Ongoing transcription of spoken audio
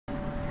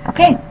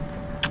Okay.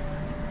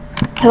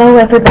 Hello,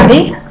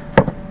 everybody.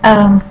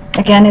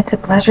 Again, it's a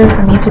pleasure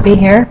for me to be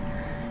here.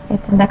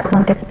 It's an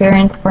excellent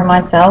experience for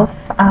myself.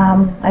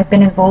 I've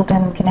been involved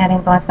in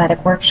Canadian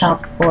bioinformatics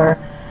workshops for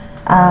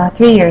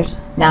 3 years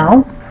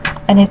now,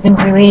 and it's been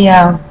really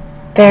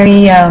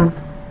very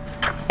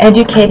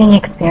educating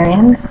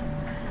experience.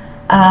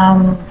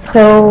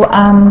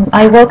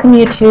 I welcome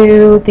you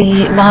to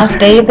the last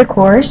day of the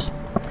course,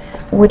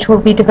 which will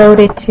be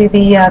devoted to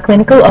the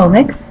clinical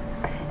omics.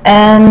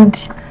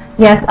 And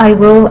yes, I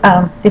will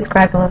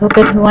describe a little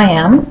bit who I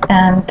am.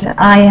 And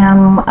I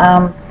am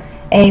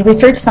a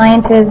research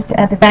scientist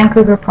at the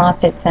Vancouver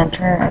Prostate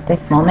Center at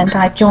this moment.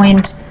 I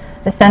joined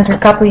the center a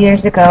couple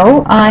years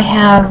ago. I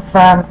have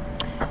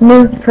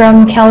moved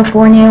from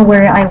California,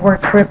 where I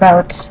worked for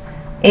about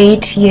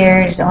 8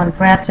 years on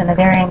breast and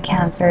ovarian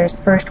cancers,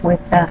 first with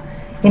the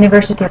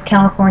University of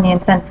California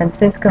in San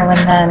Francisco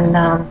and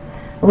then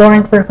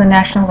Lawrence Berkeley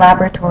National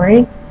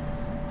Laboratory.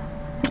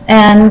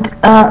 And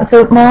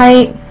so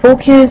my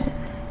focus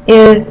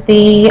is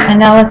the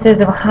analysis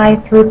of high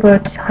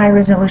throughput, high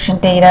resolution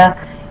data,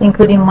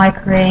 including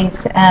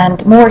microarrays,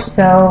 and more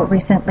so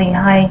recently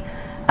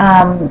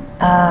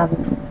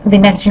the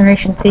next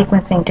generation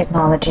sequencing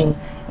technology,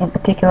 in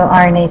particular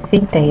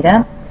RNA-seq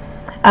data,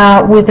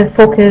 with a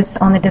focus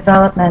on the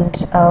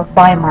development of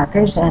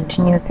biomarkers and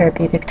new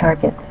therapeutic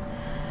targets.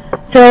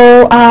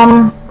 So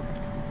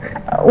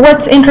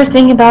what's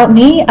interesting about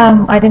me,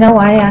 I don't know,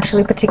 I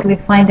actually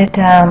particularly find it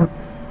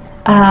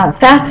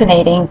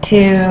fascinating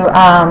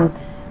to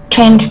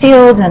change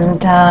fields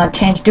and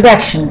change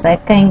directions. I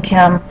think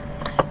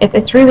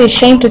it's really a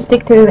shame to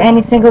stick to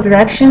any single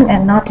direction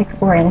and not to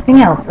explore anything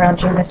else around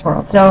you in this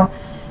world. So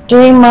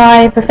during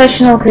my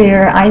professional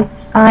career,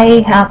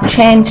 I have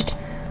changed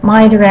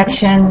my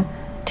direction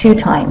 2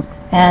 times,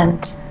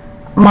 and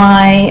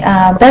my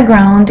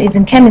background is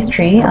in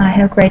chemistry. I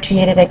have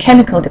graduated a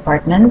chemical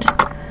department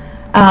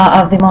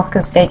of the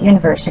Moscow State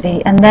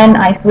University, and then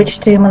I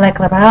switched to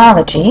molecular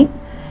biology,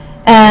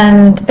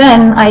 and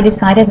then I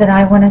decided that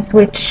I want to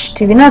switch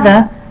to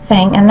another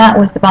thing, and that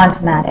was the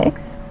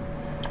bioinformatics,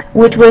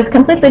 which was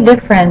completely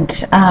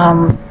different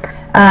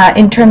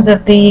in terms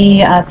of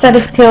the set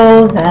of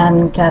skills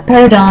and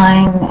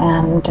paradigm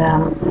and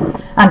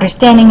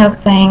understanding of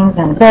things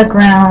and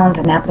background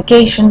and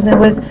applications. It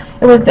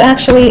was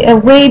actually a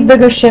way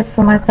bigger shift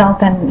for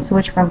myself than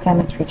switch from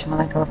chemistry to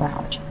molecular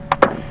biology.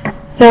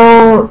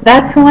 So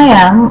that's who I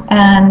am,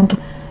 and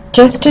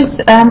just to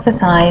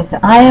emphasize,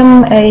 I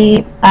am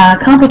a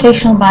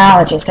computational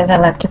biologist, as I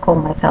like to call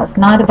myself,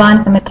 not a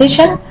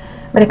bioinformatician,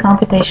 but a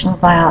computational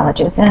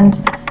biologist. And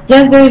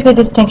yes, there is a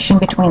distinction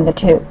between the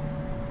two.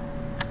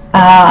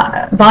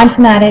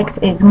 Bioinformatics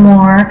is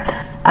more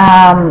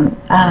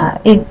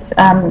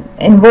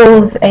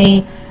involves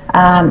a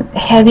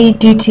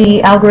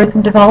heavy-duty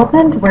algorithm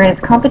development,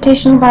 whereas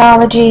computational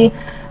biology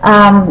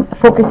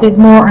focuses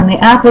more on the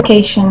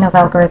application of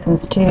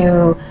algorithms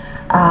to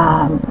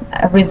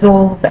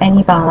resolve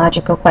any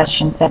biological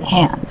questions at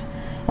hand.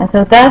 And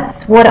so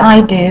that's what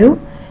I do,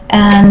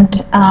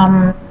 and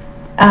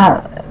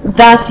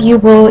thus you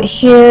will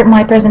hear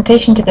my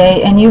presentation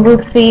today, and you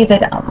will see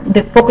that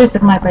the focus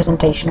of my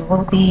presentation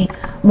will be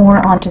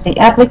more onto the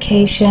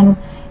application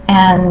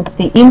and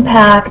the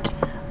impact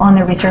on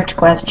the research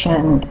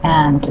question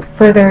and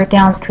further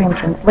downstream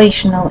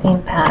translational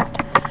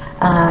impact,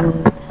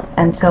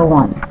 and so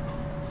on.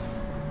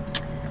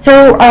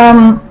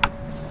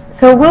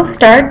 So we'll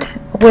start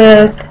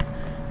with,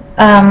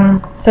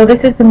 so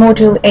this is the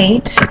module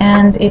 8,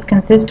 and it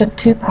consists of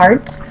 2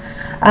 parts.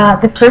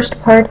 The first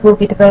part will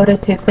be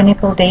devoted to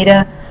clinical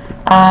data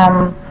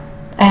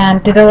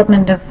and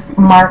development of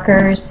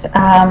markers,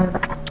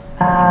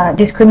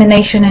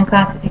 discrimination and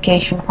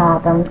classification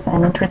problems,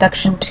 and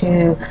introduction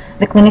to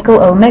the clinical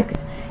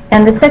omics.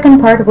 And the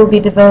second part will be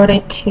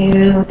devoted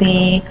to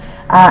the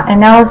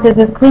analysis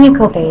of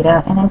clinical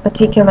data, and in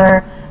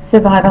particular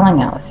survival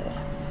analysis.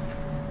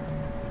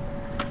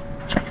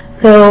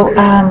 So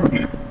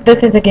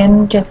this is,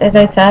 again, just as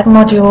I said,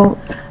 module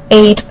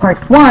 8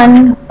 part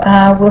 1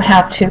 will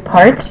have 2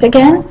 parts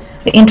again,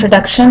 the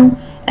introduction,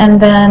 and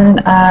then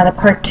the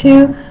part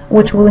 2,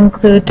 which will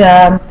include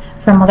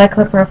from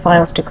molecular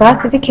profiles to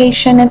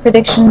classification and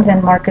predictions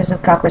and markers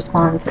of drug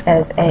response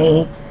as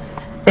a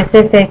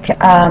specific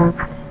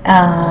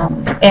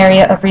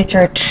area of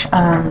research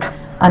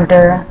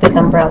under this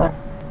umbrella.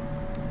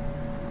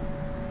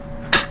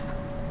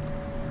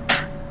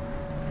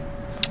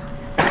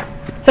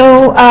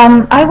 So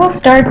I will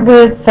start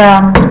with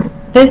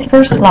this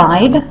first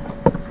slide,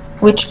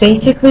 which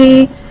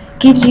basically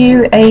gives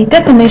you a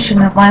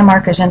definition of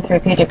biomarkers and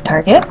therapeutic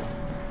targets.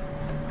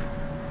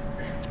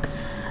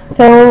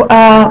 So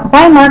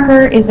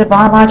biomarker is a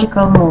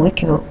biological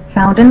molecule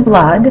found in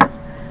blood,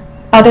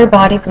 other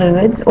body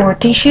fluids, or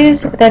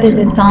tissues that is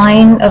a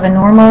sign of a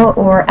normal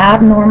or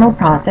abnormal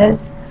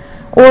process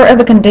or of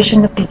a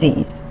condition of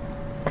disease.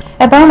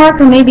 A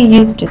biomarker may be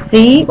used to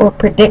see or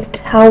predict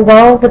how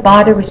well the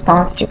body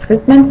responds to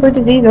treatment for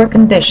disease or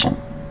condition,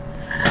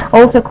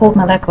 also called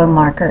molecular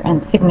marker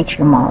and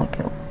signature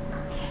molecule.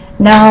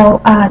 Now,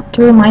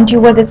 to remind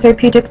you what the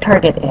therapeutic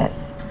target is.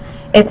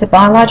 It's a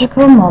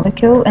biological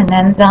molecule, an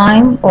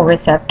enzyme or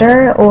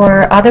receptor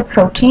or other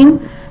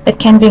protein that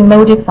can be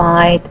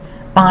modified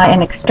by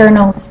an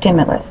external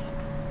stimulus.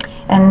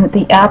 And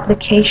the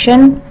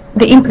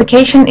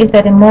implication is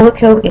that a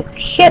molecule is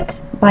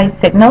hit by a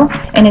signal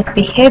and its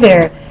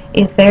behavior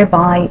is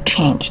thereby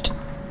changed.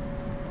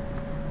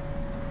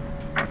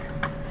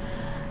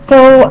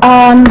 So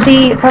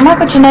the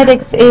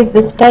pharmacogenetics is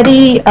the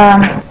study.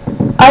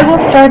 I will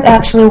start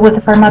actually with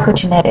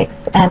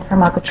pharmacogenetics and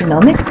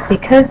pharmacogenomics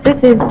because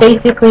this is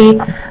basically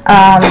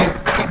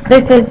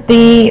this is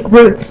the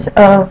roots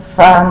of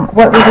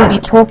what we will be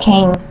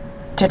talking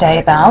today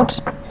about.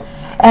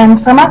 And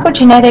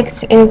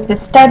pharmacogenetics is the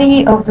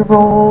study of the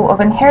role of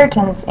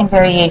inheritance in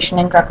variation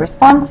in drug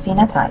response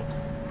phenotypes.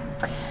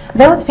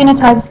 Those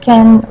phenotypes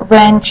can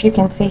range, you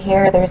can see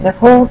here, there's a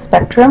whole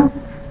spectrum.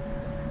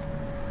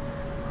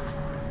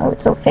 Oh,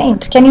 it's so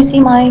faint. Can you see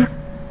my...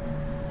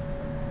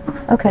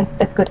 Okay,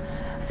 that's good.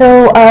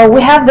 So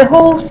we have the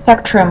whole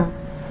spectrum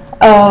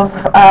of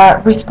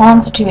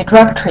response to a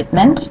drug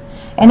treatment,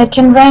 and it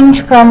can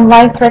range from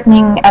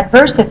life-threatening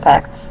adverse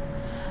effects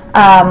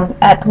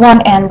at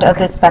one end of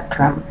the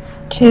spectrum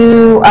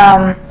to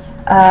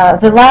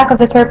the lack of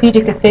the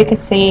therapeutic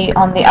efficacy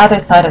on the other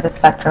side of the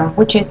spectrum,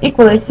 which is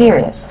equally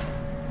serious.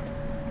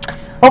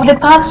 Over the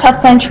past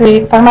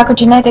half-century,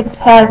 pharmacogenetics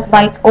has,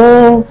 like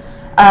all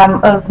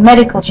of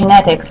medical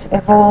genetics,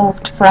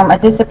 evolved from a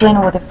discipline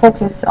with a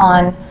focus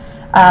on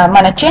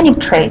monogenic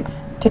traits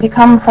to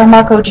become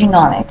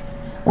pharmacogenomics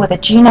with a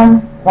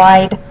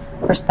genome-wide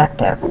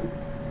perspective.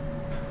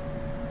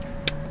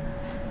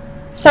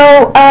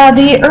 So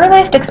the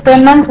earliest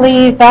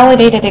experimentally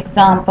validated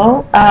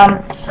example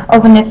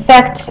of an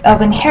effect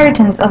of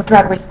inheritance of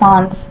drug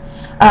response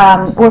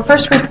were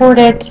first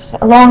reported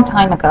a long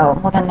time ago,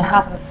 more than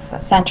half of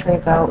a century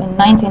ago, in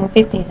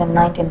 1950s and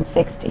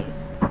 1960s.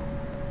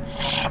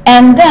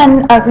 And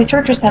then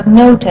researchers have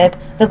noted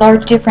the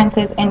large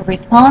differences in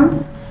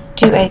response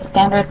to a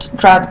standard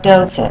drug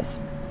doses.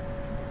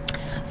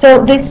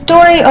 So the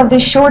story of the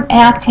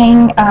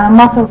short-acting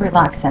muscle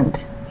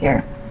relaxant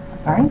here,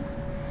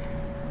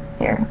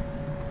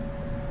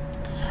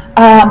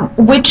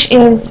 which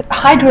is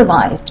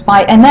hydrolyzed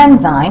by an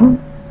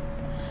enzyme,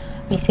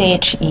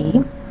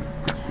 BCHE,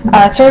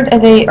 served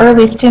as an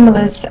early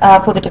stimulus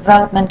for the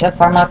development of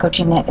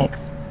pharmacogenetics.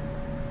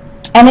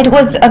 And it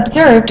was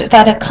observed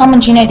that a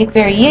common genetic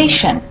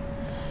variation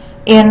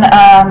in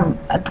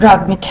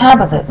drug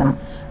metabolism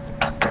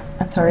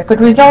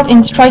could result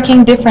in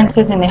striking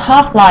differences in the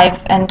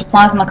half-life and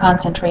plasma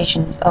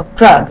concentrations of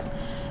drugs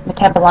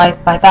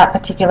metabolized by that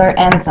particular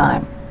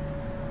enzyme.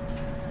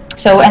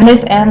 So, and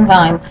this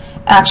enzyme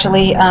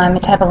actually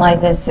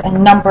metabolizes a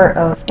number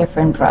of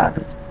different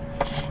drugs.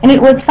 And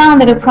it was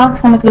found that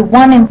approximately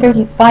 1 in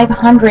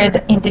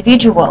 3,500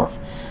 individuals,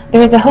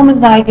 there is a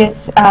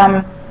homozygous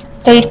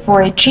state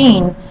for a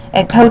gene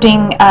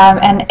encoding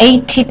an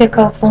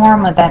atypical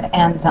form of that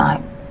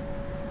enzyme,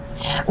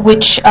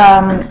 which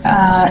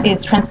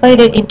is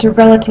translated into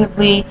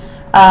relatively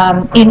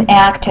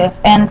inactive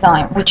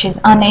enzyme, which is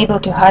unable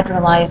to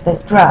hydrolyze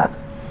this drug.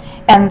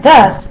 And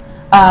thus,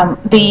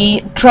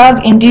 the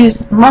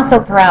drug-induced muscle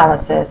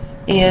paralysis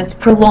is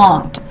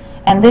prolonged,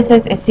 and this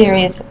is a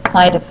serious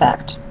side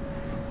effect.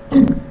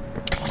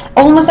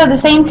 Almost at the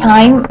same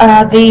time,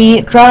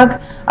 the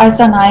drug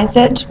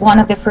isoniazid, one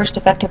of the first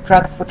effective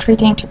drugs for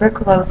treating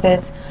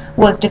tuberculosis,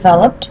 was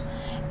developed,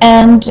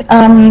 and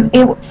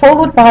it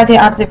followed by the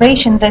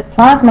observation that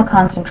plasma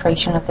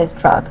concentration of this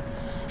drug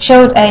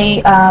showed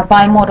a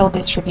bimodal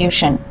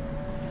distribution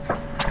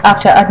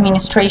after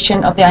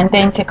administration of the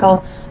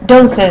identical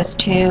doses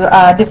to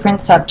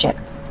different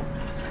subjects.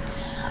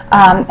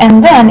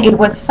 And then it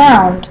was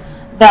found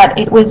that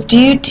it was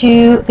due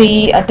to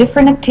the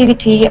different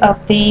activity of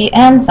the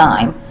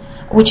enzyme,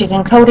 which is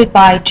encoded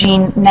by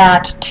gene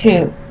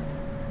NAT2,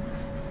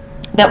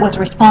 that was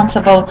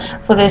responsible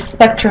for the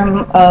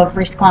spectrum of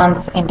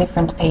response in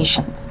different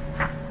patients.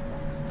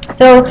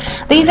 So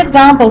these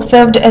examples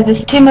served as a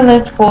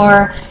stimulus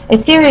for a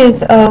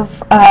series of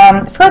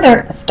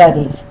further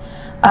studies,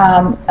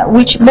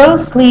 which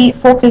mostly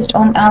focused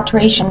on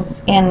alterations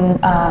in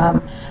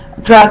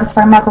drugs'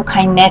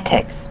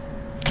 pharmacokinetics.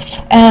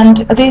 And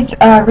these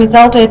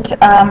resulted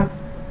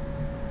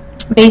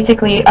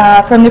basically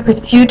from the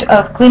pursuit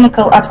of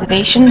clinical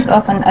observations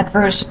of an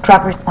adverse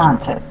drug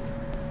responses.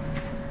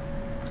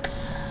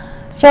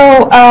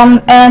 So,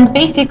 and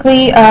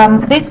basically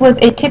this was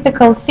a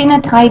typical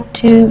phenotype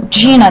to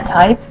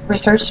genotype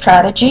research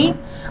strategy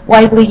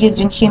widely used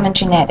in human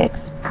genetics.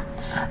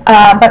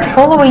 But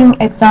following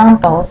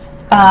examples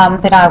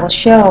that I will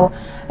show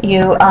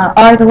you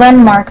are the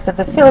landmarks of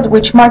the field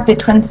which mark the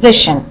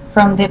transition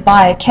from the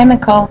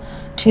biochemical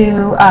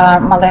to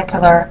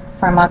molecular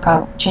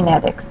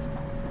pharmacogenetics.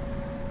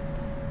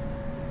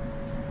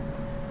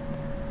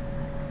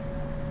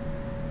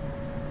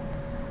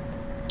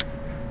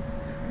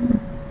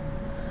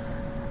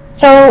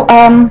 So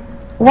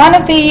one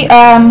of the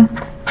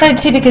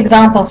prototypic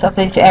examples of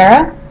this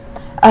era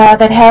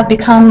that have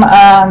become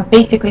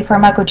basically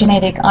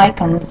pharmacogenetic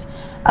icons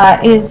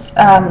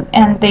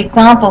and the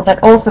example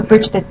that also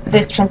bridged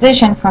this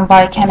transition from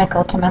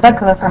biochemical to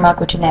molecular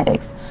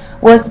pharmacogenetics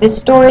was the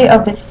story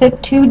of the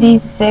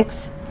CYP2D6,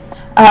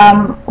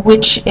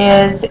 which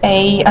is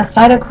a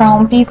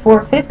cytochrome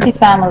P450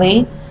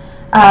 family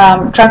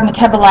drug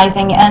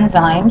metabolizing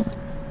enzymes.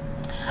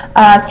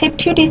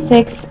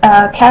 CYP2D6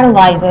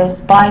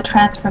 catalyzes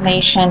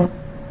biotransformation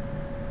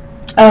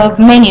of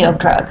many of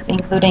drugs,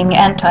 including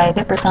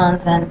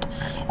antidepressants and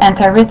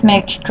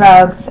antiarrhythmic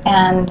drugs,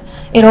 and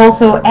it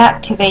also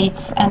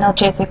activates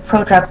analgesic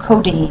prodrug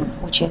codeine,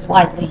 which is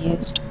widely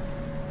used.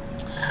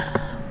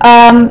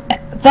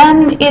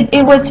 Then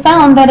it was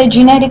found that a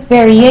genetic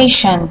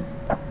variation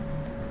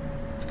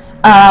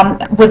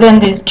within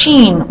this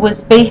gene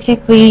was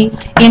basically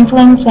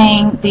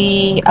influencing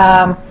the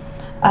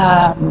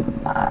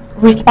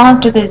response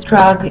to this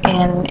drug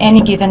in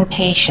any given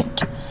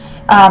patient.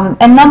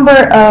 A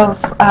number of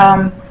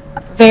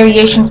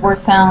variations were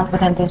found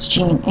within this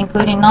gene,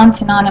 including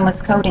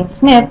non-synonymous coding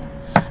SNP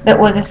that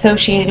was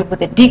associated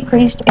with a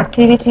decreased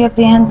activity of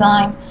the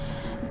enzyme,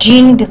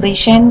 gene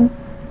deletion,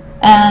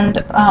 and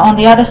on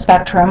the other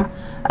spectrum,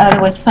 it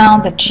was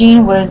found that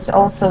gene was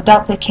also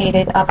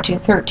duplicated up to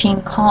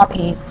 13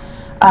 copies,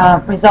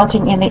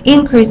 resulting in the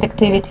increased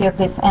activity of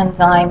this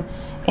enzyme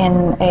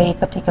in a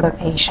particular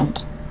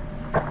patient.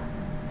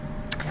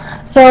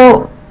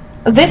 So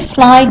this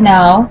slide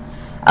now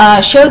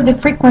shows the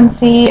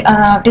frequency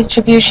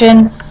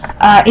distribution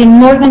in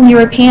Northern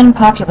European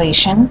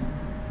population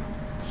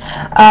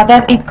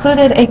that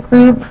included a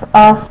group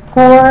of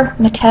poor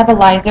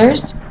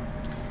metabolizers.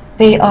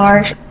 They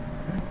are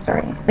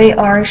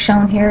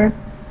shown here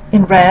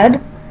in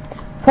red,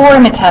 poor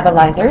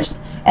metabolizers,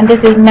 and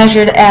this is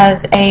measured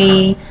as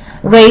a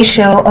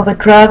ratio of a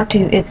drug to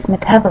its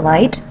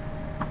metabolite.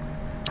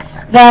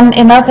 Then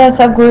another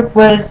subgroup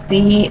was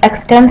the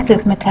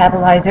extensive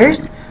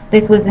metabolizers.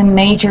 This was a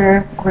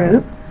major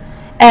group,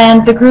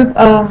 and the group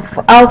of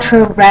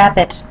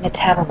ultra-rapid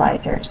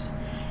metabolizers.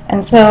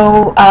 And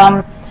so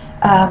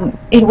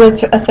it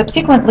was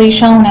subsequently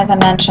shown, as I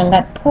mentioned,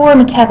 that poor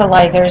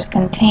metabolizers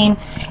contain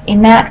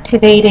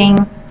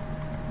inactivating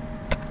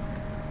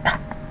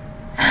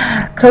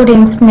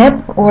coding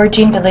SNP or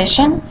gene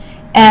deletion,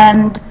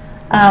 and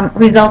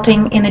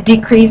resulting in a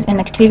decrease in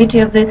activity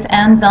of this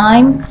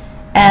enzyme.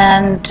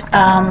 And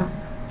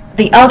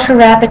the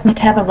ultra-rapid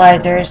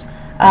metabolizers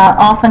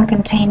often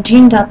contain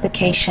gene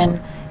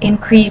duplication,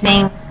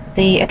 increasing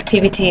the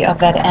activity of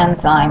that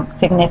enzyme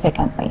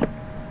significantly.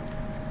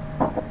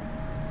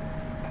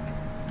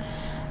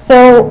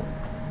 So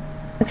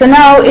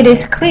now it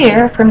is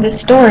clear from this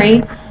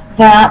story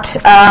that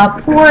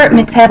poor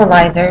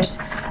metabolizers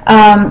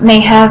may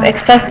have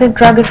excessive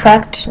drug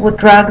effect with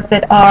drugs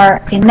that are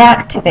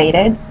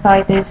inactivated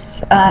by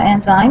this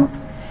enzyme,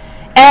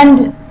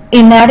 and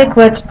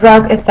inadequate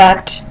drug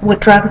effect with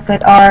drugs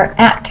that are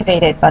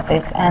activated by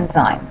this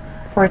enzyme.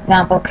 For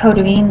example,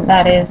 codeine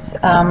that is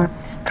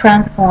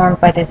transformed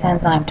by this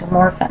enzyme to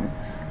morphine.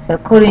 So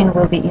codeine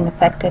will be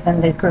ineffective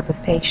in this group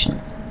of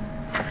patients.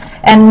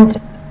 And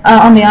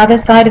on the other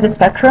side of the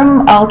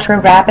spectrum,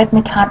 ultra-rapid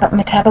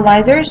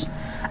metabolizers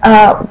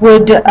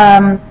would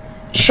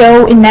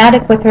show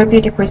inadequate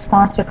therapeutic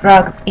response to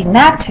drugs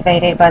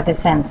inactivated by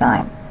this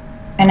enzyme,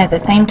 and at the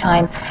same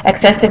time,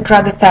 excessive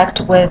drug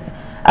effect with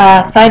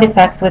side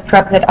effects with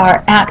drugs that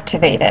are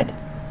activated.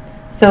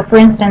 So for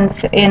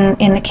instance,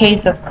 in the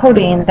case of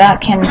codeine,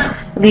 that can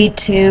lead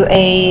to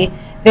a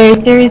very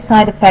serious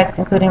side effects,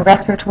 including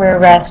respiratory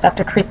arrest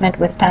after treatment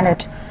with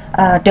standard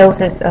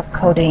doses of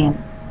codeine.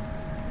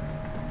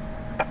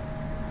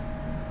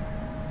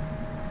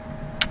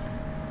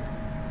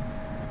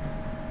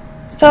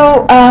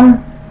 So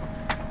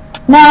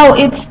now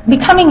it's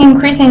becoming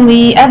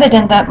increasingly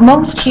evident that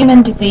most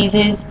human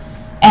diseases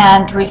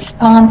and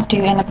response to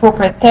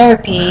inappropriate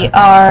therapy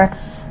are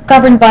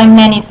governed by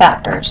many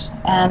factors.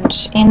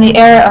 And in the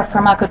era of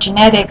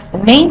pharmacogenetics, the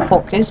main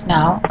focus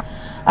now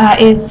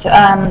is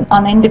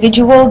on the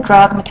individual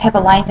drug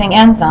metabolizing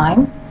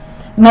enzyme,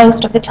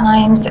 most of the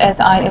times, as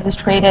I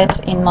illustrated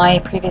in my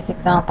previous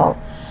example.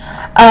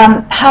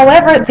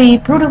 However, the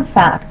brutal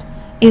fact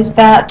is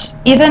that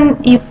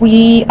even if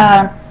we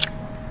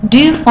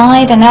do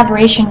find an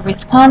aberration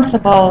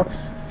responsible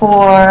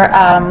for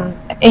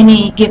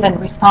any given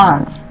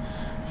response,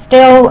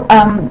 still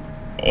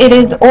it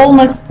is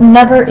almost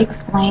never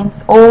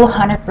explains all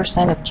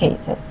 100% of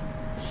cases.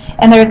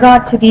 And there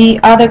got to be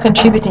other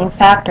contributing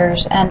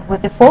factors, and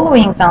with the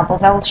following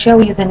examples I will show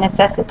you the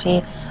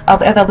necessity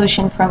of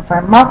evolution from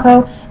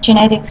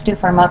pharmacogenetics to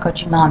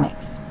pharmacogenomics.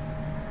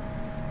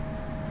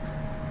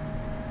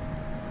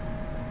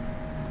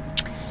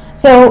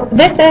 So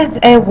this is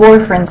a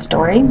warfarin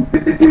story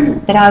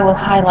that I will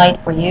highlight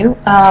for you.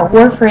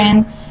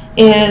 Warfarin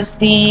is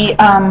the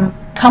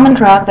common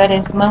drug that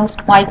is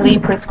most widely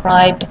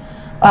prescribed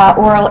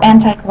oral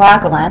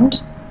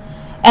anticoagulant,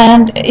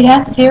 and it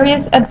has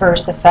serious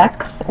adverse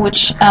effects,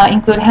 which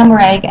include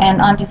hemorrhage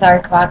and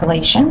undesired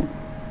coagulation.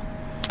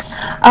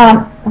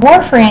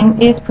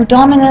 Warfarin is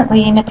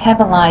predominantly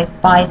metabolized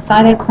by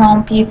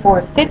cytochrome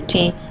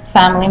P450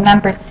 family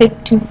member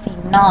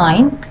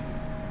CYP2C9.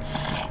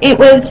 It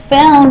was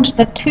found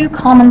that two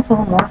common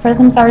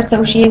polymorphisms are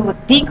associated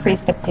with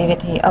decreased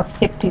activity of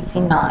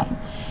CYP2C9,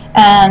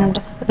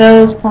 and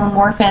those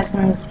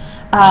polymorphisms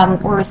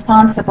were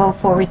responsible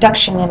for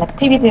reduction in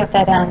activity of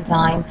that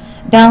enzyme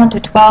down to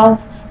 12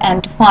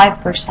 and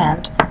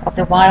 5% of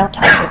the wild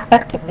type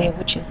respectively,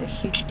 which is a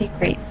huge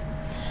decrease.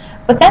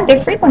 But then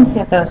the frequency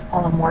of those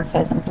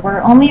polymorphisms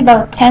were only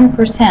about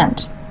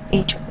 10%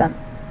 each of them.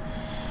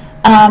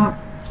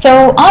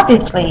 So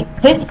obviously,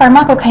 this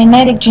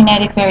pharmacokinetic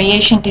genetic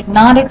variation did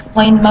not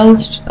explain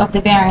most of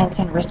the variance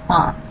in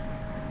response.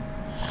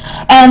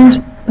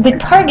 And the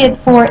target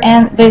for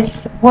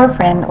this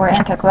warfarin or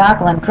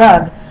anticoagulant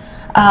drug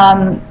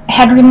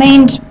had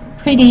remained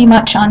pretty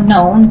much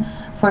unknown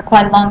for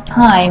quite a long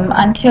time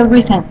until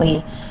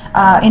recently,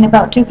 in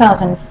about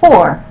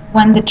 2004,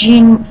 when the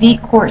gene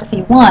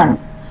VCORC1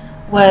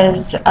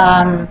 was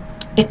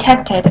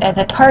detected as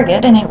a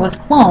target, and it was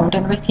cloned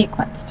and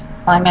resequenced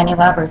by many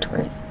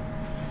laboratories.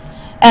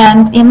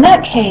 And in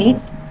that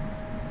case,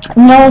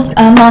 no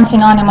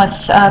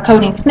non-synonymous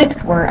coding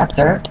SNPs were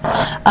observed,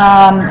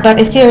 but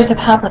a series of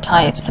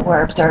haplotypes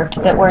were observed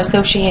that were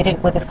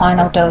associated with the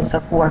final dose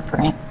of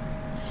warfarin.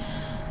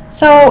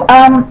 So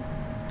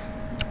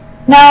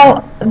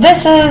now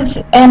this is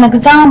an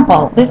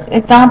example. This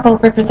example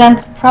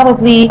represents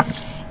probably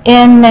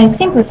in a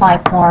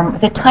simplified form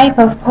the type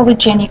of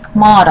polygenic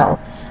model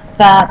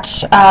that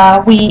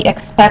we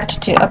expect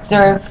to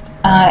observe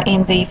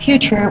in the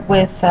future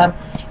with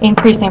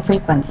increasing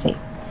frequency.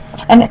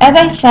 And as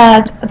I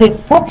said, the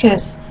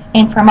focus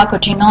in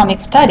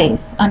pharmacogenomic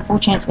studies,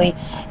 unfortunately,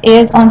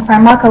 is on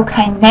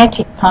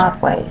pharmacokinetic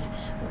pathways,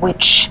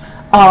 which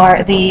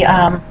are the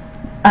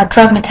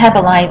drug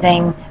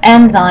metabolizing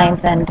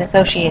enzymes and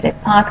associated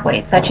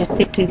pathways, such as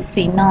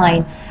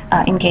CYP2C9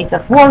 in case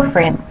of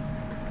warfarin,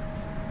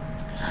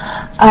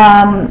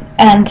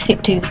 and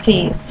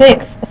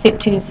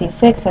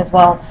CYP2C6 as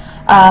well.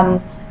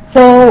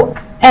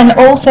 And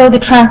also the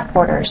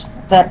transporters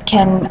that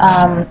can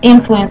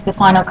influence the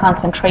final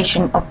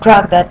concentration of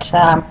drug that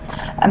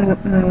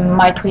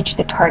might reach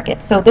the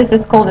target. So this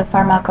is called the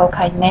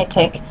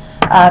pharmacokinetic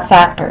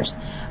factors.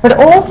 But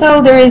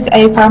also there is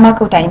a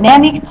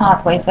pharmacodynamic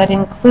pathways that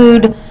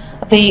include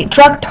the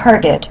drug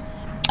target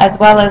as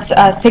well as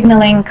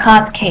signaling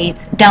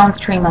cascades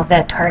downstream of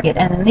that target.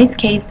 And in this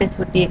case, this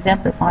would be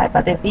exemplified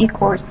by the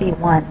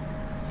VCORC1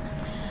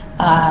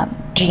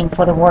 gene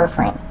for the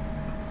warfarin.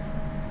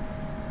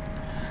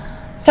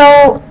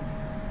 So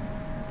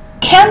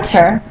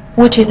cancer,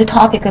 which is a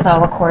topic of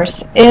our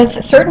course, is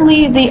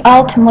certainly the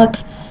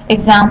ultimate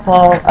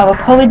example of a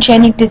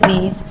polygenic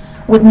disease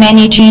with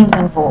many genes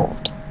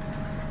involved.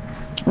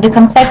 The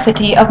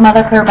complexity of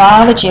molecular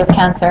biology of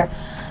cancer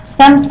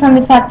stems from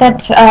the fact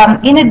that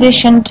in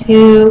addition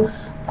to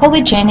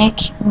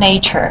polygenic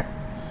nature,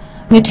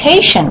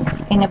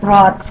 mutations in a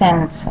broad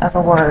sense of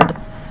a word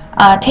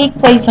take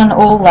place on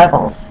all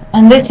levels,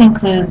 and this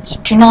includes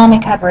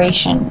genomic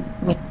aberration,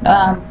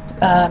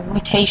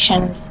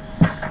 mutations,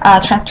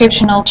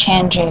 transcriptional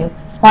changes,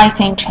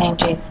 splicing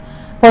changes,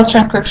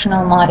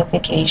 post-transcriptional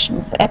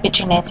modifications,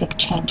 epigenetic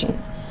changes,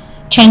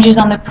 changes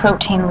on the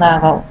protein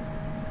level.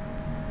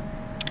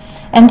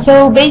 And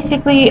so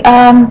basically,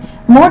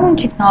 modern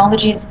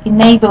technologies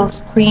enable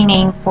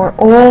screening for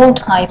all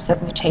types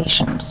of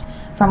mutations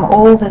from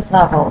all these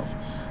levels,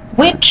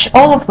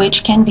 all of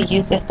which can be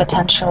used as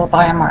potential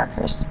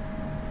biomarkers.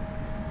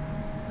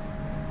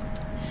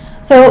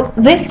 So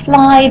this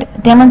slide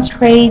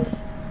demonstrates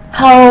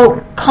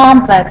how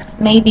complex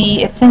may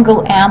be a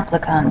single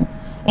amplicon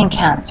in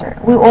cancer.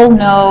 We all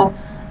know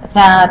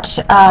that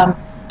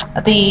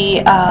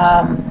the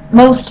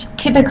most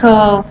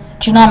typical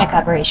genomic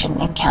aberration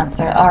in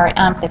cancer are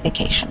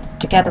amplifications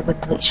together with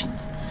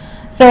deletions.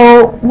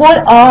 So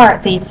what are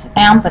these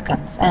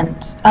amplicons, and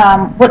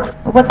what's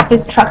the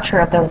structure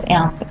of those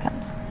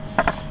amplicons?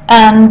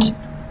 And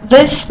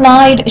this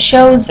slide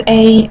shows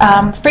a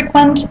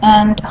frequent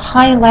and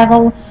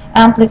high-level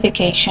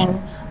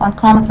amplification on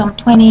chromosome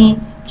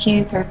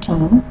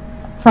 20q13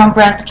 from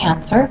breast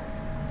cancer.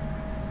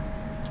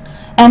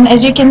 And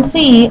as you can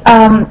see,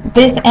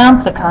 this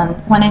amplicon,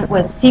 when it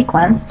was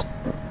sequenced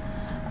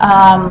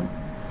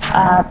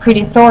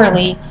pretty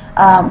thoroughly,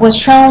 was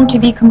shown to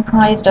be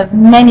comprised of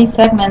many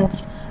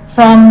segments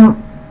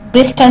from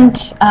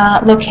distant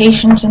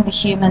locations in the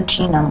human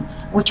genome,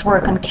 which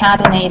were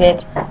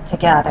concatenated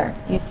together.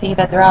 You see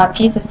that there are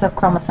pieces of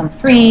chromosome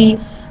 3,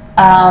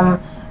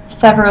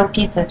 several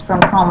pieces from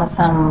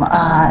chromosome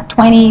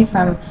 20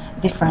 from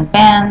different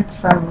bands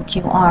from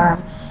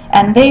Q-arm,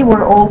 and they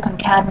were all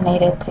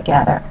concatenated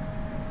together.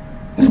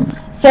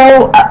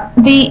 So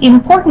the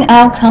important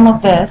outcome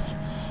of this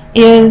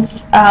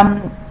is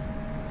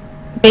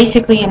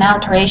basically an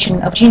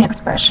alteration of gene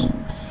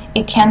expression.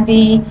 It can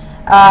be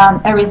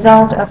a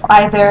result of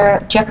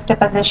either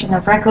juxtaposition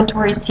of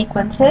regulatory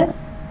sequences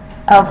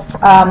of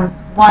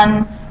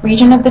one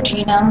region of the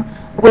genome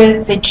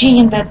with the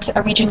gene that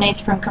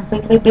originates from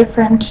completely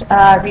different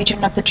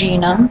region of the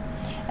genome,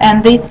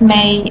 and this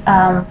may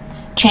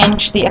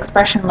change the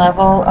expression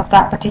level of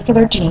that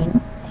particular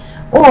gene,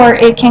 or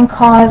it can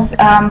cause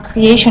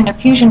creation of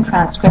fusion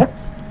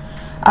transcripts,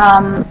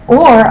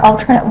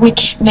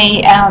 which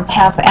may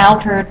have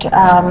altered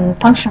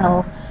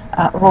functional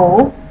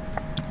role,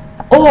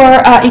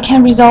 or it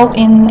can result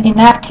in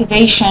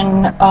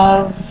inactivation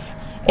of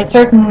a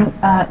certain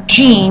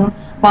gene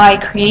by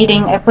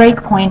creating a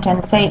breakpoint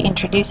and, say,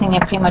 introducing a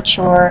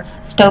premature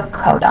stop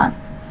codon,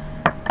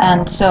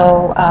 and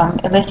so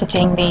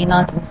eliciting the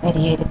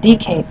nonsense-mediated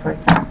decay, for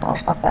example,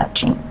 of that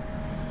gene,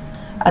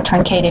 a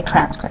truncated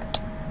transcript.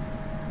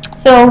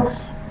 So,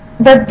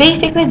 but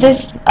basically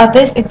this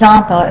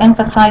example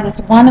emphasizes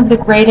one of the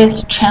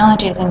greatest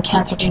challenges in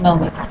cancer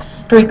genomics,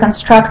 to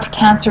reconstruct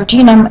cancer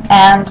genome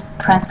and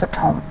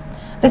transcriptome.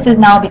 This is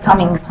now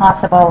becoming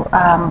possible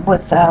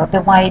with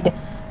the wide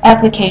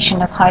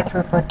application of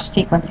high-throughput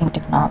sequencing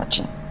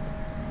technology.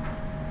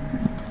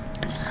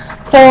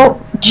 So,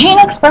 gene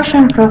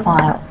expression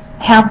profiles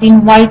have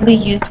been widely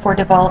used for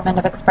development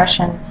of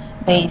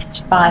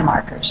expression-based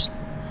biomarkers.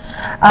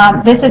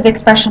 This is the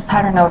expression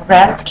pattern of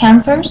breast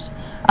cancers,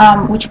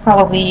 which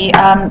probably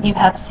you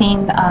have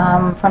seen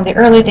from the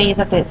early days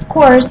of this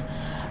course,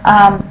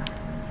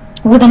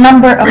 with a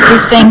number of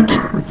distinct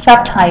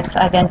subtypes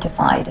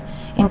identified,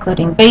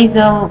 including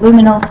basal,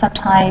 luminal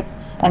subtype,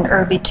 and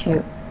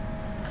ERB2.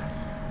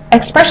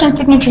 Expression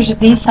signatures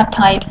of these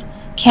subtypes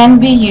can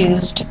be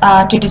used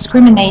to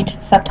discriminate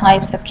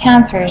subtypes of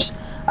cancers,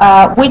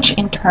 which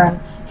in turn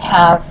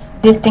have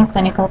distinct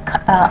clinical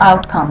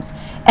outcomes.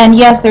 And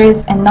yes, there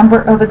is a number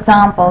of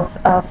examples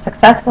of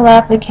successful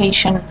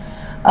application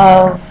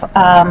of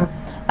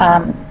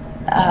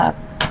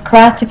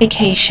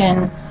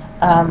classification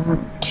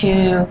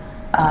to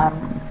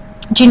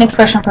gene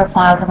expression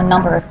profiles of a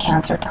number of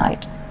cancer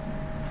types.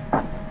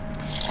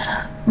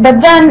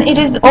 But then it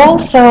is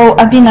also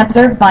been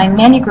observed by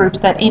many groups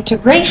that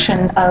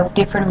integration of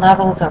different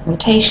levels of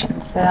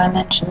mutations that I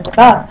mentioned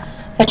above,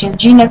 such as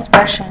gene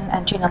expression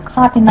and genome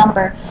copy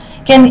number,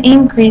 can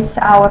increase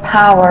our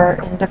power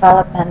in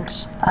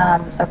development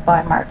of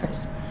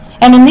biomarkers.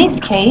 And in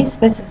this case,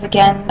 this is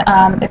again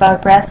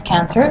about breast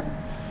cancer.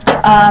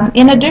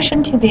 In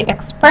addition to the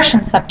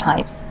expression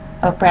subtypes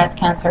of breast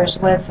cancers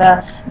with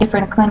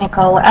different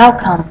clinical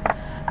outcome,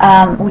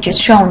 which is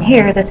shown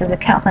here, this is a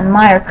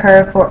Kaplan-Meier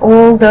curve for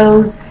all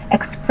those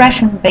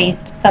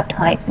expression-based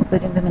subtypes,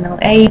 including luminal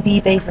A, B,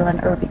 basal, and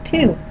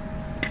ERB2.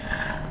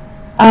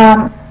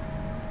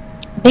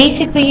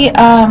 Basically,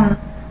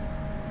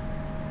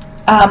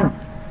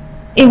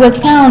 it was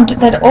found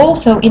that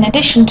also, in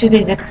addition to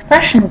these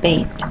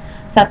expression-based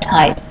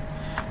subtypes,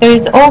 there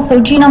is also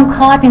genome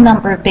copy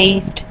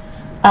number-based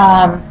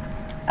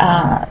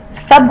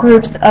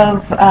subgroups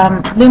of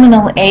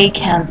luminal A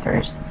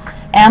cancers.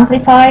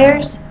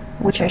 Amplifiers,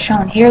 which are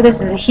shown here.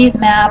 This is a heat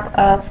map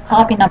of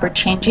copy number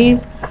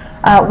changes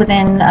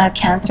within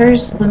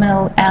cancers,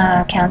 luminal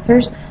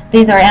cancers.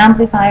 These are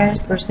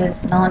amplifiers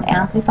versus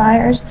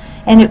non-amplifiers,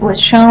 and it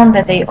was shown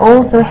that they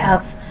also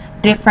have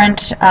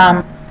different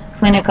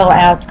clinical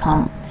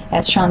outcome,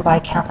 as shown by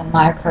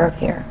Kaplan-Meier curve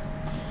here.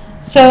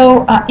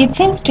 So it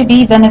seems to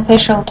be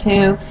beneficial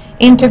to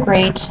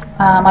integrate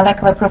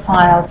molecular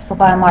profiles for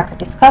biomarker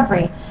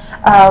discovery,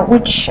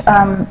 which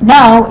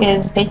now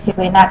is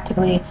basically an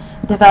actively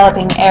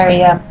developing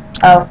area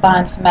of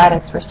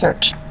bioinformatics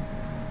research.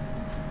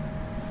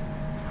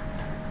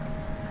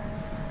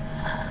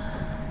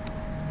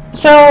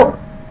 So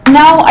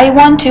now I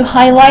want to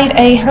highlight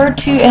a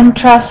HER2 and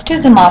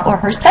trastuzumab or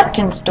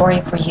Herceptin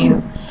story for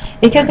you,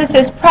 because this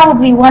is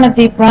probably one of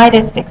the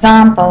brightest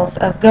examples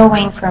of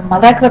going from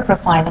molecular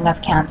profiling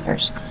of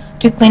cancers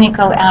to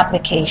clinical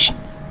applications.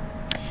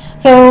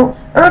 So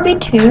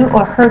ERB2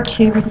 or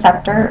HER2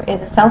 receptor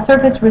is a cell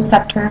surface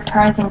receptor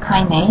tyrosine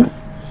kinase,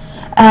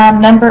 a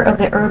member of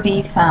the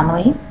ERB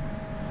family.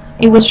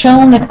 It was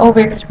shown that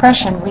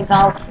overexpression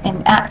results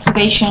in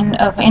activation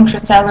of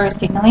intracellular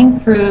signaling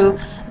through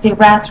the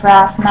RAS,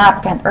 RAF,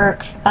 MAP, and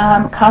ERK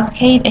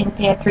cascade and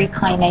PI3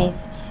 kinase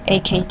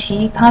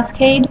AKT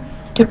cascade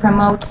to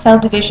promote cell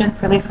division,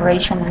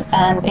 proliferation,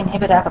 and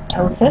inhibit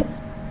apoptosis.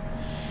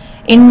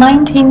 In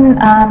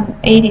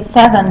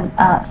 1987,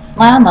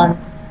 Slamon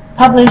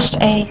published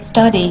a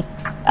study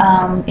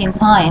in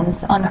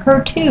Science on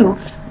HER2,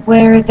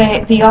 where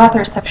the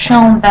authors have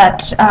shown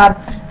that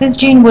this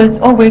gene was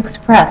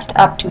overexpressed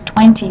up to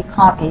 20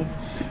 copies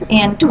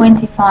in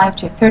 25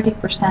 to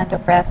 30%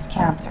 of breast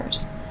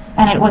cancers,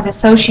 and it was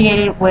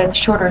associated with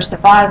shorter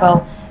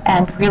survival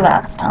and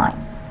relapse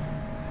times.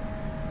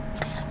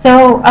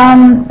 So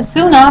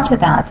soon after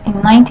that,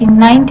 in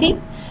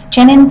 1990,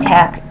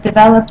 Genentech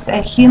develops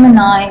a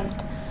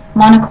humanized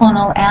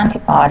monoclonal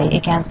antibody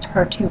against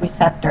HER2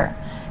 receptor,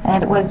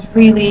 and it was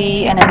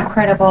really an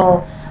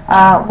incredible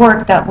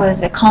work that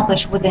was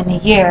accomplished within a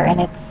year,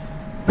 and it's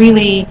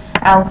really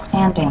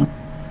outstanding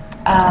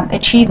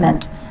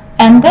achievement.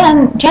 And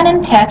then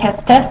Genentech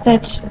has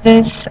tested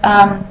this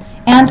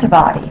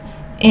antibody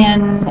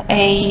in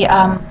a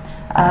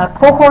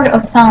cohort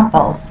of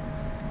samples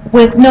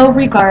with no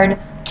regard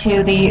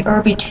to the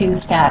ERBB2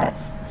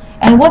 status.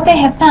 And what they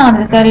have found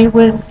is that it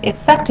was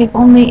effective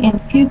only in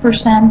few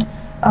percent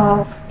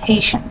of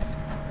patients.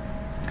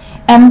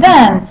 And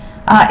then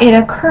it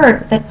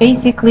occurred that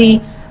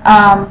basically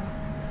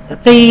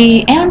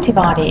the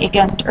antibody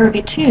against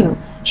ERBB2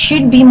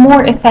 should be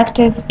more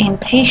effective in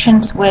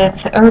patients with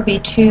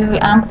ERBB2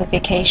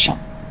 amplification,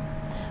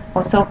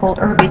 or so-called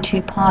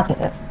ERBB2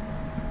 positive.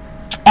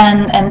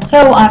 And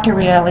so after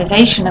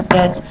realization of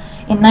this,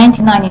 in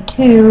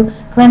 1992,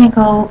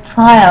 clinical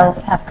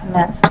trials have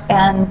commenced,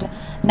 and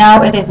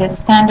now it is a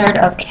standard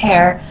of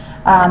care,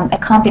 a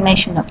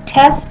combination of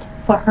test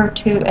for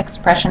HER2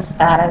 expression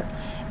status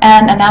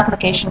and an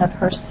application of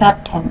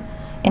Herceptin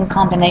in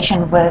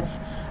combination with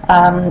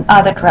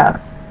other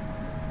drugs.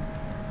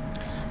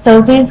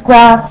 So this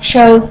graph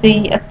shows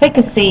the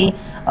efficacy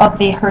of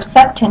the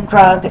Herceptin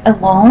drug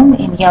alone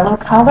in yellow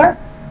color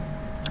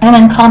and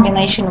in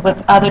combination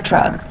with other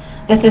drugs.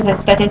 This is a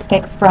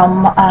statistics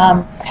from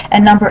a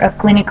number of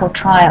clinical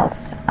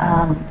trials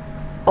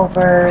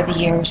over the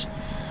years.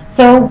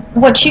 So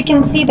what you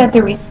can see that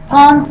the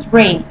response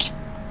rate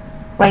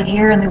right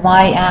here in the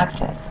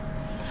y-axis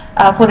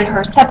for the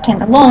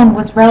Herceptin alone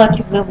was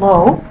relatively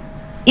low,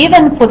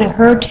 even for the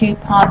HER2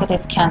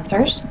 positive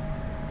cancers.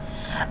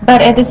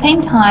 But at the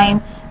same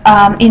time,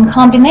 in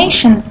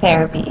combination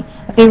therapy,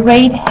 the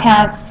rate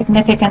has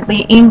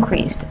significantly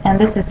increased, and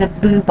this is the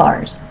blue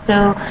bars.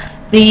 So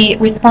the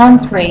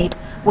response rate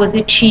was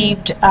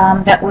achieved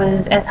that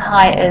was as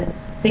high as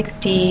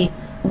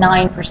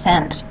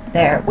 69%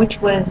 there,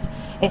 which was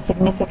a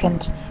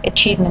significant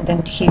achievement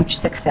and huge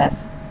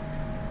success.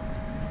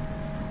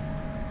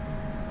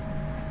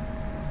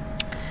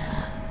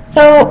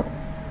 So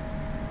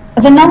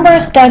the number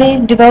of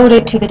studies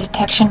devoted to the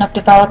detection of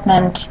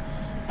development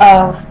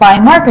of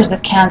biomarkers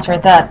of cancer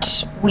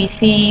that we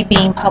see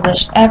being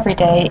published every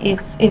day is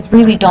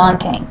really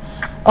daunting.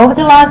 Over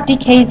the last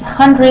decades,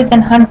 hundreds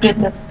and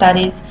hundreds of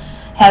studies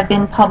have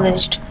been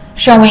published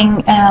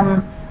showing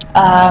a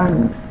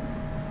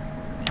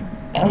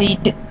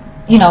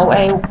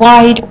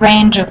wide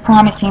range of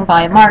promising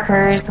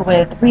biomarkers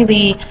with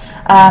really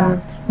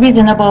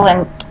reasonable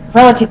and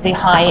relatively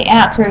high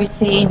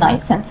accuracy,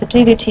 nice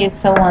sensitivity, and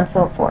so on and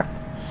so forth.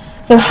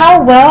 So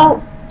how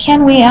well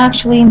can we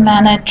actually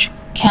manage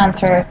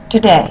cancer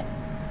today?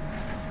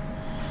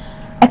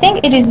 I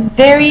think it is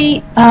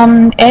very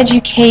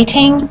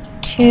educating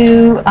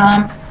to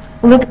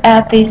look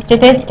at the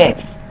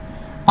statistics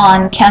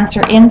on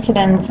cancer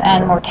incidence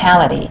and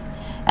mortality.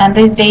 And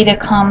this data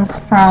comes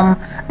from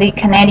the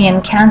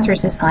Canadian Cancer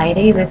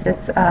Society. This is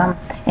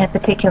in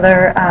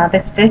particular the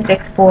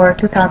statistics for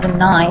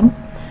 2009.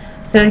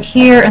 So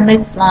here in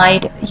this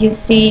slide you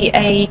see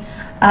a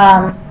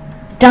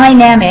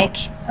dynamic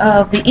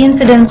of the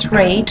incidence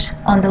rate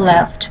on the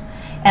left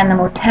and the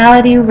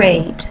mortality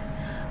rate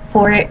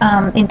for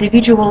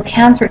individual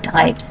cancer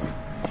types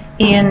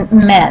in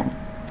men.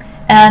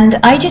 And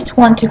I just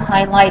want to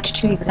highlight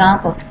two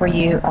examples for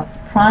you of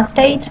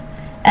prostate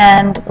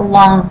and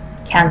lung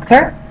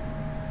cancer.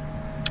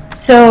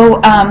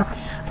 So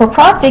for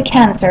prostate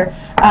cancer,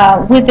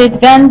 with the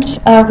advent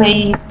of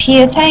a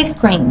PSA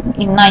screen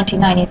in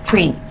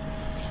 1993,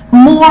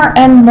 more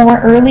and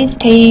more early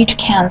stage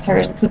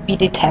cancers could be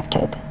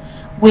detected,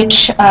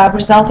 which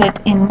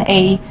resulted in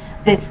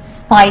this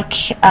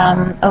spike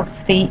of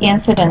the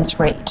incidence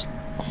rate.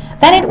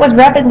 Then it was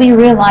rapidly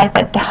realized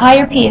that the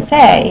higher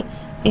PSA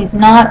is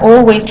not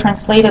always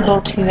translatable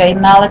to a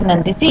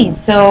malignant disease,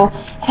 so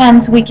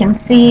hence we can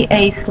see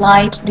a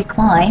slight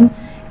decline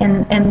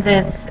in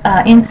this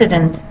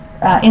incidence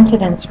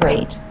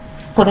rate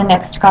for the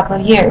next couple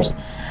of years.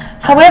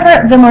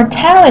 However, the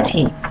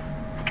mortality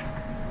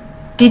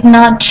did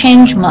not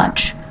change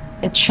much.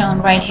 It's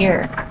shown right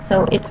here.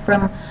 So it's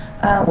from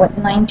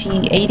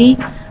 1980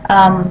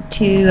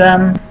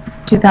 to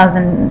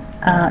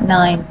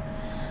 2009.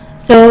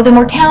 So the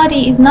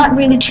mortality is not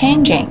really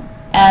changing,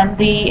 and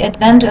the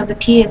advent of the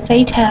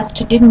PSA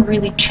test didn't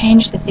really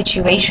change the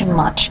situation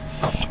much.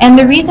 And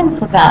the reason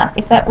for that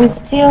is that we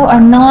still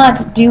are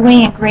not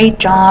doing a great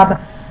job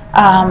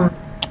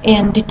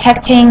in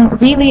detecting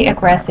really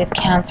aggressive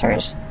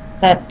cancers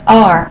that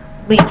are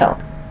lethal.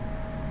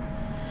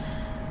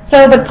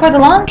 So, but for the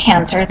lung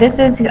cancer, this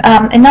is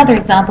another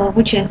example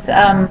which is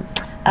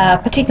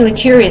particularly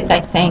curious,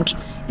 I think.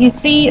 You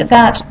see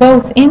that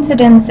both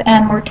incidence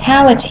and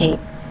mortality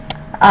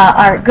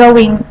are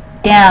going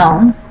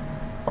down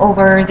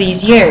over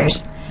these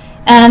years.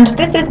 And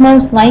this is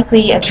most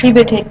likely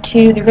attributed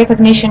to the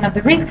recognition of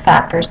the risk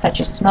factors such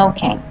as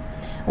smoking,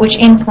 which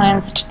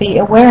influenced the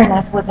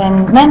awareness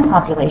within men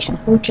population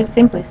who just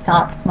simply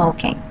stopped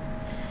smoking.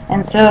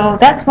 And so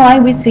that's why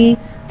we see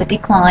the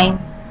decline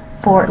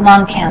for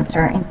lung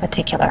cancer in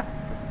particular.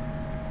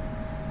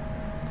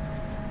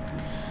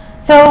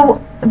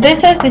 So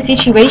this is the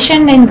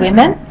situation in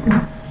women.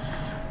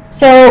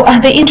 So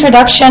the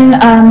introduction,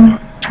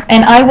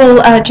 and I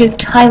will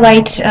just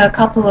highlight a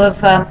couple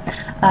of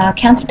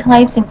cancer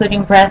types,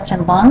 including breast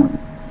and lung.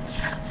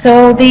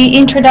 So the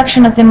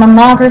introduction of the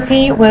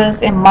mammography was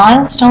a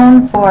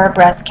milestone for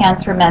breast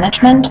cancer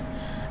management,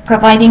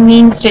 providing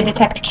means to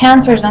detect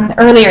cancers on the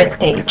earlier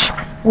stage,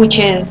 which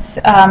is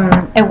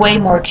a way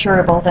more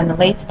curable than the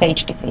late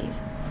stage disease.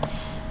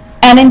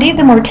 And indeed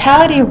the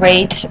mortality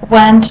rate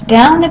went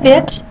down a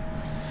bit,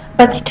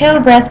 but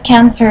still breast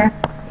cancer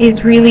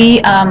is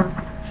really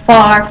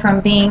far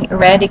from being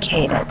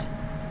eradicated.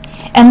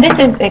 And this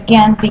is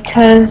again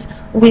because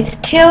we're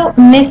still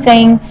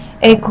missing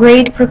a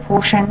great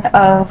proportion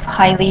of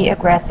highly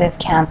aggressive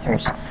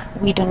cancers.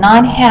 We do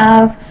not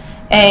have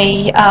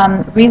a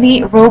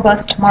really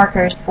robust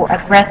markers for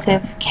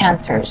aggressive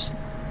cancers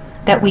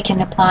that we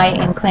can apply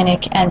in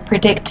clinic and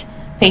predict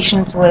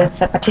patients with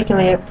a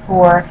particularly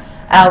poor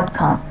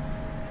outcome.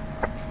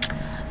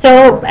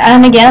 So,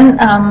 and again,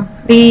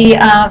 the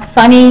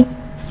funny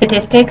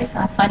statistics,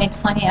 I find it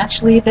funny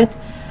actually a bit,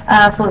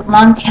 for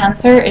lung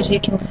cancer, as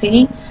you can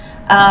see,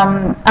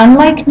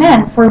 unlike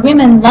men, for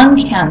women,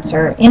 lung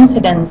cancer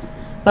incidence,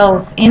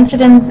 both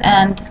incidence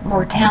and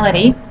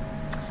mortality,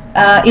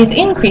 is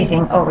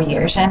increasing over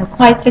years and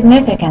quite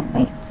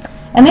significantly.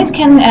 And this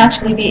can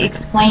actually be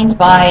explained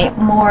by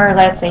more,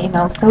 let's say,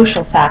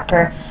 social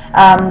factor,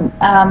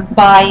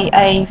 by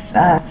a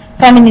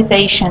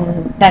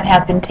feminization that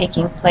has been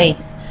taking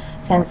place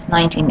since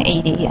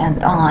 1980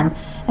 and on.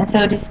 And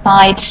so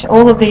despite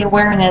all of the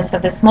awareness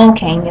of the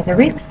smoking as a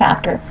risk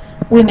factor,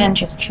 women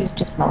just choose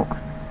to smoke.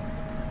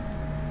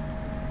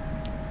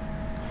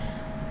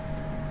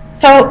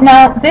 So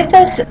now this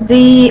is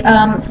the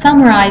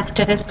summarized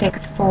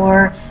statistics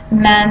for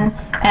men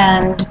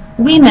and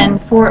women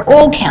for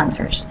all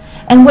cancers.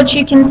 And what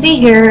you can see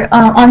here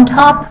on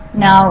top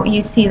now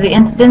you see the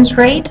incidence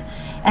rate,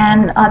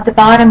 and at the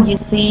bottom you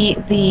see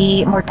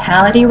the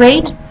mortality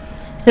rate.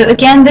 So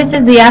again, this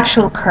is the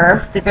actual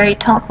curve. The very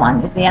top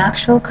one is the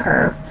actual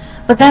curve.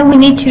 But then we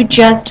need to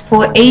adjust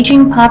for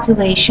aging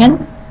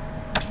population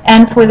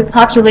and for the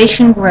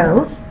population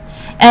growth.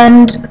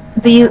 And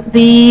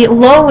the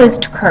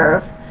lowest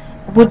curve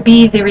would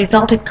be the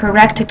resultant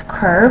corrected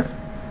curve,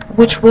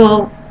 which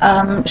will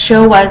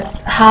show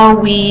us how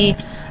we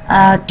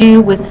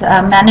do with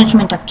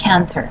management of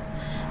cancer.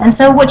 And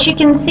so what you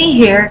can see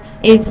here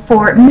is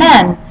for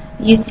men,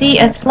 you see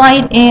a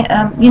slight,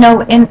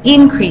 an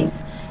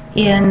increase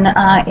in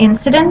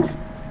incidence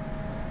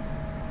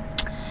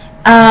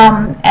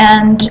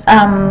and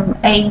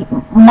a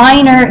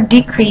minor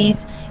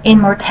decrease in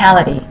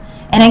mortality.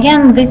 And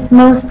again, this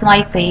most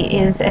likely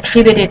is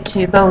attributed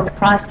to both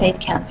prostate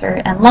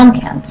cancer and lung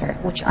cancer,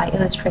 which I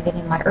illustrated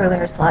in my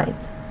earlier slides.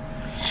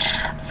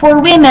 For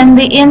women,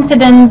 the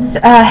incidence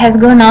has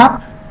gone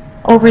up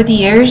over the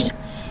years,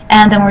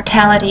 and the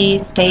mortality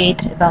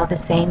stayed about the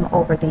same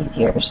over these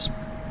years.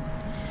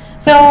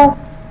 So,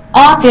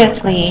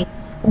 obviously,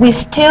 we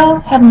still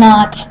have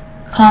not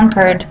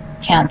conquered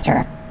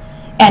cancer.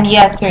 And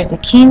yes, there's a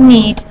keen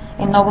need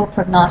in novel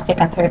prognostic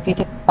and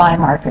therapeutic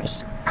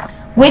biomarkers,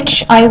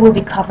 which I will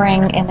be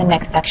covering in the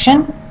next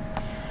section.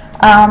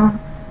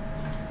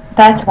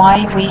 That's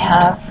why we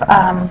have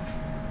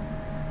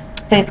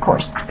this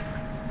course.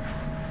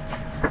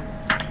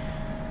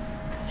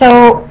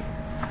 So,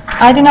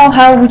 I don't know,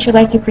 how would you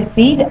like to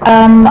proceed?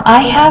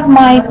 I have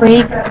my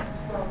break.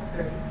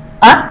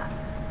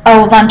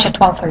 Oh, lunch at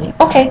 12:30.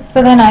 Okay,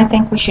 so then I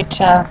think we should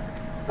go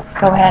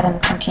ahead and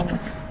continue.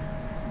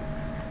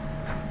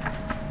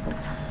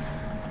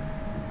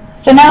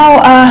 So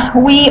now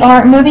we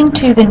are moving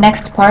to the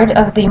next part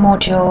of the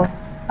module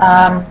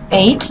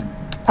 8,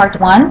 part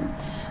 1,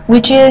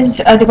 which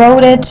is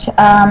devoted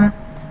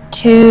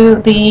to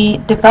the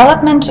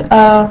development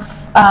of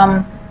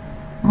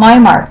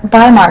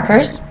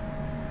biomarkers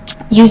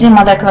using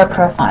molecular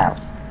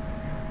profiles.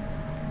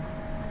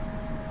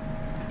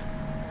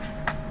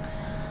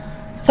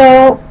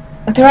 So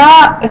there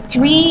are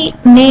 3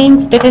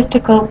 main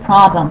statistical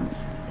problems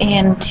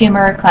in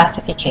tumor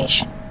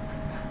classification.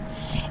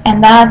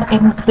 And that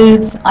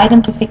includes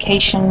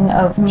identification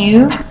of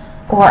new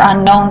or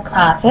unknown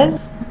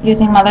classes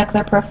using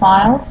molecular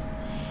profiles,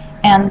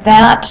 and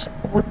that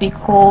would be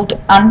called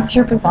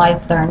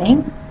unsupervised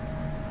learning.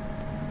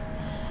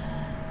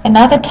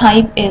 Another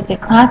type is the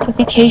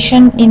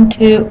classification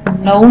into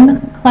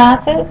known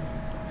classes,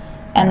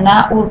 and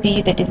that will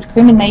be the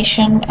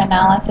discrimination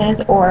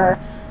analysis or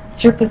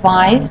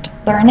supervised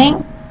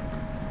learning.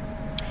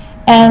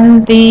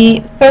 And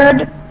the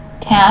third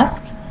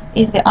task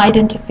is the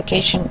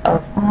identification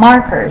of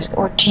markers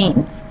or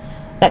genes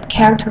that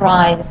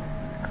characterize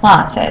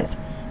classes,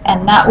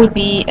 and that would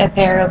be a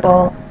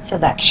variable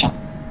selection.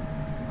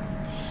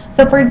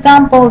 So for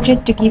example,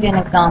 just to give you an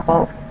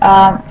example,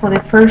 for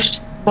the first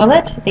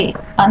bullet, the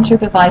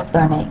unsupervised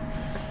learning,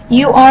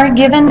 you are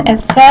given a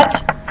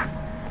set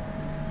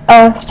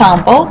of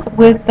samples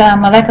with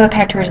molecular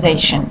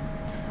characterization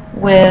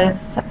with,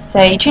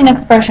 say, gene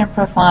expression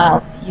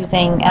profiles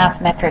using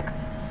Affmetrix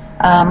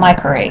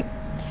microarray.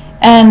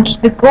 And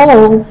the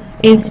goal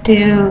is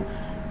to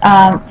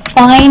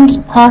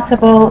find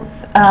possible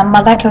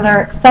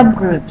molecular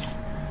subgroups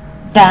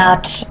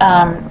that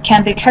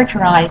can be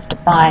characterized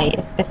by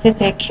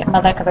specific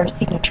molecular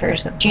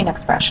signatures of gene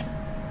expression.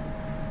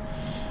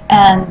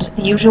 And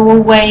the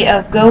usual way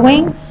of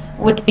going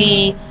would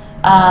be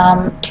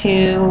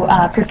to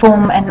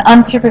perform an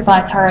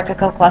unsupervised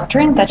hierarchical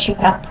clustering that you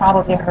have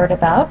probably heard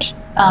about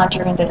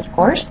during this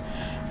course,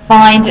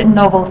 find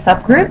novel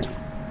subgroups,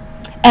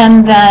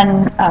 and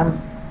then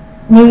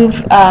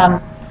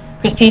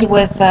proceed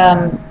with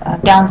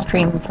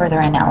downstream further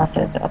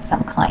analysis of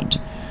some kind.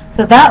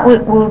 So that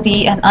will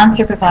be an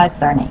unsupervised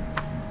learning.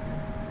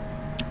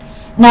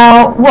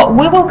 Now, what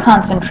we will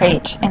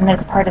concentrate in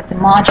this part of the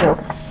module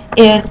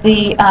is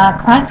the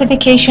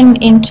classification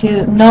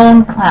into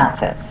known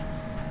classes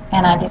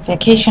and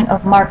identification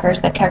of markers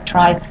that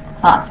characterize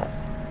classes.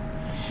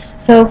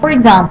 So, for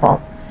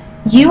example,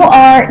 you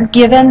are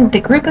given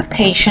the group of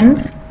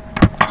patients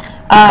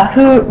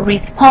who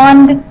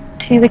respond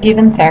to a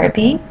given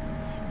therapy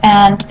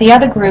and the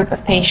other group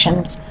of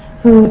patients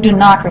who do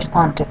not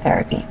respond to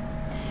therapy.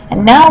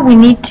 And now we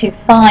need to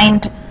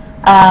find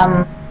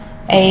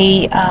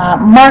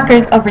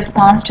markers of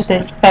response to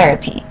this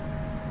therapy.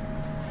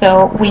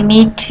 So we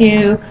need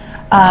to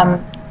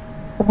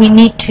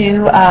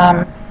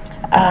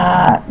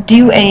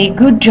do a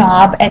good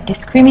job at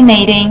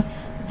discriminating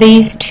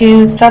these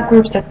two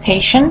subgroups of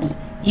patients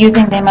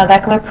using their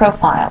molecular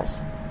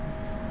profiles.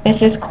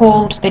 This is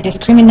called the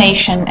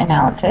discrimination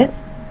analysis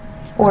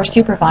or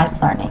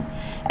supervised learning.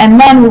 And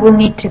then we will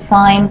need to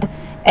find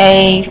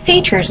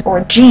features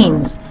or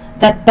genes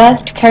that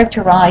best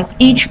characterize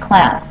each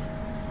class.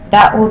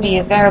 That will be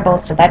a variable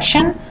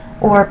selection,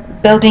 or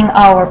building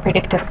our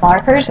predictive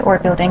markers, or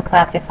building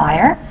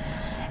classifier.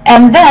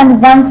 And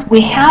then once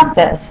we have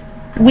this,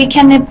 we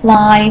can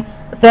apply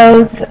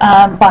those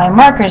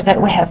biomarkers that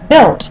we have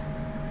built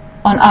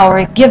on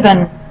our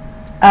given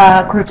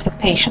groups of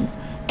patients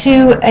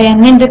to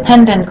an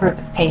independent group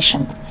of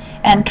patients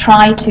and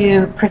try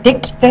to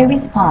predict their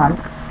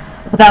response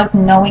without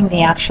knowing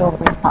the actual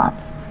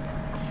response.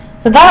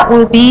 So that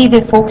will be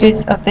the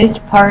focus of this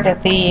part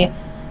of the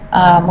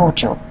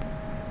module.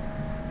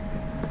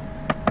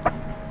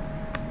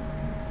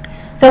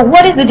 So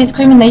what is the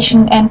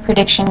discrimination and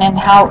prediction and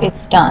how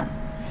it's done?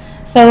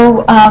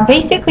 So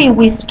basically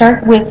we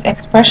start with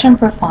expression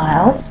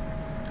profiles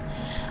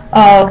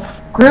of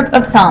group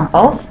of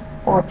samples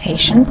or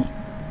patients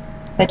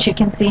that you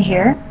can see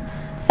here.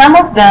 Some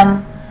of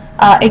them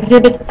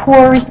exhibit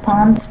poor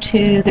response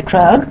to the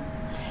drug,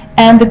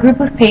 and the group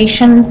of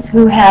patients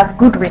who have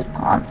good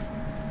response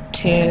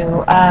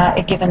to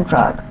a given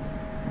drug.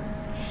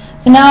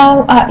 So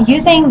now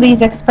using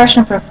these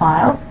expression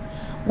profiles,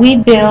 we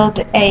build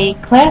a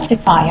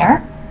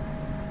classifier,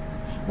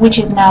 which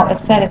is now a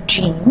set of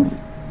genes,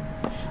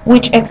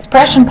 which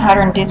expression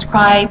pattern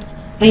describes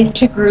these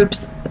two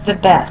groups the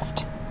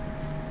best.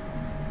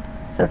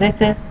 So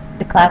this is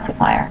the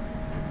classifier.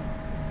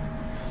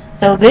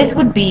 So this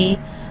would be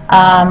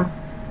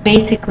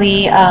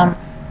basically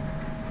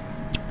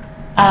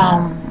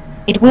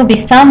it will be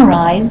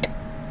summarized.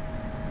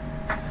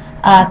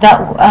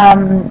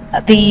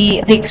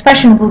 The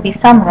expression will be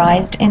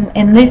summarized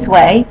in this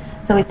way.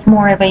 So it's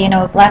more of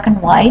a black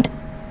and white.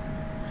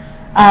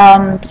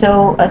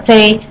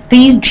 Say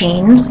these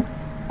genes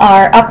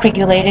are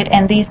upregulated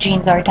and these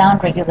genes are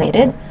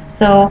downregulated.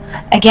 So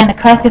again, the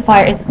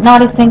classifier is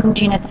not a single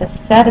gene; it's a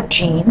set of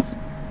genes.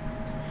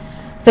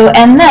 So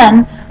and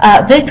then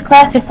this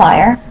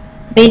classifier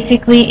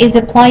basically is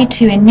applied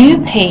to a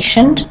new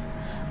patient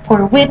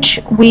for which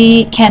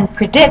we can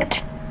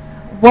predict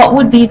what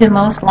would be the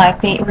most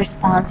likely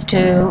response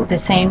to the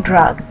same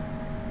drug.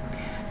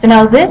 So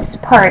now this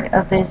part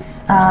of this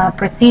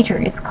procedure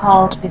is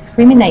called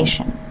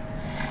discrimination,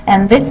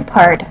 and this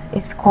part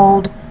is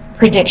called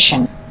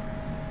prediction.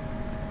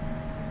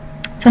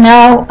 So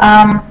now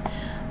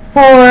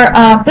for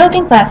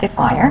building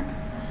classifier,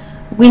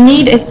 we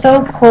need a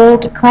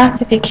so-called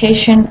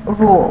classification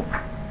rule.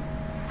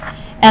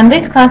 And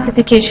this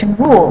classification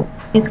rule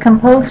is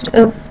composed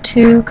of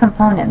two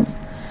components,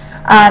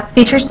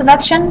 feature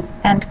selection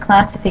and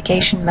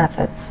classification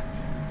methods.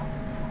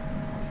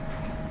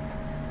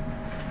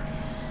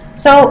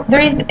 So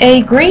there is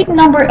a great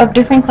number of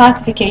different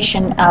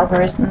classification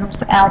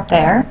algorithms out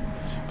there,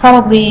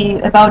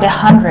 probably about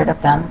 100 of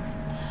them.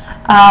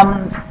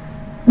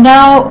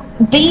 Now,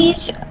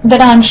 these that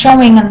I'm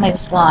showing on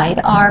this slide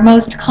are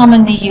most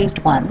commonly used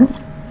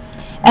ones,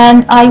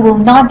 and I will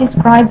not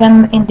describe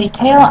them in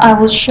detail. I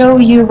will show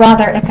you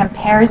rather a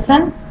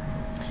comparison,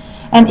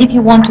 and if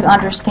you want to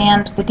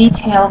understand the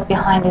details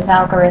behind these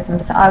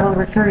algorithms, I will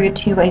refer you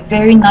to a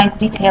very nice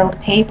detailed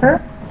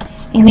paper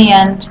in the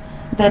end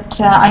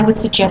that I would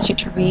suggest you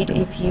to read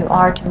if you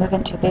are to move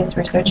into this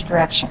research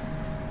direction.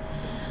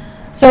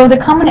 So the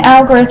common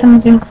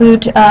algorithms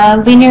include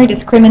linear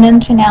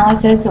discriminant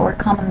analysis, or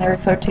commonly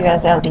referred to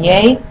as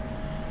LDA.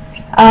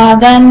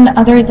 Then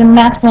there is a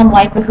maximum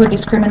likelihood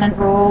discriminant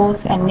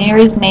rules and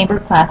nearest neighbor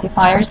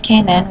classifiers,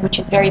 KNN, which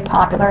is very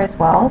popular as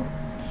well.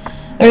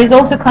 There is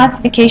also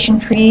classification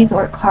trees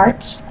or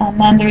carts, and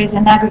then there is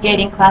an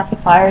aggregating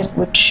classifiers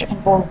which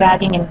involve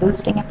bagging and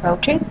boosting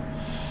approaches.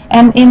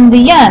 And in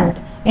the end,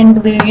 in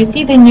blue, you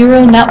see the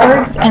neural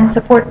networks and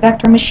support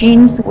vector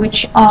machines,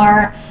 which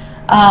are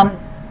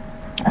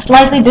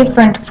slightly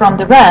different from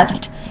the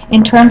rest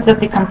in terms of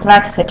the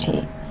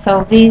complexity.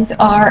 So these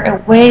are a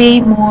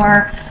way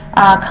more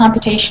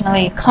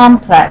computationally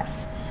complex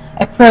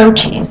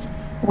approaches,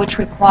 which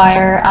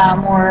require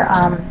more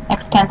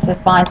extensive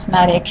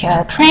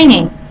bioinformatic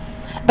training.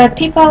 But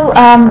people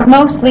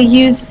mostly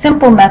use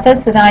simple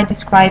methods that I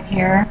describe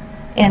here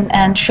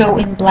and show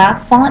in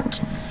black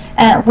font,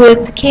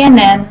 with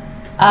KNN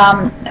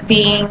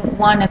being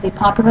one of the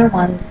popular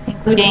ones,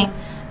 including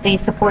the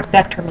support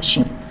vector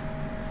machines.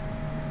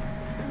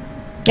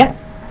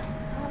 Yes?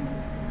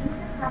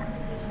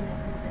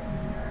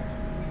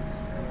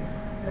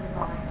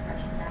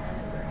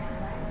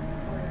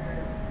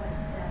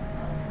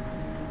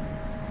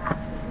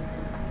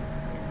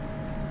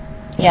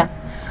 Yeah.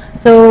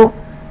 So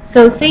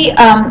see,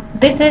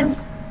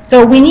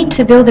 so we need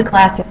to build a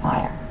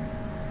classifier.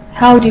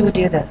 How do we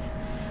do this?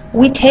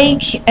 We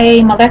take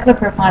a molecular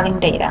profiling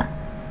data,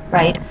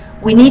 right?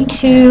 We need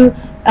to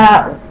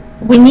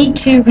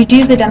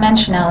reduce the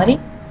dimensionality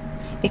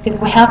because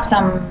we have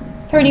some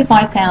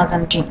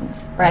 35,000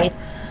 genes, right?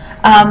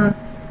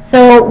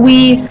 So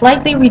we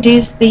slightly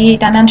reduce the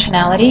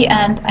dimensionality,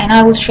 and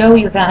I will show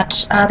you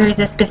that there is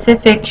a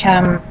specific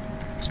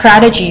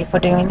strategy for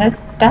doing this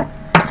step.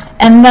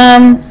 And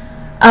then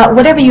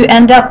whatever you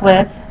end up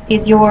with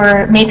is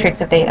your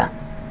matrix of data.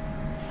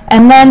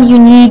 And then you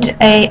need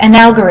an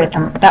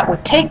algorithm that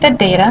would take that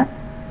data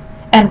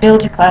and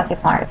build a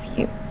classifier for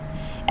you.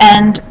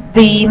 And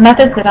the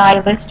methods that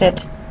I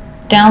listed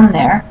down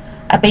there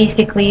are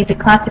basically the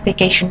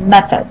classification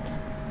methods,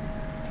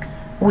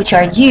 which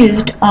are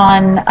used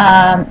on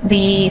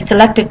the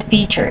selected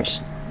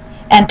features.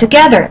 And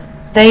together,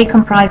 they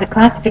comprise a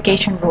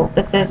classification rule.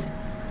 This is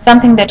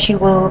something that you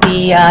will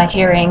be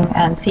hearing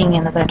and seeing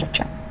in the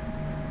literature.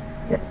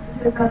 Yes,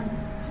 because on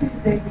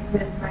Tuesday we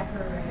did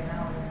microarray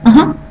analysis,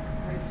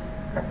 which is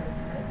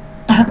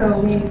perfect. So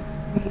we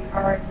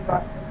already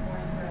got to the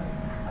point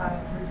of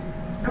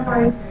reducing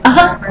noise,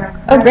 background.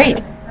 Oh, great.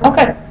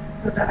 Okay.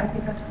 So that I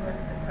think that's what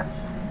the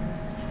question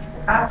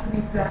is after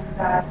we've done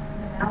that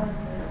analysis,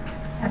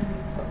 can we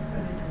put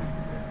it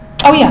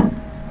into? Oh yeah.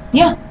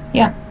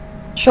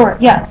 Sure.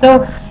 Yeah.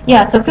 So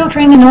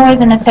filtering the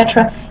noise and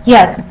etc.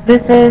 Yes,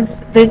 this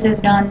is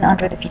done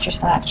under the feature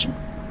selection.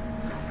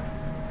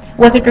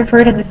 Was it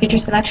referred as a feature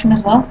selection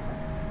as well?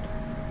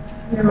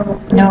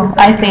 No,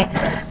 I see.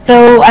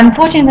 So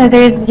unfortunately,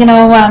 there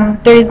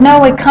is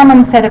no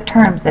common set of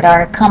terms that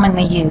are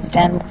commonly used,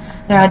 and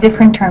there are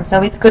different terms.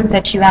 So it's good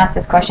that you ask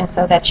this question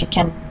so that you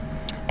can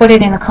put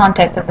it in the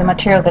context of the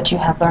material that you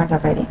have learned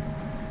already.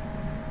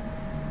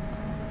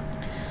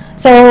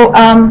 So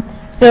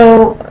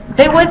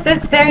there was this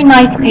very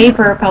nice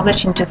paper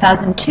published in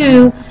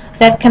 2002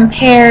 that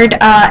compared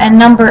a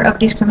number of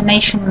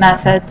discrimination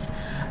methods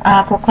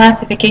for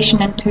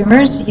classification in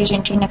tumors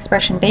using gene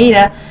expression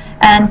data,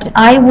 and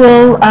I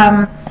will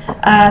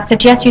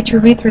suggest you to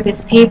read through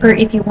this paper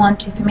if you want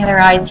to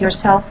familiarize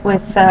yourself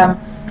with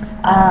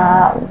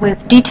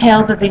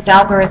details of these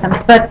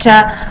algorithms. But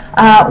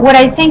what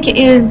I think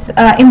is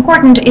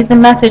important is the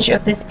message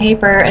of this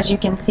paper, as you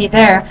can see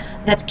there,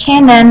 that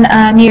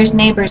KNN, nearest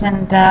neighbors,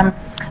 and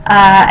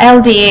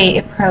LDA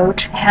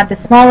approach have the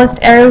smallest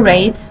error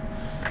rates.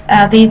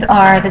 These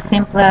are the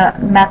simpler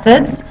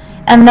methods.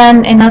 And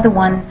then another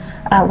one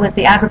was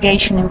the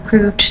aggregation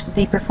improved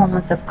the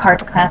performance of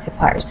CART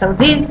classifiers. So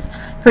these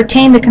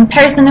pertain the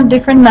comparison of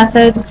different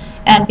methods,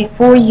 and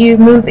before you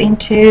move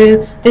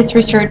into this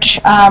research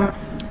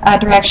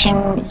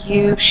direction,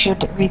 you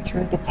should read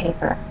through the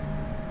paper.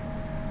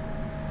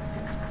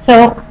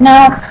 So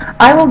now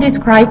I will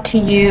describe to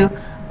you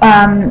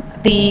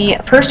the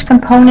first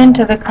component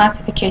of a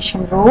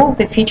classification rule,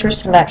 the feature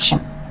selection.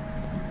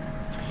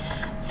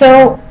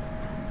 So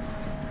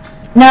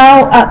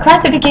now a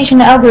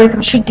classification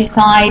algorithm should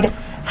decide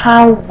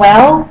how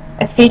well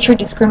a feature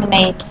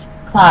discriminates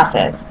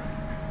classes.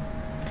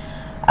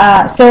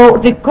 So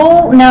the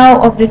goal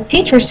now of the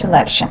feature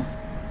selection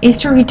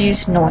is to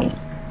reduce noise.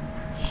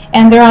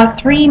 And there are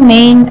three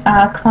main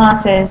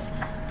classes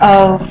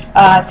of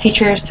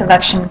feature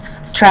selection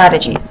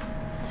strategies.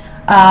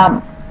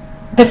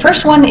 The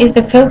first one is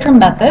the filter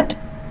method,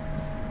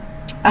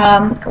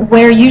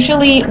 where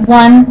usually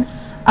one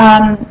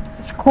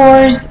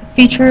scores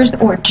features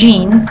or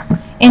genes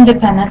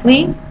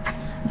independently,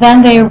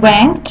 then they are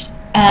ranked,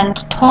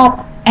 and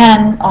top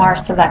n are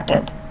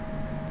selected.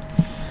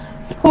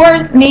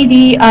 Scores may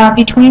be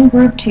between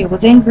group to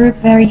within group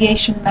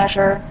variation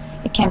measure.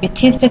 It can be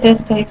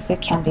t-statistics,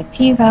 it can be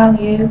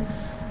p-value.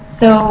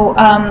 So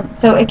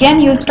again,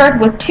 you start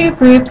with two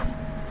groups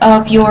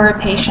of your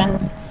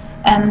patients,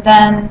 and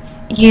then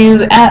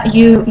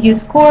you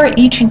score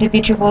each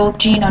individual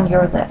gene on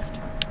your list.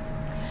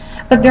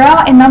 But there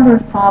are a number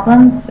of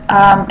problems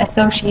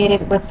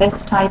associated with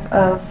this type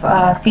of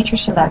feature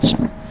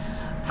selection.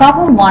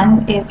 Problem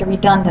one is the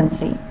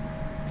redundancy.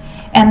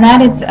 And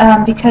that is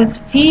because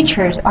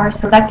features are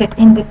selected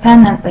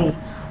independently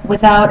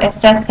without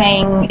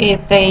assessing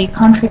if they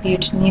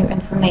contribute new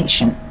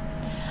information.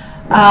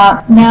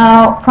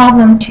 Now,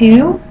 problem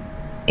 2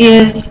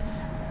 is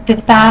the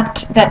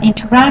fact that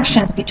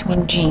interactions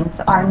between genes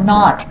are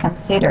not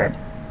considered.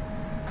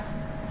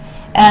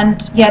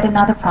 And yet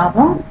another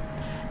problem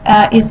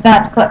is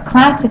that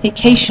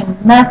classification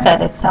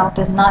method itself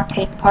does not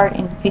take part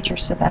in feature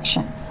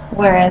selection,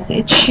 whereas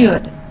it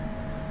should.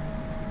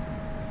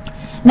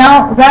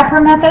 Now,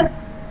 wrapper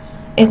methods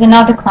is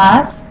another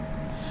class.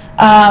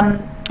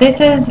 This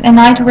is an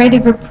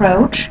iterative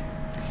approach,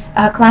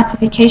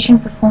 classification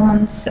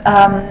performance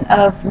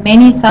of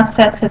many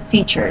subsets of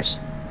features.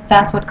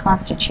 That's what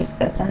constitutes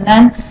this, and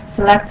then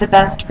select the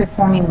best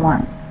performing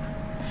ones.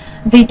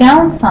 The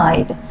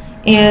downside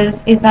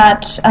is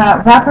that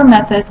wrapper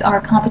methods are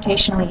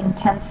computationally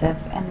intensive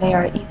and they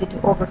are easy to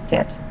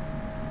overfit.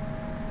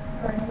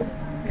 Sorry, I just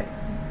want to get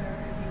some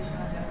clarification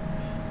on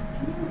definitions.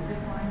 Can you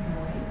define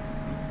noise?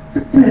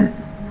 Because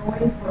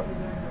noise, what we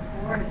learned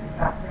before, is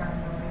background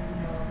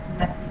noise,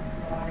 messy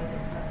slide,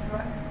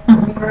 etc.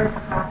 We were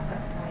past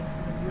that point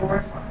when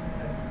you're talking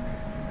about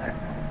that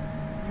kind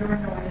of your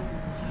noise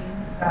is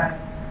genes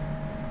that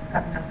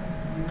have nothing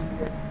to do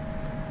with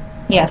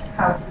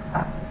how to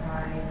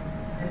classify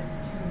this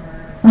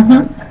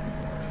tumor.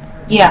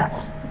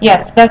 Yeah,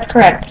 yes, that's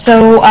correct.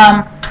 So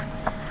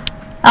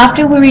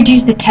after we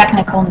reduce the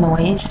technical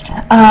noise,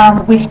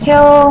 we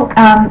still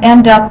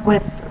end up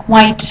with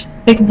quite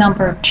big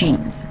number of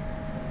genes,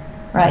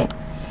 right?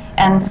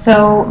 And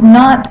so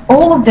not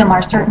all of them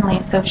are certainly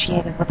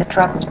associated with a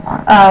drug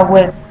response,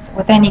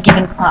 with any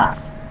given class,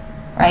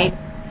 right?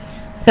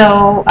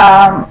 So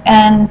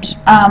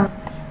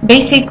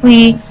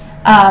basically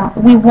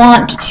we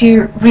want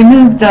to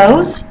remove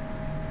those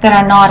that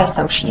are not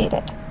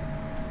associated.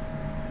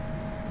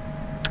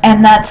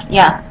 And that's,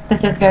 yeah,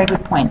 this is a very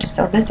good point.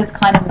 So this is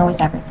kind of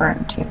noise I'm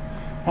referring to.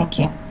 Thank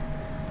you.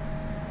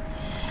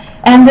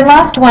 And the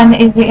last one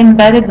is the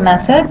embedded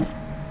methods,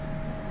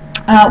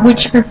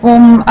 which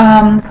perform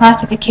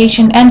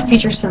classification and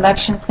feature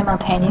selection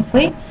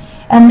simultaneously.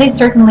 And this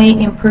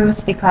certainly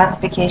improves the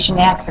classification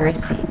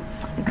accuracy.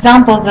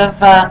 Examples of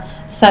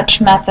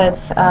such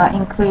methods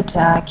include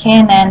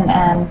KNN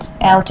and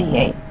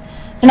LDA.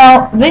 So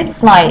now this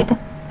slide,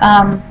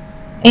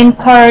 in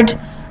part,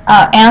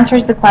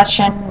 answers the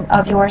question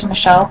of yours,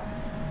 Michelle.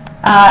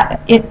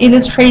 It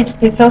illustrates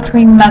the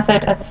filtering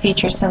method of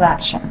feature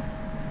selection.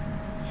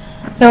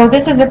 So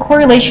this is a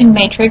correlation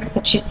matrix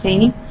that you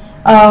see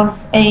of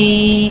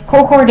a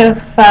cohort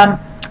of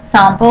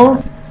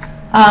samples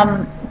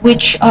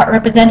which are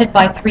represented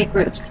by 3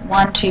 groups,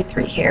 1, 2,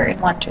 3 here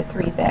and 1, 2,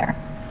 3 there.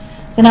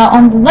 So now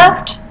on the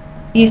left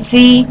you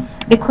see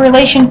the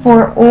correlation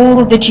for all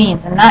of the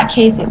genes. In that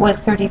case it was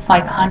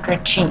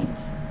 3,500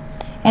 genes.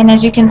 And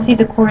as you can see,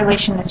 the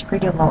correlation is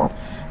pretty low.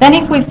 Then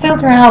if we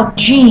filter out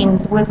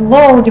genes with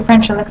low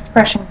differential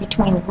expression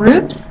between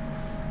groups,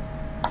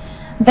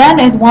 then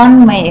as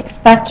one may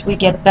expect, we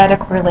get better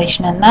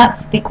correlation, and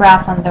that's the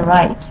graph on the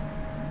right.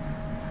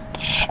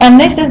 And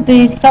this is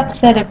the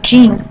subset of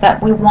genes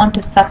that we want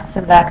to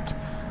select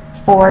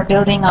for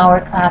building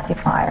our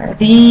classifier.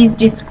 These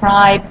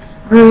describe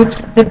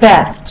groups the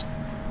best.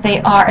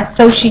 They are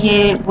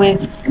associated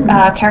with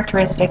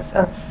characteristics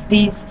of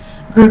these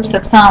groups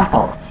of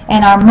samples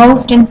and are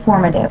most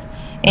informative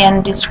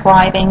in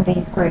describing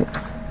these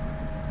groups.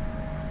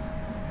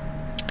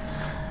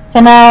 So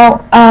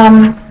now,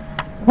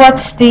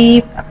 what's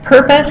the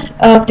purpose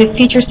of the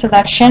feature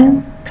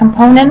selection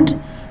component?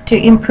 To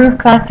improve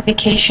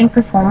classification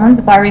performance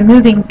by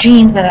removing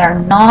genes that are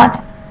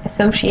not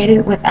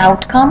associated with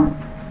outcome.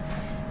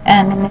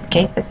 And in this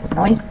case, this is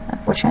noise,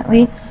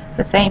 unfortunately. It's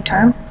the same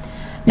term.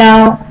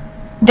 Now,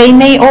 they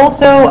may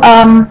also,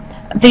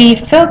 the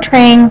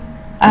filtering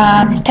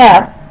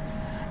step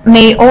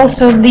may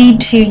also lead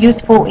to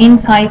useful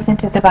insights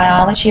into the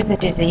biology of the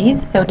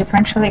disease. So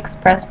differentially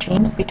expressed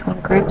genes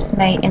between groups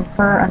may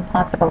infer on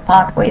possible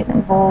pathways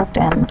involved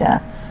and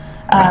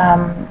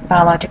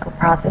biological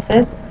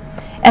processes.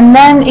 And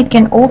then it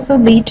can also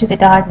lead to the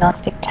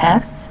diagnostic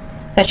tests,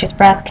 such as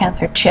breast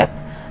cancer chip,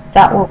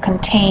 that will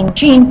contain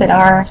genes that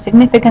are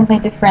significantly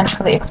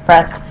differentially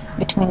expressed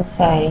between,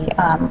 say,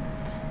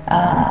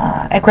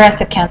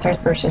 aggressive cancers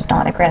versus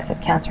non-aggressive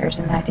cancers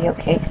in the ideal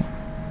case.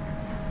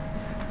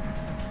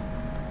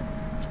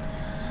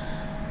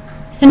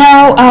 So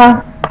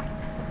now,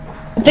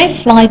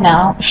 this slide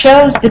now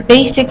shows the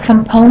basic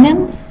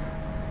components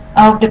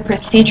of the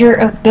procedure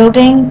of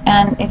building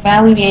and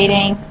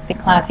evaluating the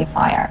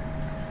classifier.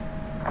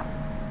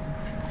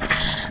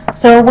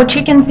 So what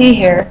you can see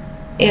here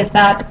is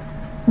that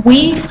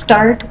we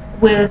start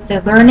with the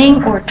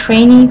learning or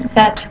trainee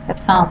set of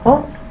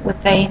samples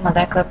with the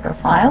molecular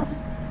profiles.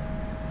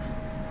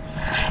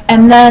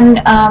 And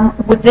then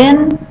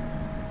within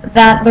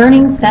that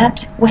learning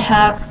set, we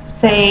have,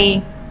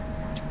 say,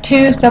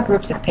 2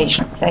 subgroups of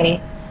patients, say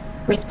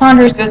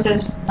responders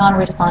versus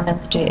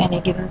non-respondents to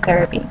any given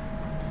therapy.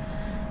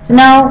 So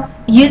now,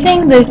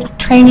 using this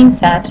training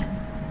set,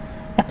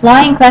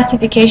 applying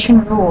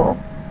classification rule,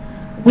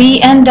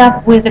 we end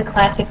up with a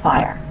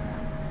classifier,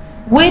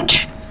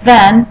 which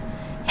then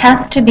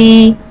has to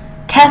be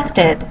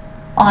tested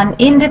on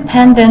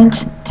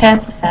independent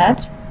test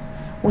set,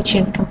 which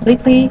is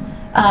completely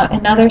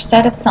another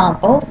set of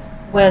samples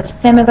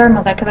with similar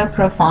molecular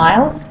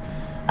profiles,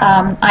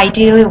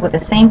 ideally with the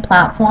same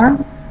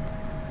platform.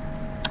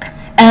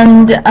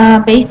 And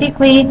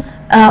basically,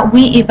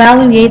 we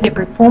evaluate the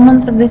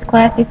performance of this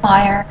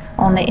classifier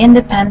on the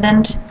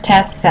independent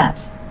test set.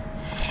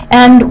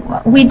 And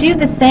we do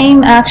the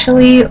same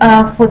actually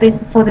for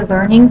the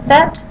learning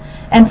set.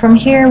 And from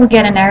here we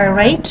get an error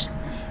rate.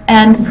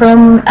 And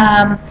from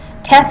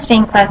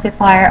testing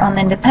classifier on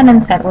the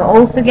independent set, we'll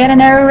also get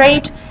an error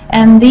rate.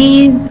 And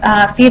these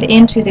feed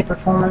into the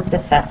performance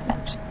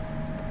assessment.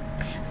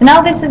 So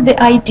now this is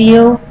the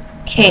ideal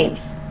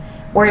case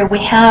where we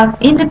have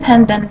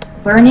independent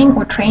learning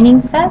or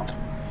training set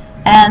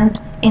and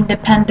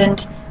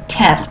independent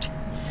test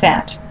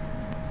set.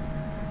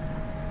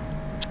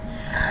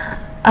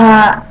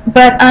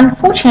 But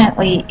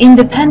unfortunately,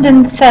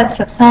 independent sets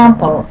of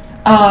samples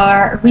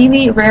are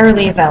really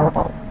rarely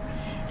available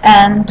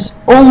and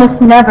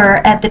almost never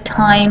at the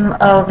time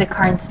of the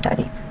current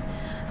study.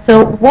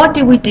 So what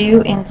do we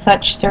do in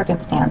such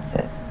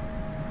circumstances?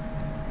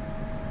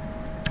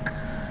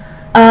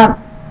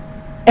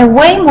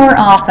 Way more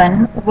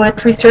often,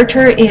 what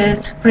researcher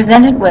is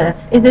presented with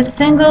is a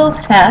single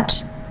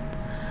set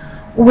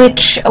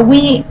which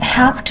we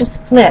have to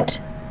split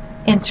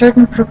in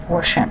certain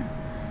proportion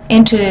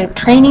into a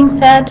training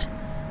set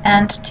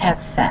and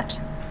test set.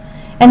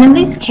 And in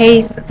this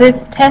case,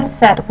 this test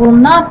set will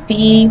not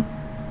be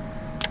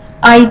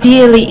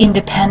ideally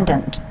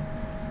independent,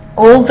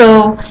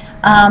 although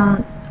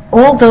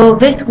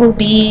this will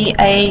be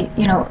a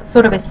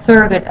sort of a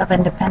surrogate of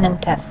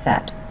independent test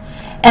set.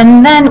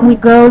 And then we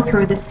go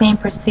through the same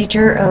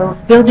procedure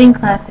of building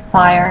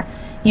classifier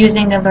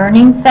using the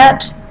learning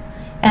set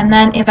and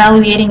then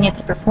evaluating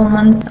its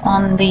performance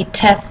on the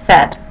test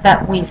set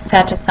that we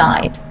set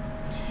aside.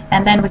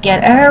 And then we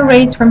get error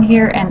rates from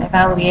here and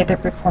evaluate their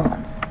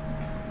performance.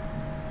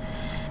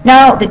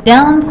 Now, the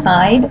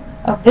downside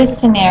of this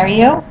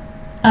scenario,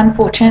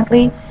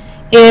 unfortunately,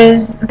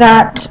 is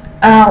that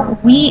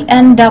we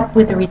end up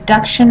with a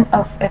reduction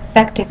of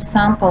effective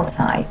sample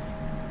size.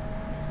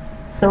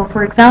 So,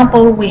 for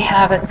example, we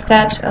have a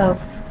set of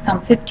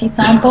some 50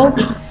 samples,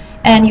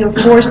 and you're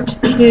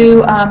forced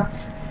to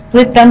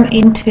split them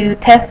into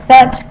test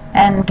set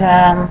and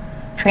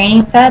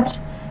training set.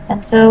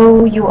 And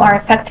so you are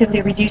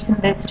effectively reducing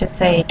this to,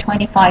 say,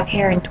 25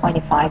 here and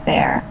 25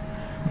 there,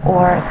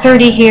 or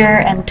 30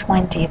 here and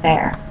 20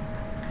 there.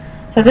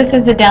 So this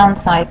is a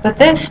downside, but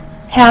this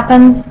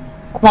happens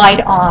quite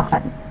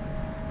often.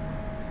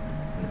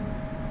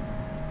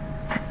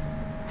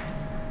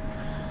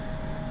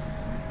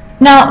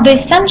 Now, the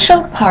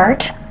essential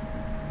part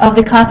of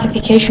the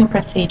classification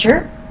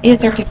procedure is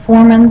the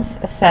performance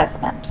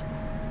assessment,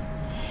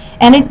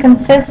 and it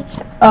consists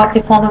of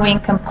the following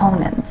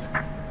components.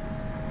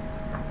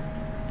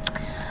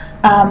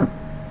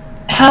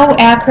 How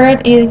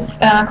accurate is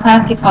a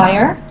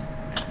classifier?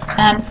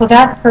 And for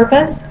that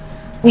purpose,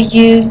 we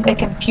use a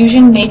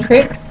confusion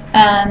matrix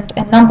and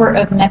a number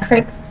of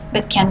metrics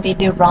that can be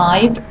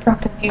derived from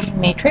confusion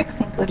matrix,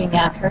 including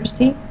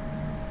accuracy.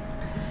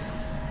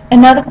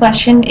 Another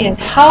question is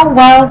how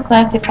well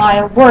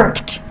classifier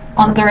worked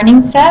on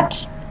learning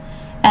set,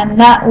 and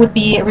that would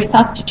be a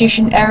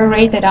resubstitution error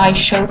rate that I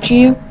showed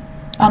you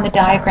on the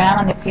diagram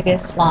on the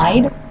previous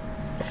slide.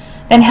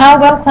 Then how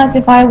well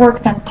classifier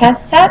worked on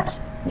test set,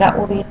 that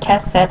will be a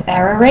test set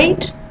error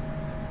rate.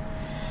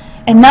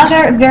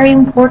 Another very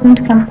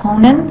important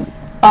components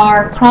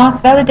are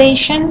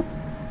cross-validation,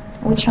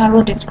 which I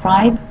will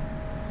describe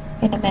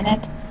in a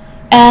minute.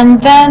 And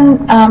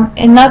then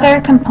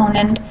another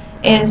component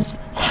is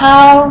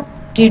how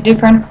do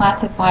different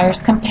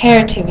classifiers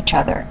compare to each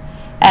other.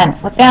 And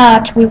for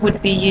that, we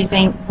would be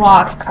using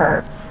ROC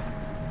curves.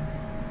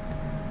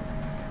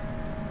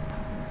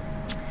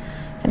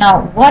 So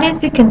now, what is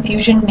the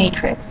confusion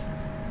matrix?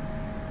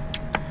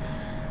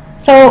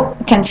 So,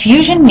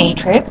 confusion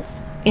matrix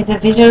is a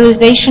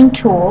visualization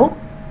tool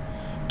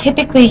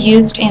typically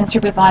used in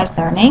supervised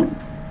learning,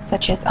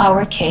 such as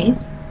our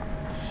case.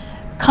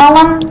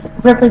 Columns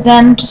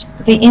represent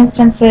the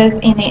instances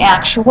in the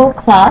actual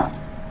class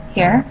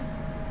here.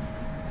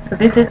 So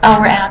this is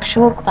our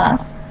actual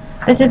class.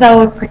 This is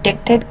our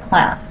predicted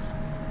class.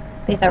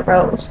 These are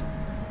rows.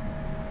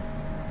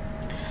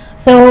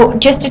 So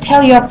just to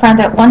tell you up front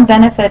that one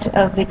benefit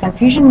of the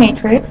confusion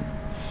matrix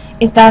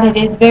is that it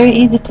is very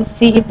easy to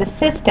see if the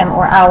system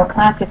or our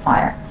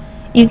classifier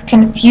is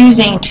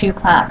confusing two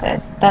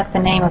classes. That's the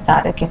name of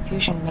that, a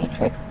confusion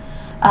matrix.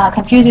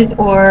 Confuses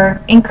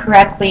or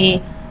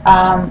incorrectly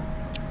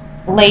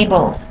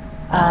labels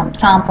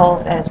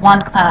samples as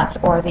one class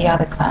or the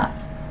other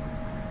class.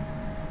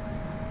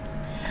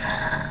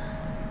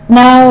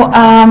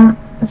 Now,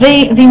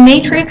 the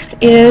matrix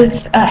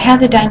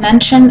has a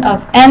dimension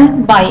of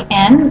n by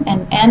n,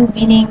 and n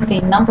meaning the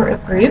number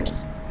of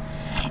groups.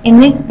 In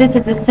this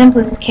is the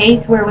simplest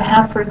case where we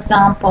have, for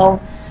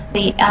example,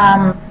 the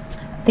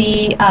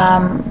the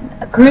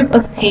group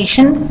of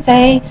patients,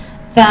 say,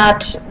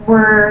 that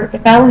were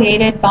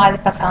evaluated by the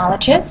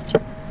pathologist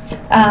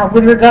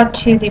with regard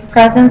to the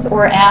presence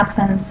or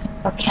absence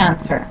of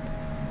cancer.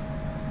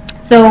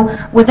 So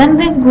within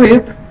this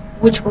group,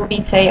 which will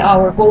be, say,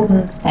 our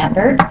golden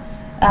standard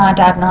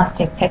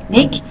diagnostic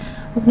technique,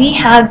 we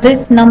had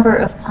this number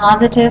of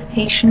positive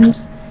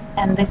patients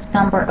and this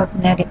number of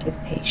negative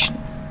patients.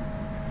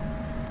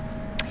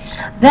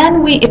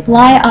 Then we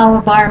apply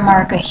our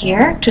biomarker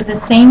here to the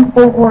same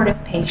cohort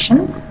of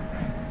patients,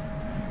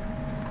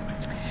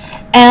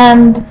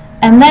 and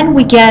then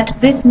we get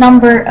this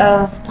number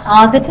of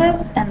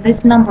positives and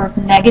this number of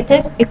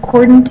negatives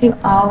according to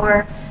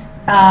our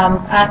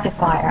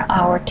classifier,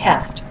 our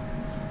test.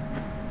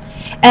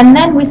 And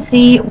then we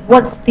see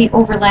what's the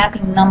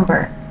overlapping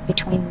number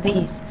between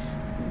these,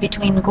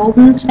 between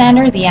golden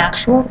standard, the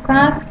actual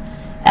class,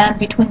 and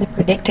between the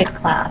predicted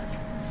class.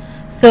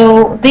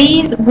 So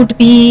these would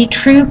be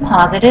true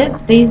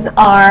positives. These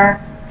are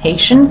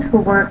patients who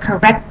were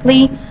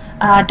correctly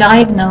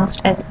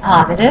diagnosed as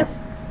positive.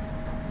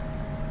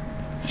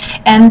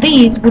 And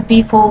these would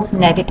be false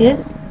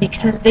negatives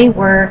because they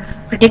were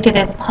predicted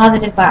as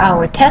positive by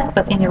our test,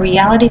 but in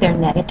reality they're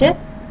negative.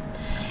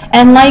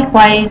 And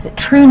likewise,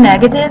 true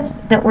negatives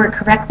that were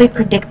correctly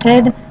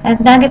predicted as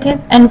negative,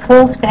 and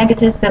false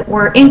negatives that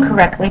were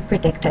incorrectly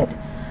predicted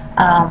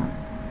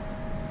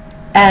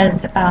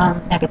as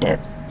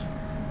negatives.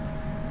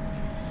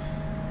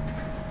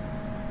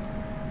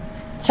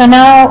 So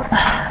now,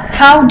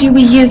 how do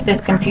we use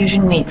this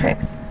confusion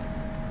matrix?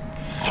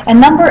 A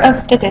number of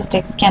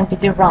statistics can be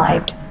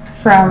derived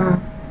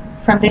from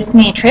this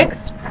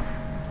matrix,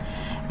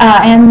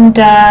 and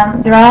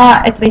there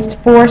are at least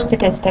 4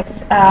 statistics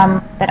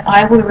that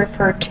I will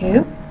refer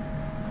to,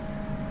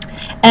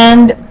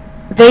 and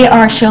they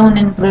are shown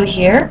in blue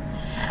here.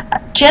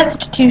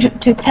 Just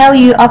to tell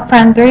you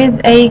upfront, there is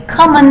a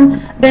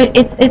common,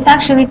 it's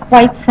actually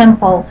quite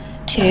simple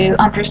to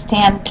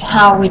understand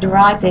how we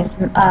derive these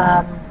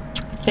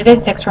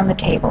statistics from the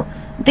table.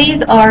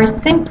 These are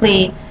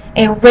simply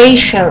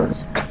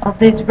ratios of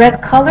these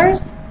red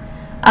colors,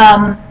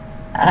 a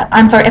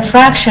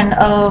fraction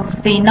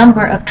of the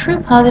number of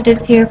true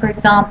positives here, for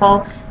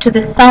example, to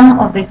the sum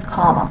of this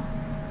column.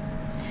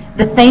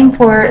 The same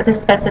for the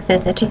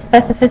specificity.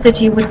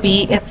 Specificity would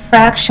be a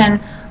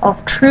fraction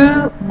of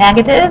true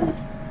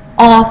negatives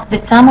of the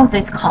sum of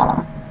this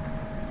column.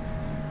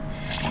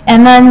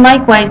 And then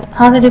likewise,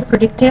 positive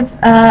predictive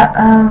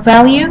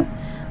value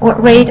or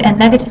rate and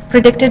negative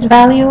predicted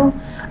value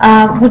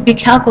would be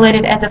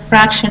calculated as a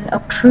fraction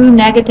of true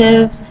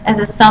negatives as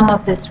a sum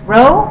of this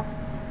row,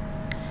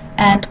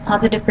 and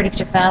positive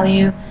predictive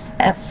value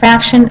a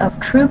fraction of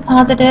true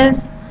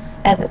positives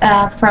as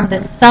from the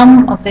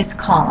sum of this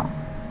column.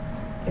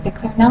 Is it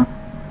clear now?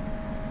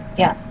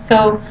 Yeah.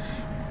 So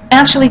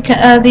actually,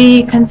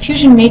 the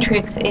confusion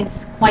matrix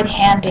is quite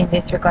handy in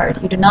this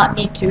regard. You do not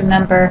need to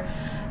remember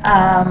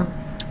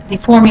the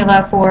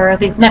formula for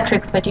these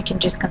metrics, but you can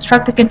just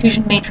construct the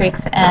confusion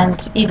matrix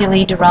and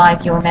easily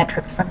derive your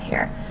metrics from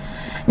here.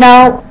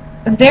 Now,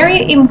 a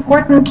very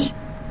important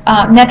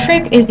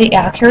metric is the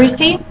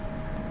accuracy,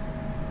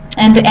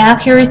 and the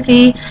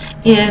accuracy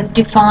is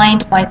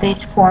defined by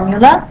this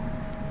formula.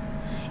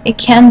 It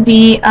can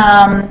be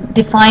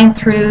defined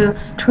through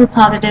true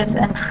positives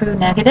and true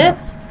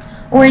negatives,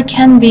 or it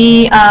can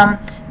be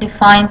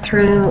defined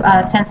through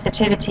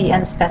sensitivity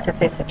and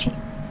specificity.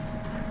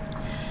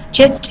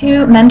 Just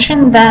to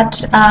mention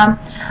that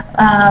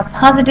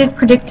positive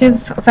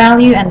predictive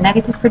value and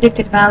negative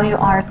predicted value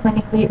are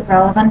clinically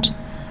relevant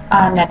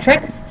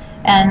metrics,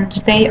 and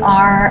they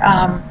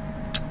are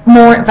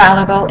more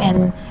valuable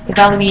in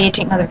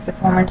evaluating other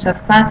performance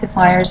of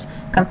classifiers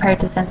compared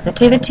to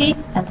sensitivity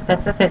and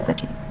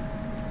specificity.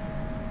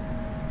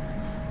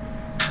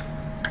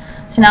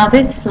 So now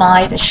this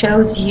slide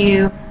shows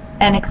you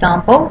an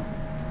example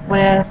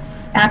with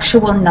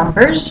actual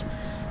numbers.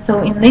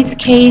 So in this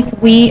case,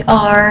 we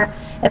are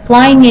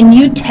applying a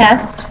new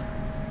test,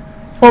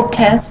 FOB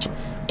test,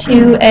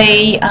 to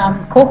a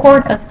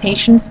cohort of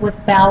patients with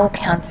bowel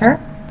cancer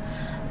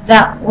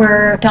that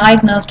were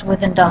diagnosed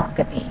with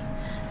endoscopy.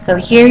 So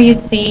here you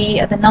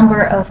see the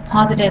number of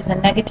positives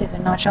and negatives are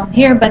not shown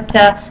here, but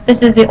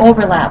this is the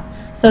overlap.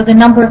 So the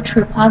number of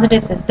true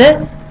positives is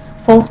this,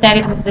 false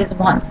negatives is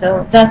 1.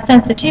 So the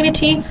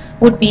sensitivity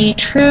would be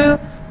true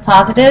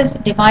positives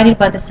divided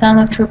by the sum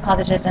of true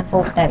positives and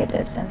false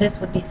negatives, and this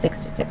would be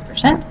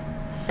 66%.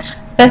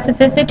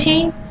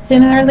 Specificity,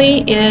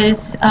 similarly,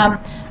 is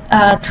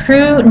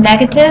true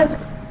negatives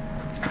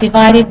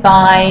divided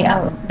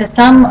by the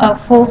sum of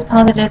false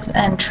positives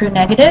and true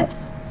negatives,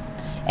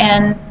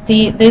 and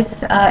this is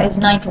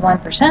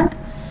 91%.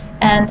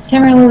 And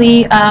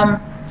similarly,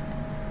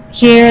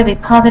 here the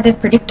positive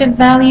predictive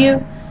value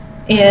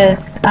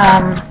is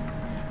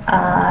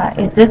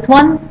this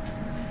one,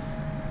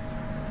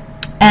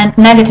 and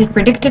negative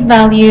predictive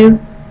value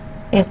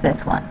is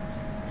this one.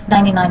 It's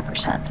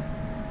 99%.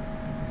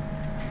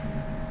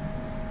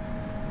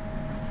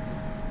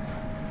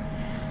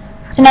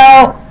 So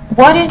now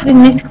what is the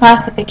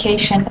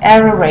misclassification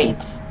error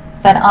rates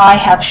that I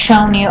have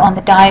shown you on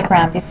the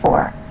diagram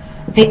before?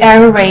 The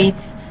error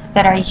rates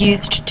that are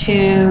used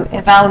to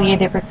evaluate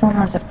the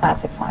performance of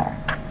classifier.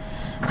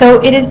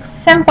 So it is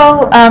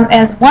simple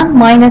as 1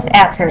 minus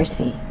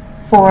accuracy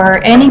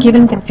for any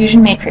given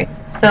confusion matrix.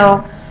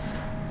 So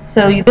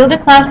you build a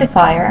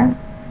classifier,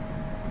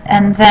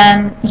 and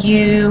then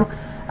you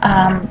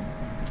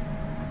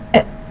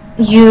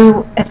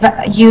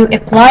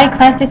apply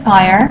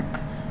classifier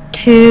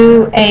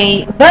to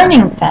a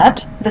learning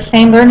set, the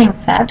same learning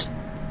set,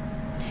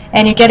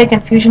 and you get a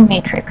confusion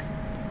matrix.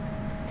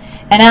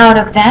 And out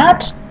of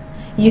that,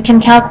 you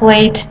can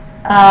calculate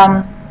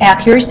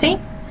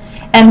accuracy,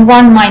 and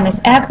 1 minus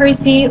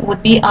accuracy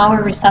would be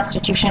our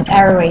resubstitution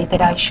error rate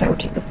that I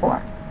showed you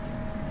before.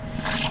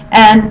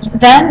 And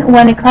then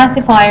when a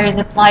classifier is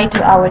applied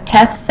to our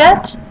test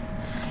set,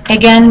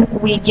 again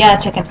we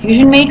get a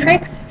confusion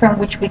matrix from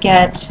which we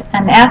get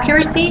an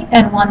accuracy,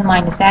 and 1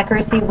 minus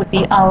accuracy would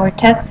be our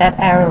test set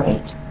error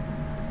rate.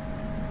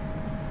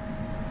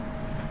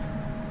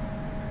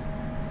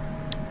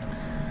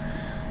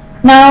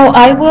 Now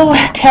I will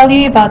tell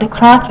you about the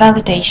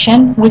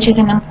cross-validation, which is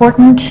an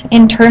important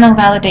internal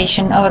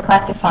validation of a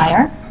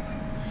classifier,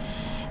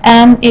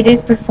 and it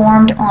is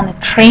performed on a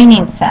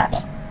training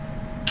set.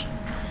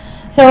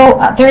 So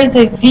there is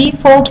a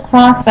v-fold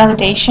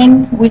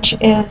cross-validation, which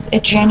is a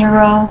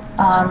general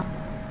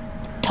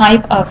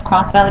type of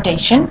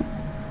cross-validation,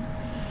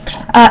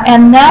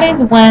 and that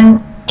is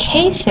when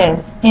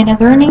cases in a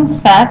learning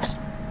set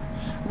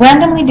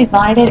randomly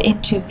divided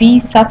into v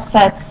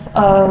subsets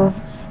of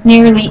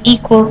nearly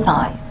equal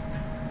size.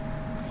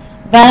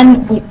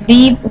 Then we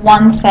leave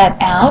one set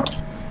out,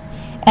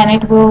 and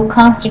it will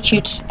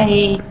constitute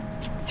a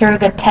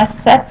surrogate test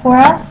set for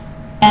us,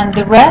 and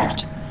the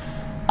rest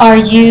are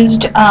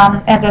used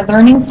as a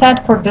learning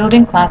set for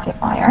building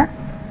classifier.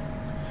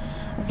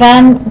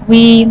 Then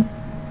we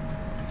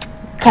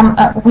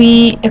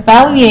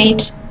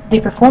evaluate the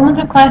performance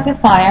of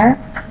classifier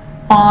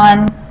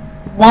on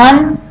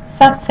one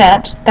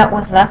subset that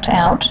was left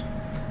out.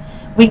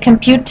 We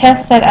compute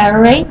test set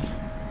error rates,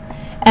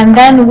 and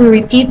then we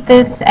repeat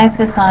this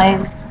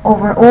exercise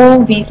over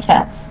all v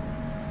sets,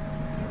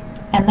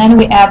 and then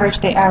we average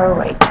the error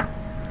rate.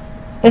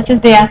 This is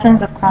the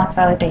essence of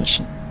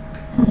cross-validation.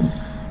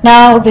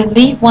 Now, the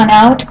leave one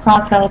out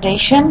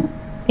cross-validation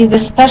is a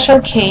special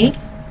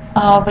case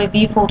of a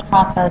v-fold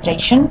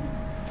cross-validation,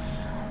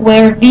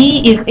 where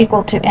v is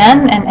equal to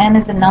n, and n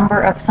is the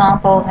number of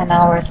samples in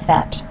our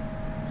set.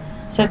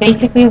 So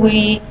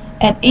basically,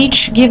 at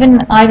each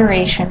given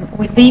iteration,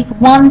 we leave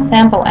one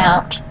sample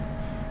out.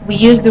 We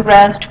use the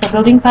rest for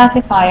building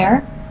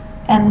classifier,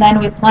 and then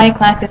we apply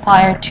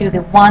classifier to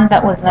the one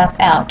that was left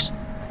out.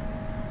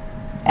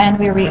 And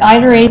we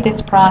reiterate this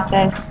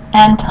process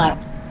n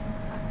times.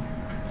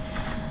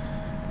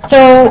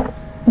 So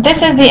this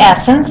is the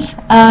essence.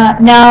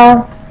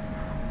 Now,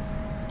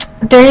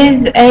 there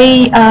is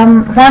a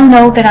one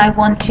note that I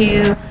want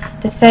to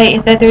say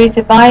is that there is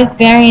a bias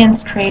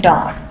variance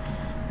trade-off.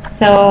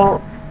 So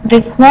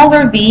the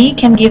smaller v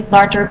can give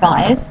larger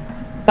bias,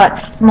 but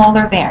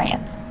smaller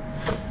variance.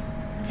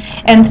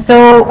 And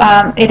so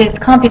it is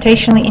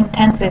computationally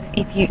intensive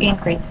if you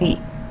increase v.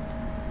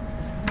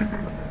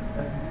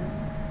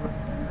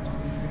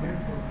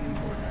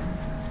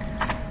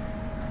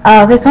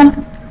 This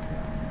one?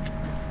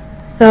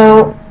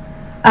 So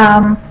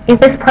is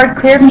this part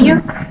clear for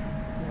you?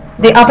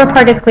 The upper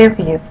part is clear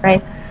for you,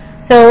 right?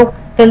 So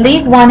the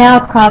leave one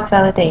out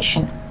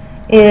cross-validation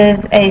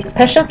is a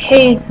special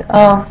case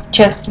of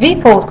just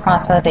v-fold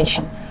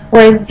cross-validation,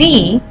 where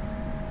v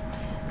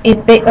is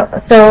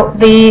so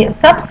the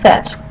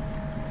subset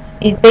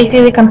is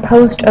basically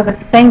composed of a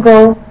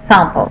single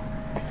sample.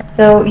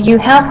 So you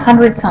have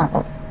 100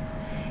 samples.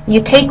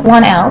 You take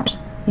one out,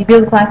 you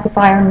build a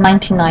classifier on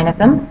 99 of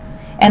them,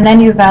 and then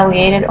you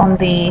evaluate it on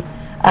the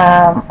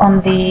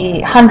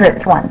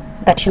 100th one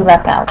that you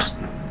left out.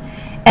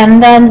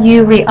 And then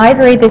you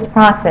reiterate this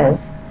process.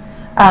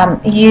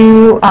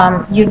 You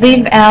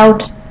leave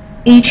out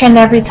each and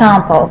every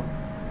sample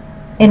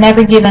in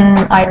every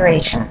given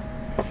iteration,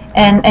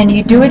 and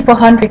you do it for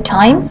 100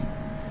 times,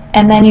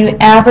 and then you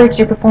average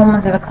the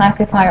performance of a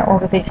classifier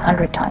over these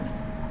 100 times.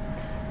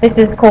 This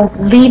is called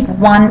leave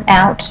one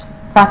out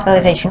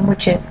cross-validation,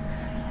 which is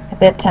a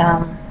bit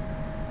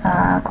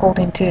called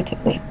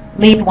intuitively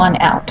leave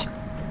one out.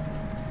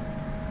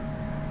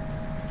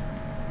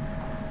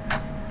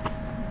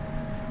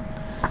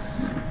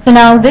 So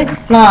now this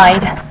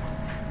slide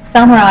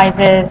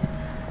summarizes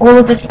all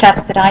of the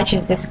steps that I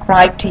just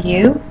described to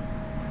you.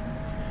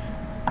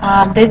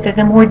 This is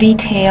a more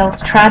detailed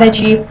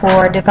strategy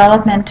for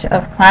development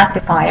of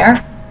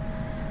classifier.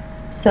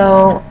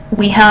 So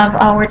we have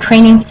our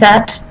training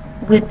set,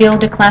 we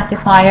build a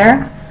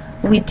classifier,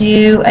 we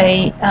do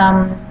a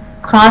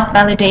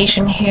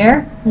cross-validation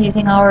here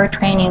using our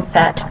training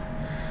set.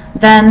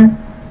 Then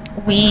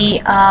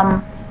we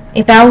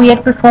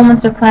evaluate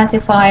performance of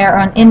classifier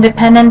on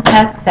independent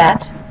test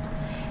set,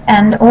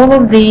 and all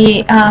of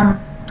the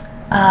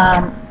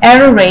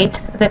error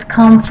rates that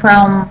come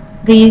from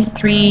these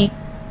three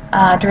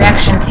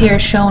directions here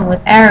shown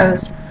with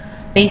arrows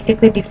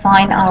basically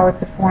define our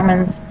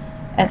performance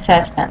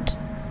assessment.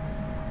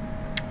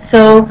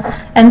 So,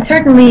 and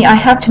certainly I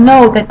have to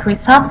note that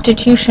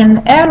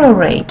resubstitution error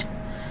rate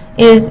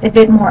is a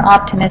bit more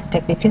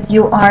optimistic because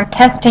you are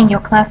testing your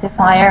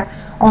classifier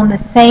on the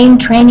same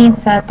training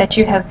set that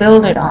you have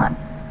built it on.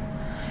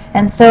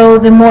 And so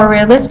the more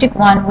realistic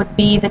one would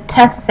be the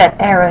test set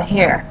error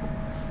here.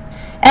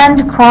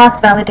 And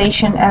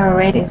cross-validation error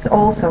rate is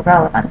also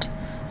relevant.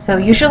 So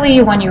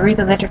usually when you read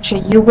the literature,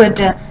 you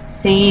would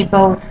see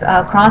both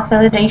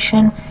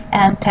cross-validation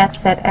and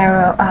test set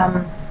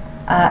error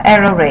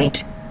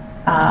rate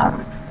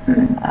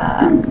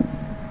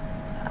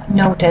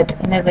noted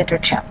in the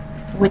literature,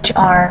 which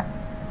are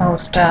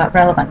most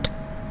relevant.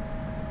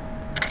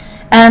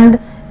 And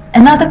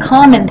another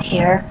comment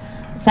here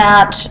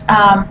that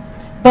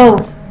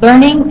both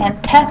learning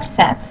and test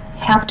sets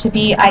have to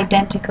be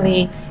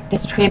identically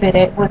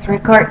distributed with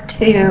regard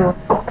to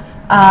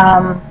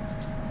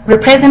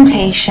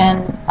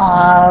representation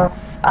of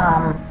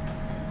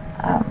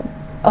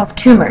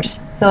tumors,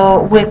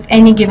 so with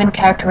any given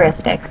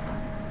characteristics,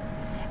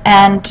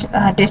 and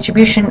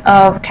distribution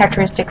of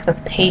characteristics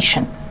of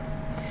patients.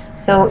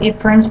 So if,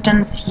 for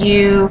instance,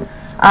 you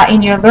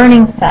in your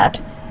learning set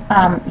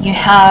you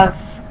have,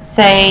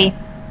 say,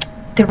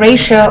 the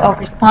ratio of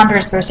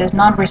responders versus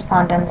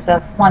non-respondents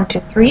of 1 to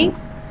 3,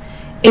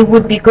 it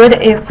would be good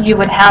if you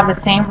would have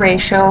the same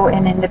ratio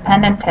in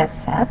independent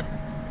test set.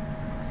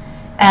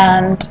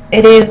 And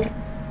it is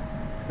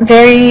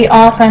very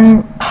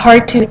often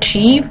hard to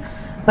achieve,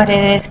 but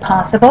it is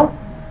possible.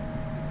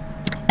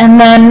 And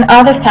then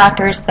other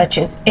factors such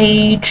as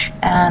age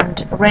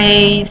and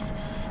race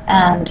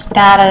and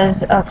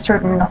status of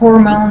certain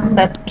hormones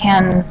that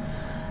can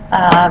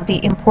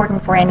be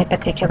important for any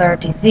particular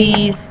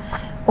disease,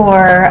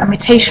 or a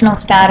mutational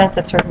status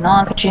of certain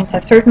oncogenes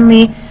have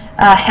certainly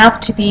have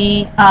to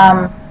be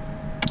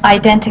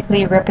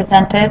identically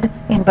represented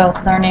in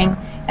both learning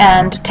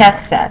and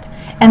test set.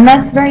 And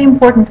that's a very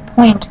important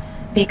point,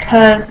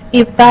 because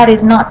if that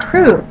is not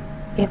true,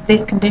 if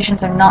these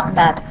conditions are not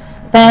met,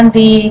 then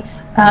the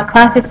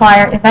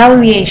classifier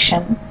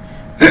evaluation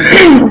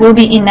will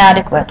be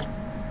inadequate.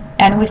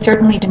 And we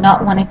certainly do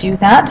not want to do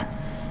that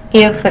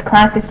if the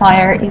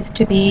classifier is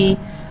to be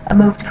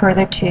moved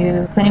further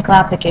to clinical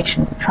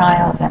applications,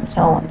 trials, and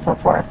so on and so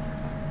forth.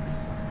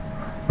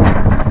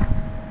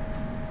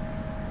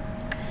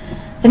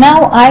 So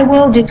now I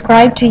will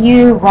describe to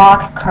you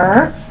ROC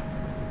curves.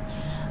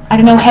 I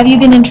don't know, have you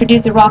been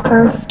introduced to ROC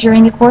curve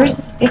during the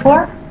course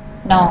before?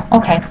 No?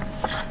 Okay.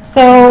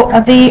 So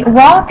the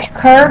ROC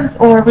curves,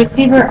 or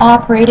receiver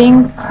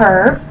operating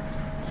curve,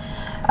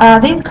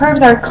 these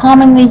curves are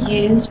commonly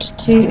used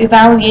to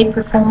evaluate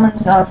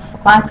performance of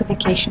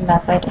classification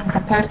method in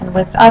comparison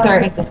with other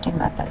existing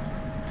methods.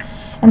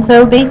 And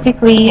so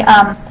basically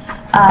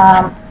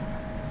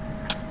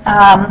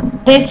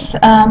this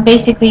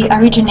basically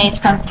originates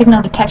from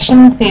signal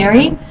detection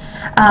theory,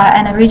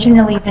 and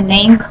originally the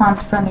name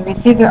comes from the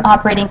receiver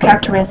operating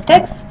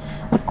characteristics.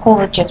 We call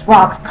it just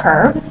ROC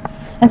curves.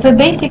 And so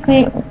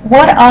basically,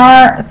 what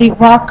are the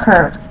ROC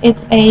curves?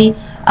 It's a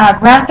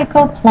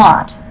graphical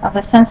plot of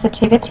the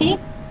sensitivity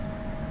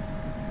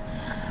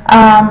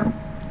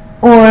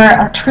or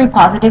a true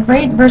positive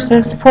rate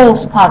versus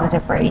false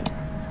positive rate,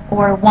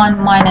 or 1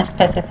 minus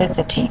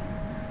specificity.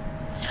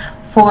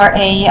 For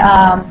a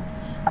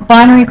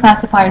binary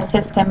classifier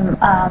system,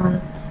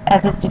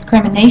 as its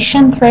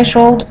discrimination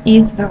threshold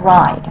is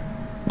varied.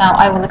 Now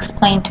I will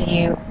explain to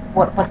you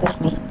what this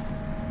means.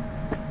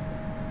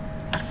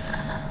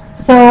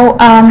 So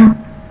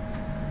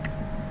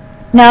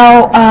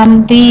now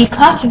the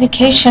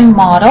classification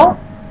model,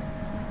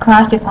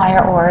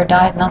 classifier or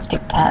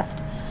diagnostic test,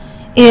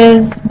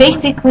 is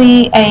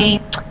basically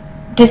a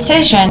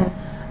decision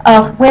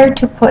of where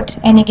to put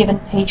any given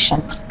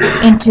patient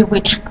into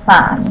which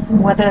class,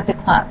 whether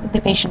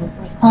the patient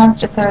responds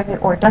to therapy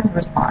or doesn't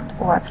respond,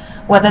 or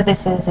whether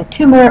this is a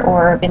tumor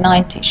or a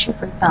benign tissue,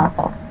 for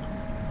example.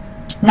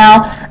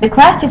 Now, the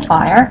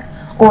classifier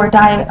or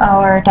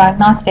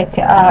diagnostic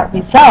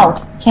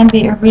result can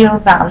be a real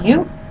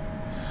value,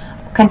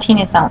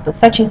 continuous output,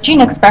 such as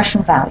gene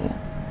expression value,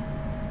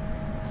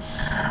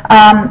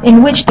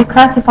 in which the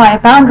classifier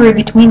boundary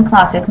between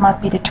classes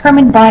must be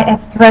determined by a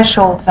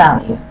threshold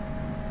value.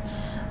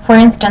 For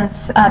instance,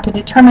 to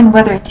determine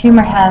whether a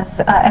tumor has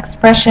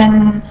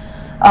expression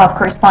of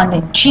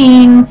corresponding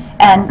gene,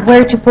 and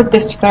where to put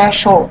this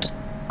threshold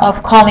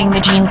of calling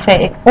the gene,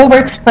 say,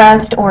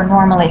 overexpressed or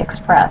normally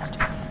expressed.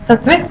 So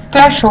this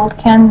threshold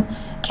can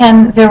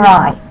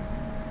vary.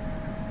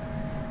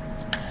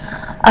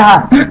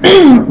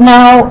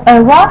 Now,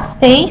 a ROC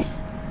space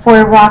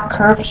for a ROC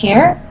curve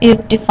here is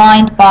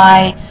defined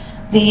by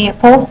the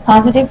false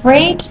positive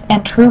rate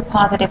and true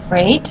positive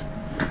rate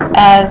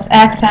as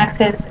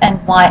x-axis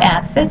and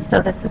y-axis.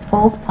 So this is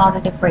false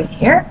positive rate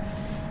here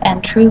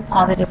and true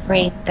positive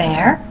rate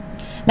there.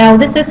 Now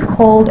this is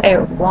called a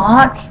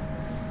ROC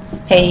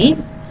space.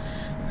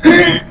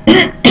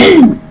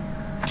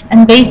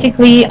 And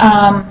basically,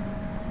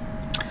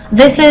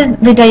 this is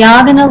the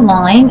diagonal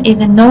line is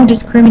a no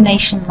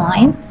discrimination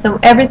line. So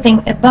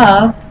everything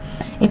above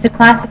is a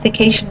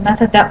classification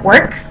method that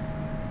works.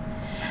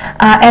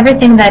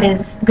 Everything that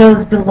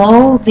goes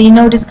below the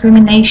no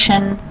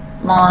discrimination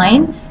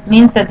line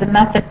means that the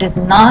method does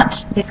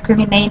not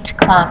discriminate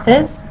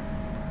classes.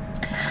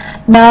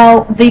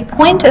 Now, the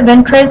point of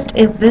interest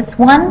is this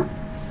one,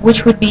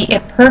 which would be a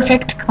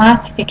perfect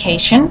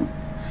classification.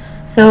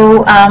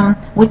 So,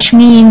 which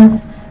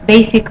means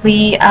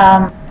basically,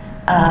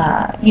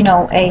 you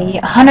know, a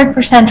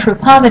 100% true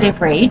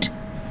positive rate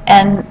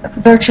and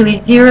virtually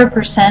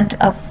 0%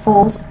 of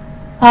false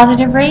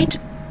positive rate.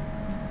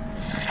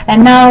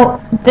 And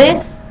now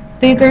this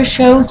figure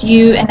shows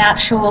you an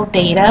actual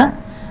data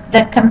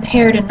that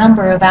compared a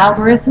number of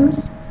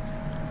algorithms,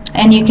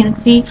 and you can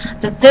see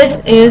that this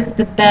is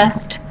the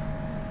best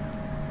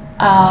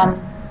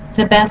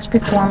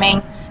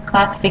performing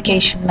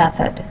classification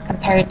method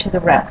compared to the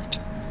rest.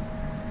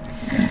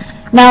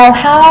 Now,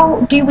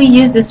 how do we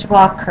use this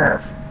ROC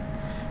curve?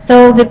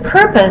 So the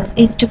purpose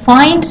is to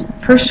find,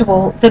 first of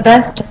all, the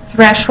best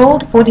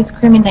threshold for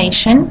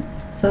discrimination.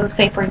 So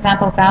say, for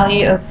example,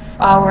 value of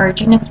our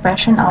gene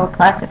expression, our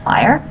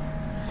classifier.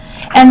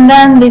 And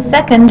then the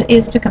second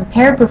is to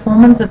compare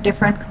performance of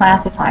different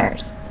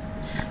classifiers.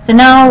 So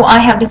now I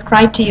have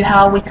described to you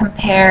how we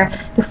compare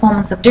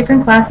performance of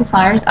different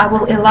classifiers. I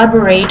will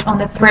elaborate on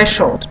the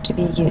threshold to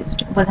be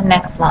used with the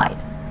next slide.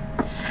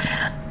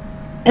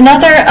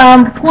 Another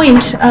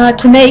point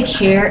to make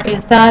here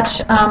is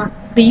that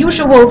the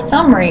usual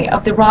summary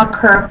of the ROC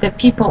curve that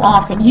people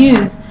often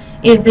use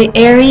is the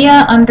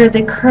area under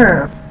the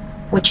curve,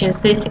 which is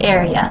this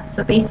area.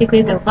 So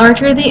basically, the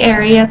larger the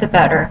area, the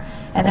better,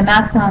 and the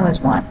maximum is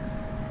 1.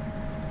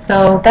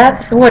 So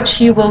that's what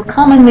you will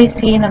commonly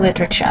see in the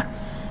literature,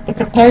 the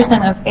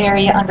comparison of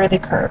area under the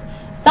curve.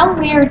 Some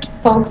weird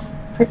folks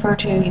prefer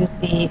to use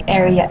the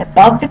area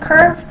above the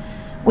curve,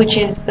 which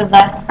is the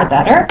less the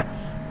better,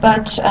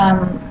 but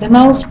the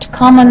most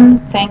common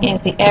thing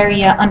is the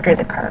area under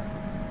the curve.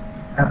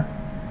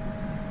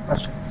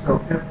 Question.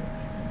 So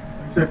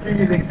if you're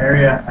using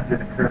area under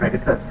the curve, I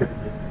guess that's good as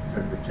a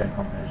sort of a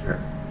general measure.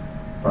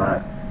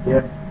 But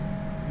if,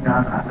 you know,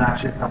 I'm not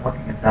sure if I'm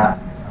looking at that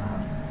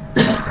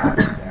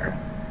graphic there.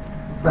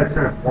 Looks like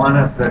sort of one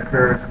of the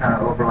curves kind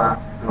of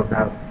overlaps and goes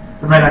out.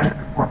 So it might actually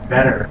perform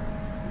better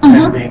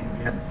depending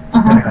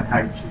on how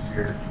you choose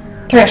your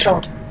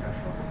threshold.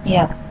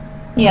 Yes.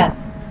 Yes.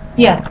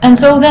 Yes. And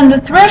so then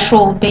the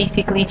threshold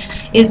basically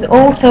is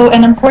also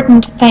an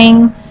important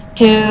thing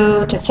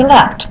to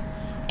select,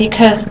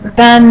 because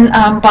then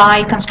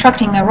by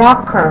constructing a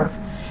ROC curve,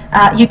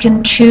 you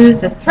can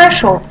choose a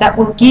threshold that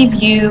will give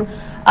you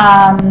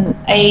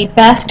a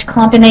best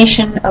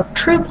combination of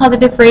true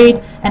positive rate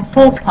and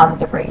false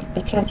positive rate.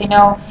 Because, you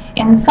know,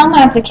 in some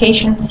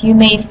applications you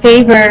may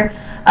favor,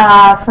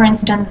 for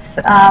instance,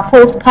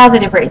 false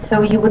positive rate,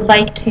 so you would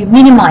like to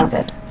minimize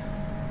it.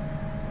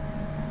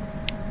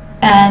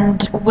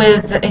 And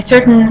with a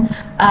certain,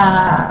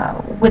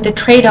 with the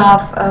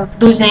trade-off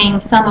of losing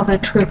some of the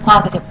true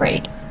positive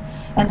rate.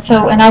 And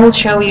so, and I will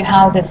show you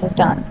how this is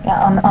done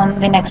on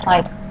the next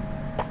slide.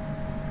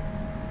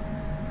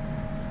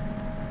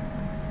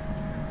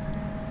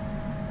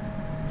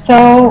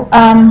 So,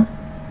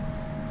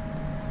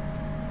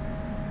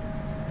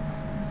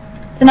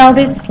 so now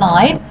this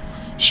slide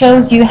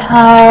shows you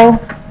how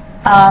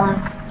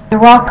the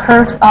ROC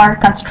curves are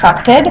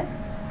constructed.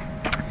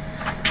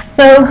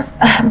 So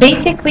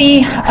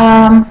basically,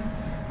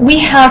 we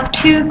have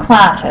two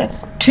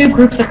classes, two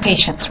groups of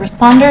patients,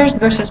 responders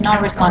versus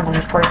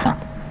non-responders, for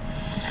example.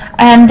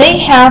 And they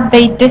have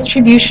the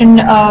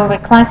distribution of a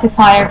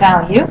classifier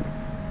value,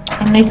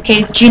 in this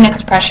case gene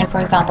expression,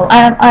 for example.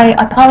 I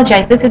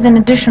apologize, this is an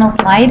additional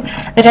slide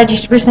that I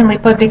just recently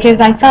put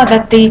because I thought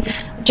that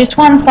just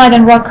one slide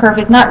on ROC curve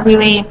is not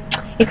really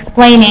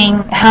explaining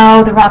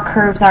how the ROC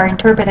curves are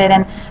interpreted,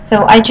 and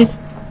so I just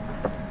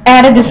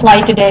added the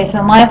slide today,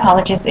 so my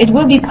apologies. It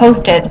will be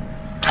posted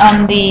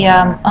on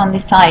the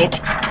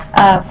site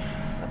of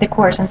the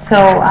course, and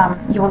so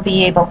you will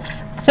be able.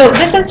 So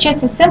this is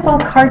just a simple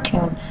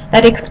cartoon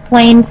that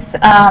explains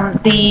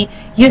the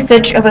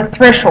usage of a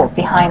threshold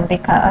behind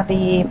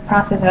the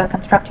process of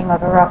constructing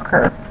of a ROC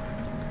curve.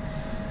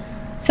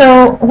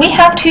 So we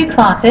have two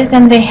classes,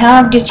 and they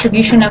have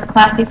distribution of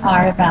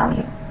classifier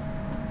value.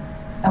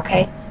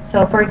 Okay,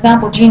 so for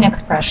example, gene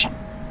expression,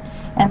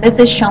 and this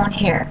is shown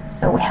here.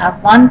 So we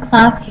have one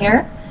class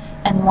here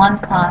and one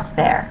class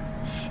there,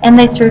 and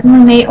they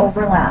certainly may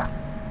overlap.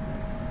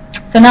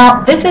 So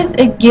now this is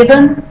a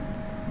given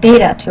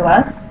data to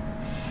us,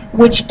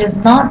 which does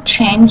not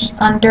change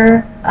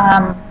under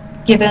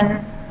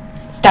given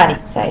study,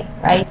 say,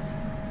 right?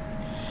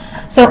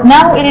 So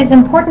now it is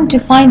important to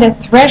find a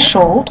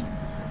threshold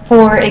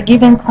for a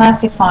given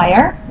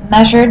classifier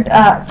measured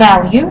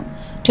value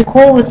to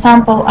call the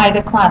sample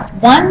either class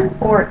 1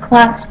 or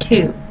class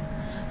 2.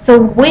 So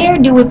where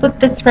do we put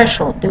this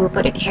threshold? Do we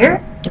put it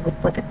here? Do we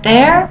put it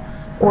there?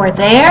 Or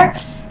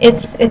there?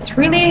 It's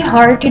really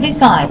hard to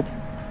decide.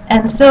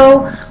 And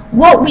so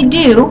what we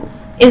do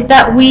is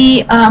that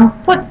we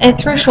put a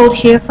threshold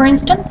here, for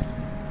instance,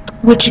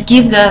 which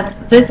gives us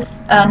this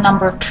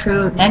number of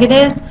true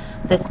negatives,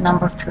 this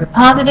number of true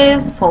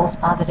positives, false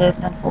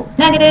positives, and false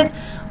negatives.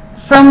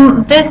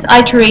 From this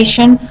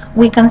iteration,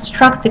 we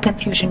construct the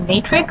confusion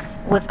matrix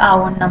with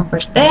our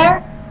numbers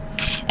there,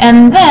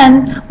 and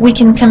then we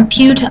can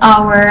compute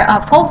our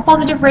false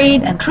positive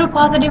rate and true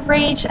positive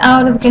rate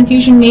out of the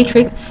confusion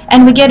matrix,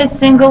 and we get a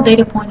single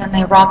data point on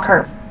the raw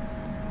curve.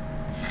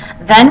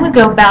 Then we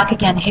go back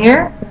again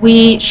here.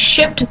 We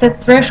shift the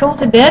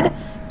threshold a bit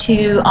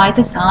to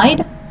either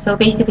side. So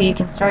basically you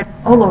can start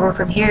all over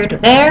from here to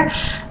there,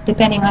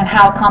 depending on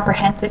how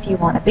comprehensive you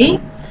want to be.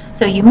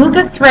 So you move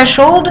the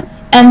threshold,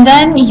 and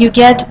then you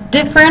get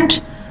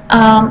different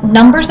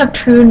numbers of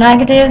true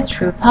negatives,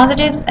 true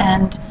positives,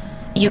 and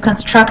you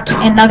construct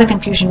another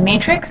confusion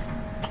matrix.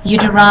 You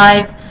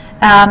derive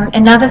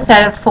another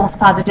set of false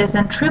positives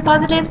and true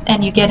positives,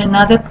 and you get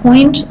another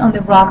point on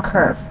the raw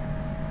curve.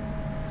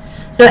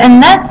 So,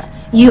 and that's,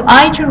 you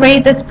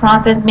iterate this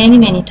process many,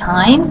 many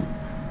times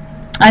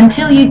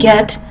until you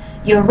get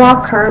your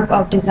raw curve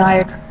of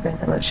desired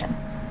resolution.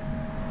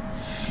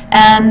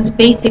 And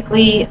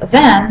basically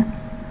then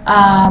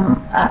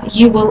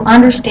you will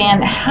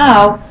understand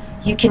how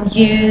you can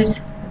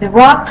use the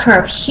raw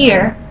curve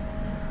here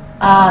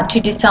to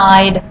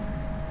decide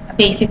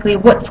basically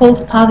what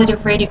false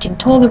positive rate you can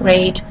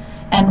tolerate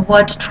and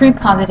what true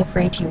positive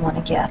rate you want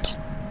to get.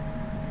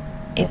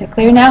 Is it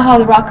clear now how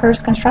the raw curve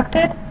is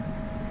constructed?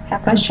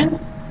 Have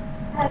questions?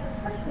 I have a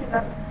question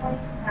about the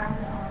points found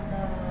on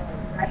the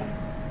right,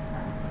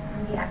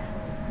 in the actual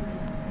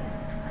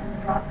on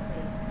the raw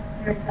space.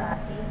 There's A,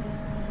 B, C.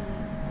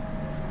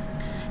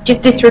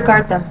 Just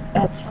disregard them.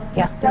 That's,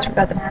 yeah,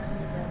 disregard them.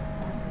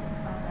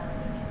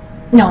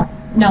 No.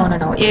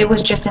 It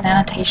was just an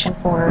annotation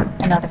for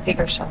another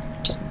figure, so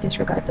just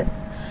disregard this.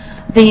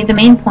 The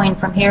main point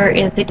from here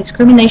is the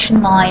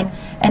discrimination line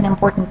and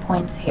important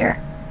points here.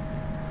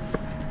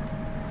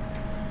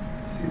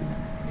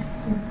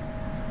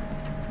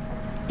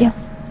 Yes.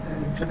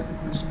 Just a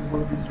question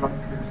about these raw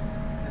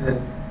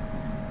curves.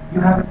 You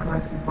have a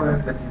classifier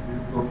that you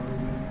build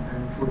already,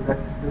 and for that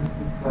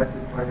specific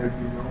classifier,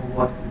 you know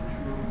what the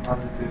true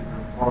positive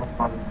and false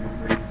positive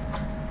rates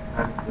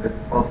and the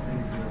false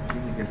negative and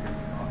true negatives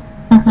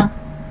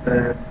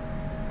are.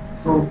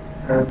 So,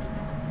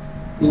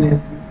 in a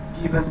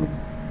given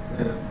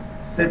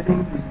setting,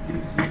 it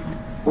gives you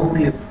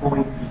only a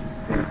point in the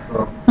space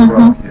of the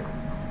raw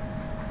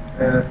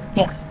curve.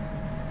 Yes.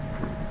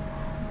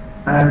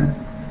 And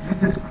you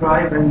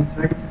describe an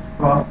iterative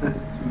process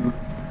to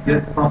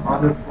get some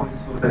other points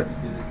so that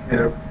you get a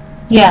curve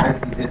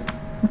at the end.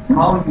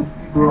 How you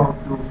figure out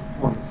those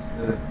points?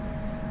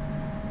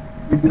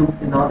 You build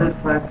another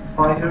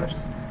classifiers?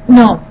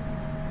 No.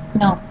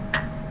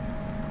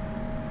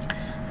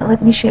 So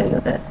let me show you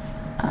this.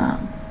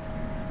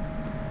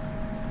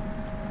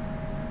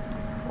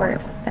 Where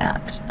was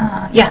that?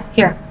 Yeah,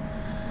 here.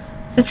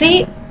 So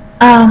see,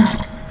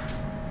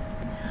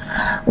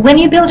 when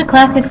you build a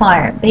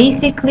classifier,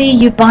 basically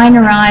you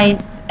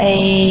binarize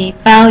a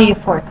value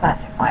for a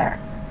classifier.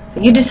 So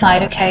you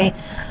decide, okay,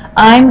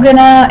 I'm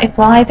gonna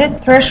apply this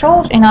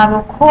threshold, and I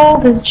will call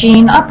this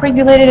gene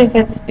upregulated if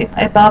it's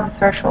above the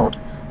threshold,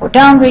 or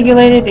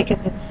downregulated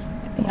because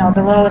it's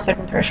below a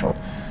certain threshold.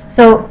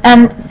 So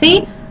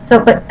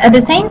but at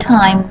the same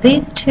time,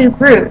 these two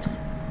groups,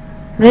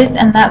 this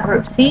and that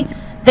group, see,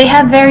 they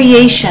have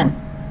variation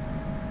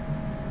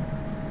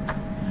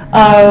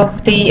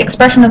of the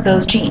expression of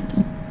those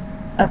genes,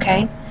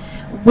 okay,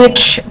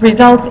 which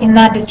results in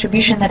that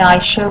distribution that I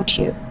showed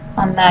you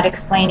on that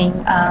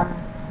explaining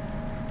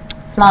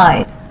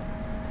slide.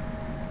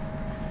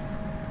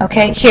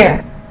 Okay,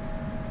 here.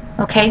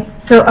 Okay,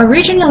 so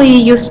originally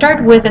you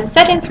start with a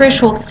setting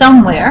threshold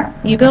somewhere,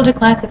 you build a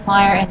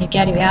classifier and you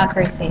get your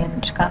accuracy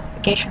and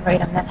classification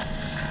rate on that.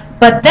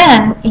 But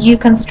then you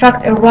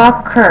construct a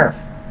raw curve.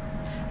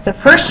 So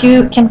first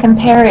you can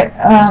compare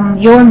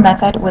your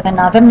method with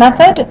another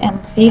method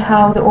and see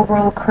how the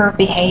overall curve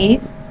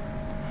behaves.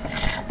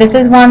 This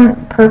is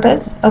one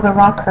purpose of a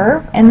raw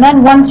curve. And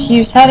then once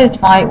you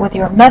satisfy with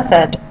your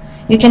method,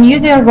 you can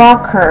use your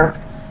raw curve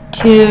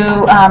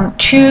to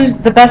choose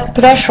the best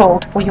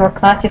threshold for your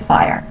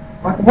classifier.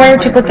 Where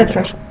to put the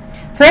threshold?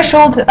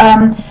 Threshold,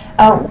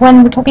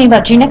 when we're talking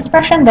about gene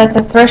expression, that's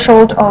a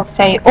threshold of,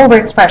 say,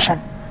 overexpression.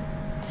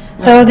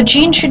 So the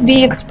gene should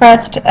be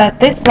expressed at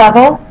this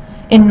level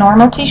in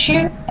normal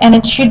tissue, and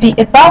it should be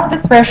above the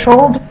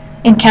threshold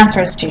in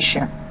cancerous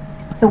tissue.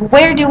 So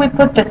where do we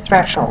put this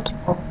threshold?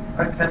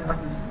 I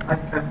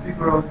can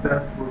figure out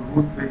that for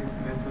root-based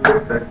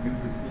methods that use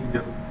a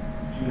single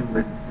gene,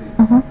 let's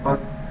say. But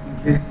in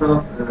case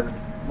of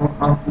more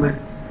complex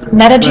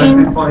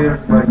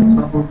classifiers like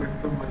sample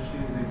vector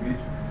machines in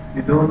which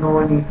you don't know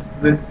any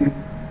explicit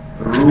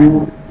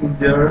rule in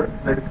there,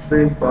 let's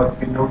say, but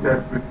you know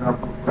that, for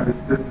example, for a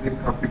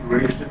specific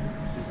configuration,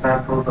 the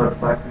samples are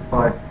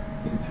classified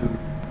into,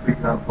 for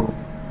example,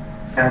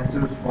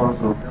 cancerous ones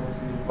or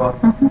healthy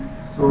ones.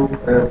 So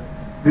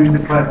there is a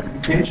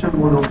classification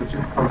model which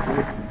is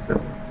complex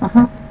itself.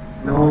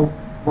 Now,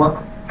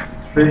 what's the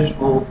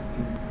threshold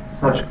in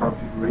such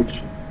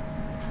configuration?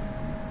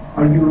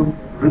 Are you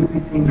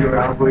repeating your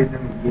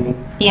algorithm again?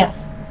 Yes.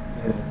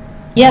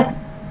 Yes.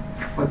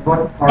 But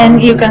what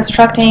And you're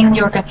constructing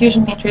your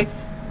confusion matrix.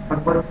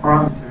 But what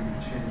parameter are you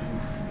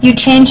changing? You're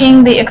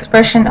changing the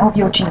expression of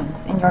your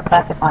genes in your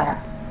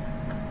classifier.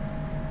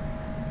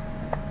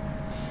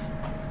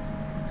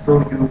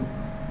 So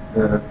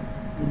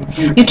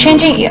you're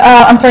changing.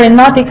 I'm sorry,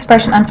 not the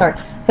expression. I'm sorry.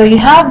 So you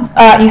have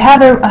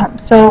a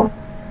so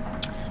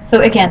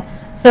again.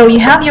 So you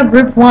have your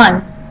group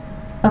 1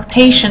 of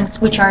patients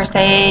which are,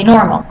 say,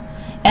 normal,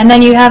 and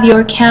then you have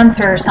your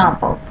cancer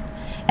samples,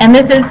 and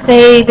this is,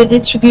 say, the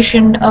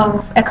distribution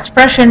of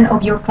expression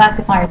of your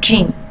classifier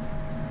gene.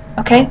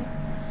 Okay.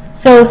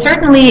 So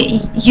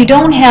certainly you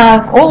don't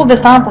have all of the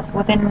samples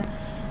within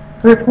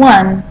group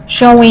 1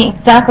 showing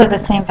exactly the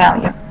same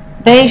value.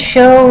 They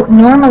show,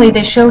 normally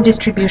they show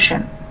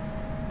distribution.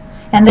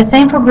 And the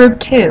same for group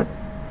 2.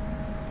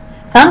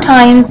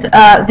 Sometimes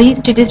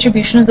these two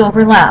distributions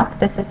overlap.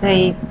 This is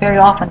very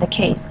often the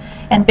case.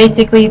 And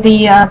basically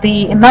the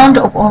amount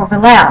of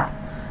overlap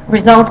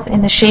results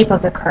in the shape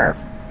of the curve.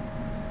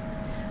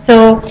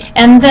 So,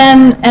 and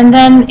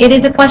then it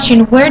is a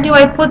question, where do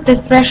I put this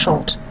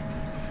threshold?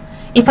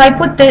 If I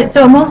put this,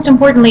 so most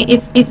importantly,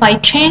 if I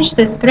change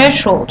this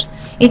threshold,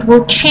 it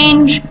will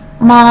change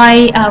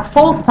my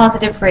false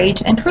positive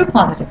rate and true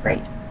positive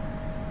rate.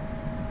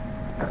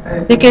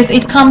 Because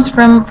it comes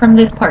from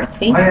this part,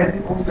 see? Why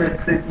are all the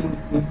settings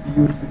need to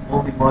use with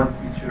only one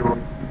feature, or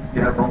if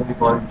you have only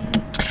one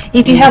gene?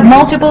 If you have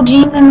multiple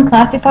genes in the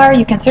classifier,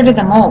 you consider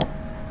them all.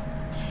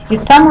 You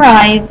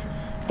summarize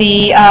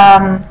the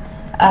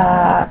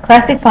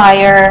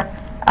classifier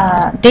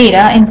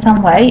data in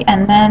some way,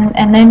 and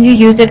then you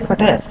use it for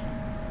this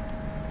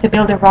to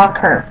build a raw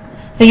curve.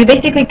 So you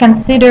basically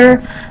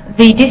consider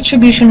the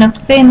distribution of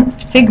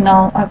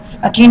signal, of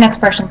a gene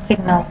expression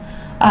signal,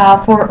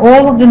 for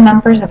all of the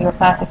members of your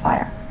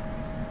classifier.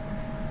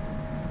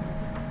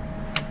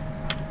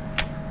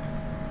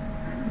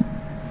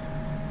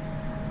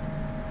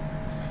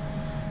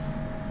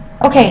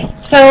 Okay,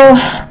 so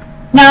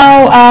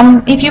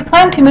now if you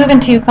plan to move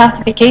into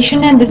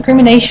classification and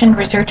discrimination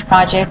research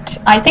project,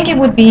 I think it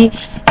would be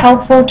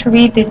helpful to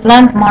read these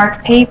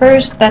landmark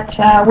papers that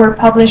were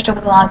published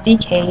over the last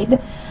decade.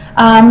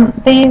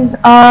 These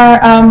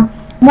are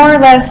more or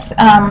less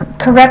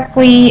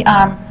correctly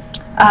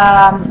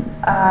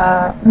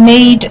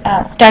made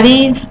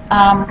studies,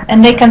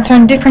 and they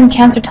concern different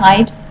cancer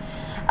types.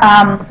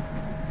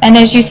 And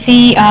as you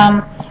see,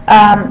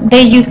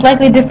 they use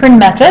slightly different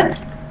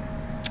methods.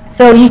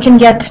 So you can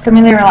get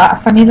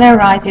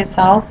familiarize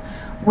yourself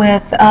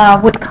with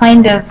what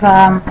kind of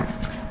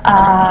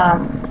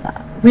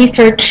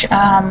research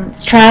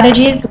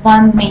strategies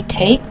one may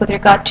take with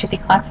regard to the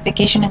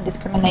classification and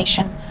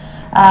discrimination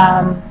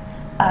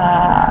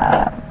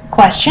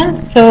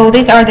questions. So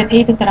these are the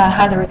papers that I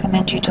highly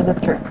recommend you to look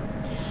through.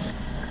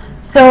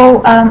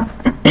 So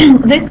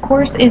this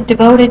course is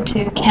devoted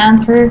to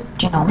cancer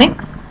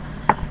genomics.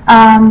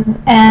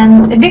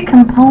 And a big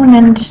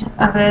component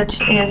of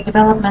it is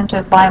development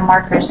of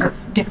biomarkers of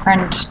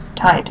different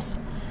types,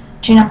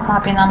 genome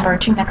copy number,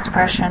 gene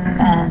expression,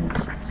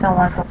 and so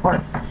on and so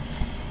forth.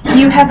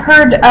 You have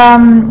heard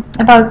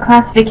about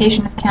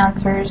classification of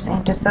cancers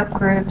into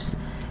subgroups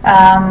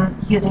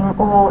using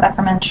all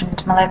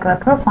aforementioned molecular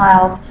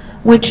profiles,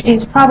 which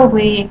is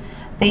probably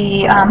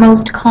the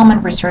most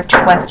common research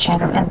question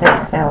in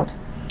this field.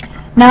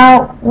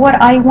 Now,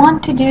 what I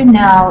want to do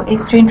now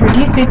is to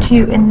introduce you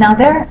to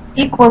another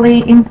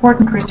equally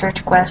important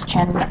research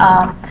question,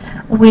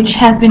 which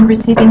has been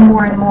receiving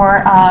more and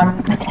more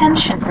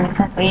attention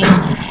recently,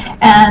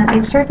 and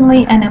is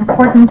certainly an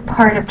important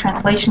part of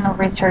translational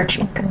research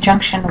in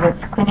conjunction with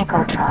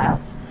clinical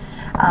trials.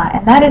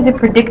 And that is the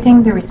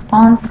predicting the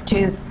response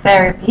to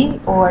therapy,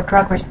 or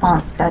drug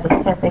response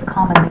studies, as they're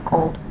commonly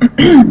called.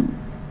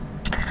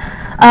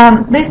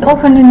 This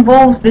often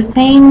involves the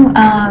same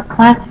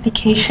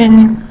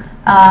classification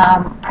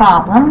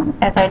problem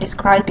as I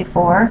described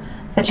before,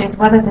 such as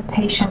whether the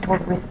patient will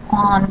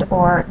respond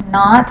or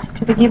not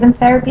to the given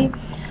therapy.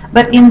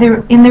 But in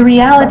the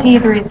reality,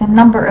 there is a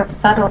number of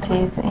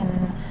subtleties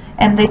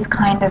in this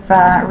kind of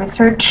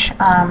research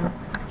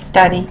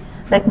study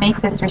that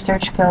makes this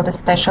research field a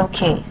special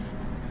case.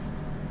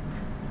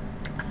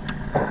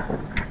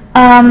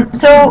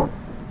 So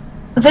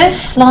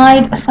this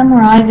slide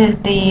summarizes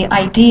the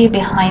idea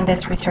behind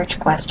this research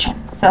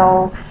question.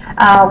 So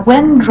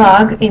when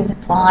drug is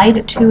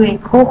applied to a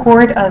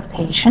cohort of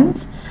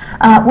patients,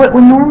 what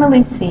we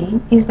normally see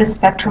is the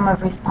spectrum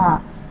of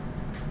response.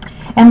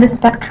 And the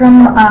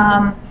spectrum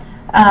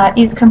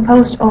is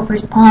composed of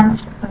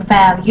response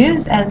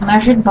values as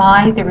measured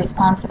by the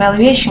response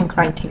evaluation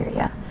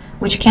criteria,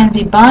 which can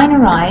be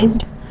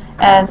binarized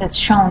as it's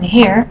shown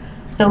here.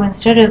 So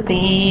instead of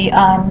the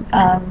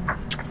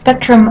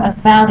spectrum of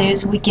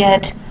values, we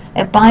get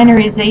a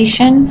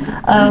binarization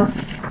of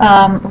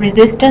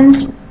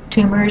resistant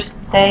tumors,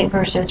 say,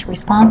 versus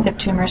responsive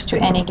tumors to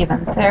any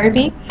given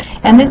therapy.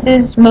 And this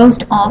is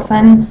most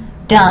often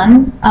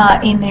done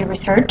in the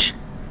research.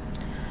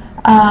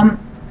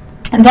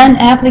 And then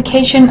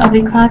application of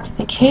the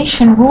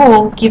classification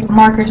rule gives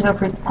markers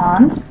of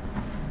response,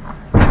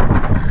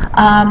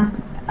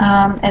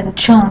 as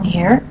it's shown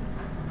here,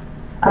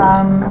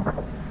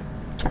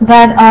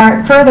 that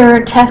are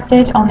further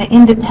tested on the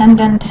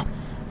independent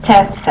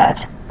test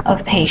set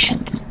of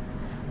patients,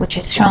 which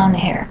is shown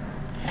here.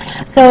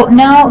 So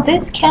now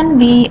this can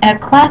be a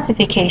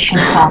classification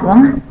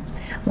problem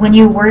when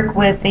you work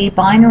with the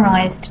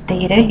binarized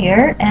data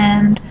here,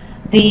 and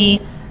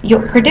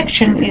your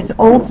prediction is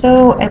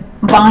also a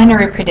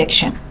binary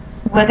prediction,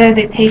 whether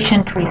the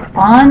patient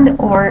respond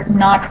or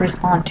not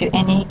respond to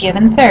any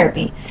given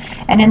therapy.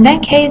 And in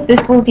that case,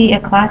 this will be a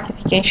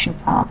classification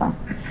problem.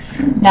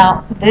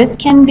 Now, this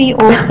can be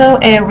also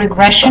a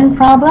regression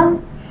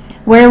problem,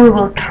 where we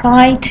will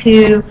try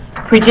to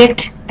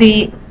predict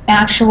the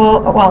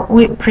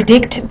we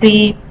predict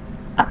the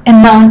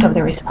amount of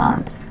the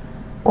response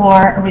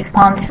or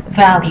response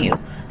value.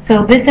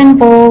 So this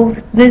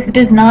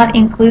does not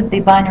include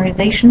the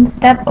binarization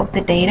step of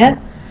the data,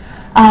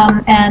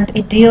 and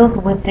it deals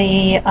with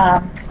the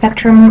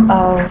spectrum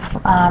of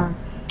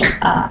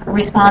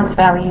response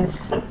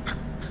values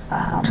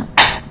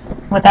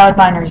without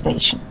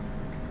binarization.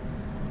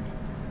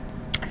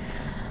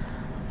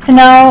 So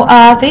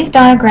now this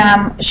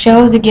diagram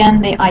shows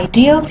again the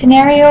ideal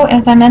scenario,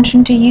 as I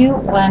mentioned to you,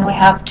 when we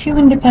have two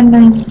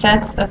independent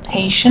sets of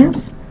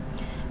patients,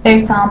 their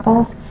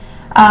samples,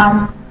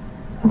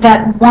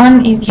 that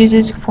one is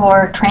used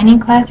for training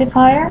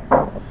classifier,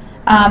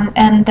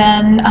 and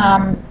then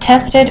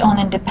tested on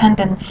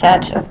independent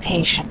set of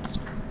patients.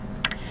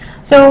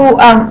 So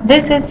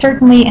this is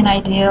certainly an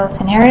ideal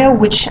scenario,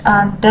 which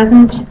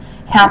doesn't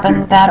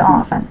happen that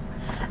often,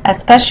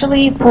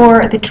 especially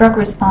for the drug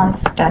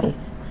response studies.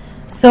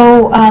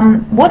 So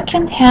what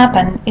can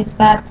happen is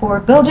that for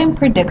building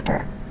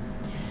predictor,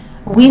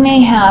 we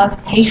may have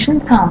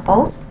patient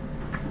samples,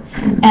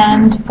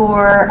 and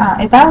for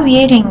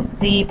evaluating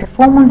the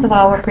performance of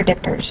our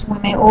predictors, we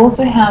may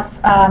also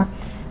have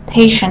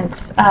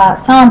patients'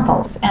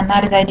 samples, and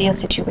that is ideal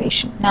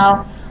situation.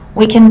 Now,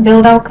 we can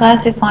build our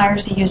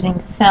classifiers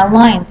using cell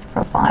lines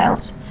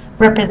profiles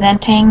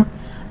representing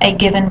a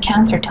given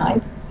cancer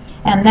type,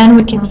 and then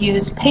we can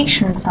use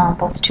patient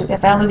samples to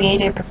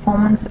evaluate a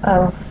performance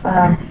of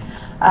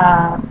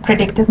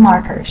predictive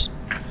markers.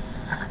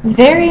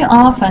 Very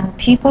often,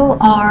 people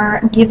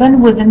are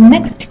given with the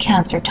mixed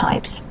cancer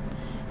types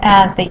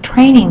as the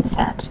training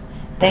set.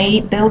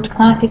 They build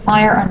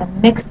classifier on the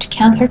mixed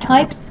cancer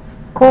types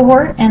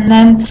cohort, and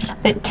then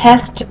they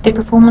test the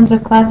performance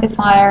of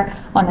classifier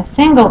on a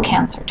single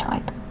cancer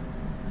type.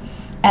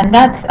 And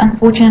that's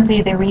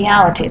unfortunately the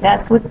reality.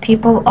 That's what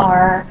people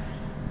are,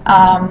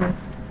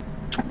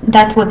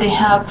 that's what they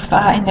have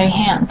in their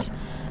hands.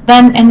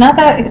 Then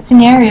another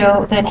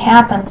scenario that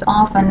happens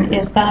often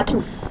is that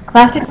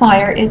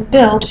classifier is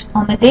built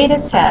on the data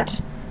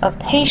set of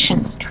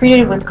patients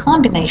treated with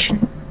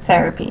combination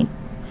therapy,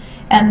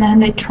 and then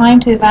they're trying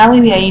to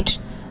evaluate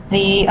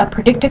the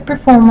predictive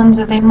performance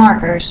of the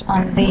markers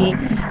on the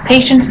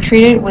patients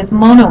treated with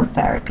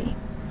monotherapy,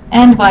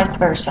 and vice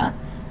versa.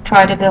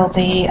 Try to build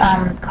the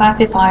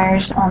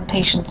classifiers on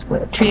patients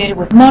treated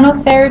with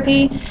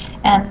monotherapy,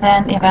 and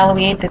then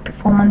evaluate the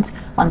performance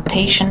on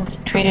patients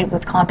treated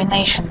with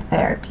combination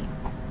therapy.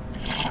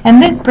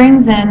 And this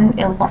brings in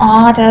a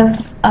lot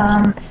of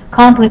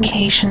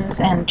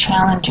complications and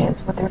challenges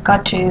with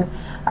regard to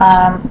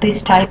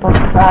this type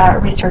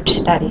of research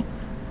study.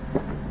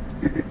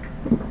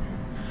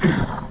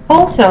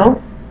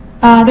 Also,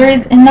 there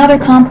is another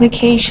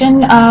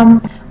complication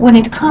when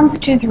it comes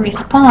to the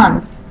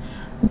response.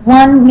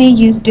 One may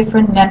use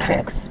different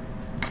metrics.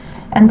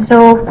 And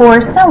so for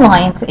cell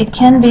lines, it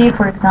can be,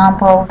 for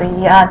example, the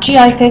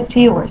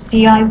GI50 or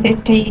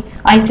CI50,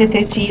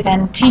 IC50,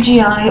 then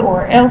TGI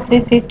or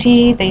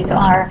LC50. These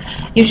are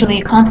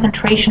usually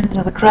concentrations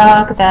of a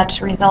drug that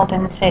result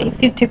in, say,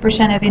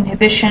 50% of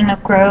inhibition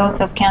of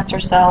growth of cancer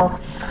cells,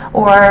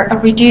 or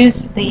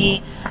reduce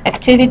the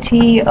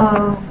activity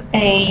of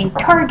a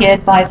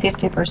target by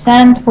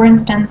 50%, for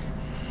instance.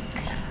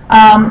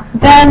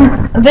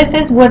 Then this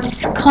is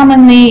what's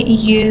commonly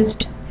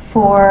used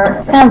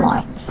for cell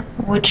lines,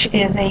 which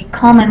is a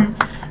common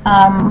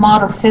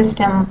model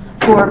system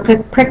for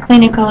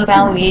preclinical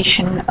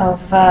evaluation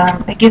of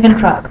a given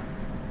drug.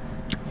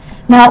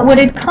 Now, when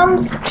it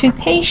comes to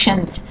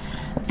patients,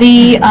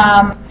 the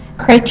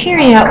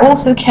criteria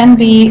also can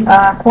be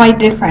quite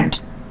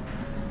different.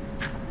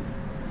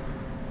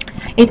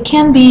 It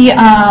can be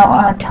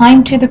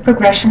time to the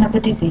progression of the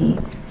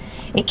disease.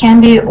 It can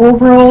be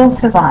overall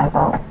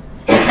survival.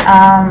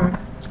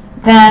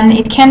 Then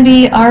it can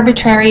be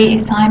arbitrary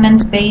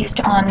assignment based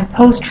on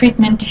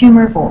post-treatment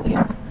tumor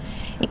volume.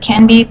 It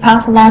can be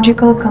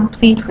pathological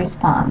complete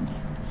response.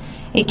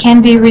 It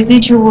can be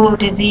residual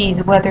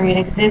disease, whether it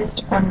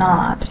exists or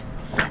not.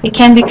 It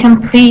can be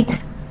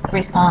complete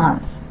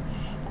response,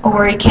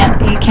 or it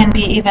can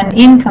be even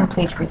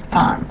incomplete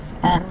response.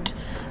 And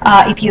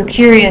If you're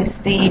curious,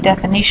 the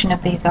definition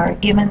of these are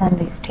given in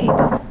this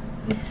table.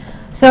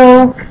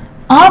 So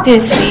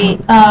obviously,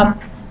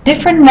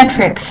 different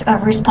metrics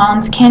of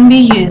response can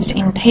be used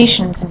in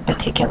patients in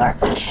particular.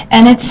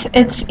 And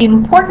it's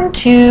important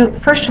to,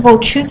 first of all,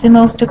 choose the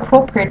most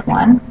appropriate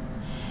one.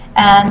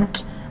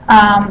 And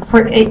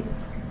for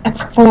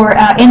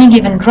any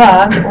given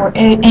drug or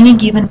any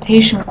given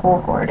patient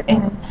cohort.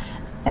 And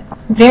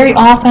very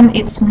often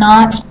it's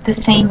not the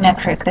same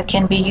metric that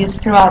can be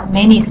used throughout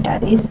many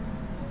studies.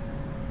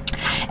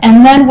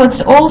 And then what's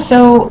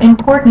also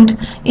important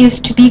is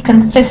to be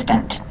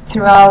consistent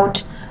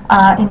throughout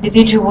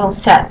individual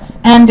sets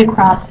and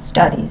across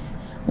studies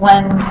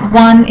when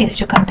one is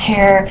to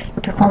compare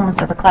the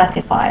performance of a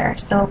classifier.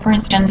 So for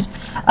instance,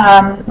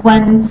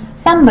 when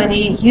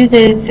somebody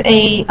uses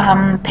a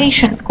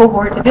patient's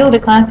cohort to build a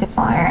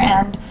classifier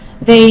and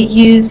they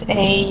use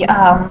a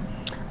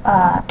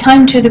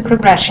time to the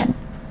progression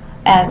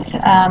as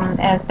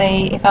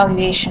the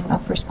evaluation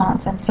of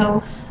response. And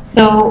so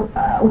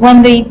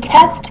when they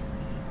test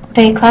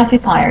the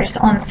classifiers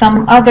on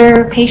some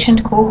other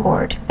patient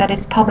cohort that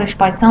is published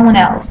by someone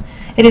else,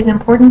 it is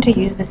important to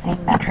use the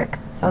same metric.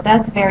 So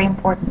that's very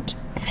important.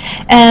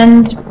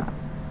 And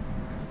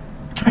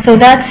so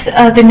that's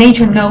the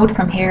major note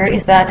from here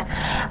is that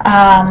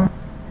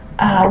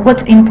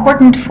what's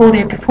important for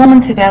the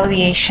performance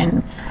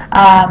evaluation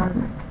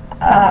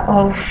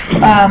of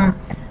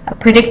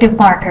predictive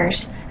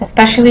markers,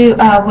 especially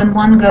when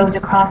one goes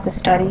across the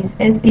studies,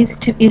 is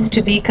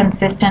to be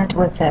consistent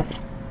with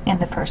this in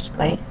the first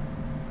place.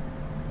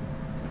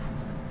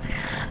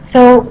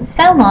 So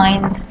cell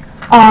lines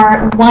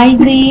are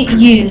widely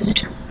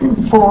used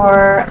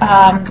for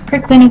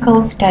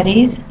preclinical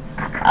studies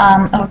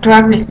of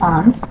drug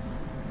response,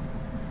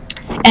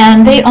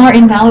 and they are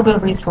invaluable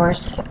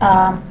resource.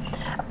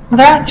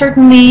 There are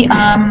certainly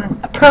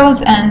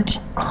pros and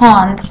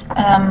cons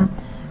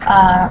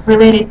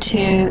related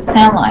to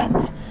cell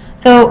lines.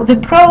 So the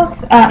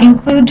pros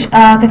include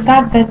the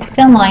fact that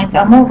cell lines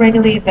are more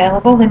readily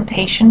available in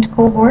patient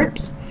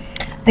cohorts.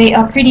 They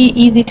are pretty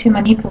easy to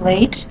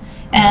manipulate,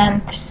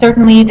 and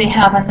certainly they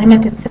have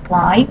unlimited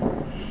supply.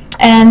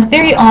 And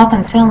very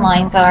often cell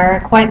lines are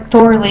quite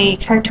thoroughly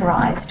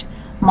characterized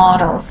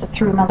models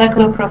through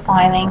molecular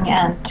profiling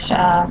and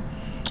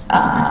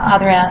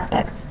other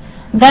aspects.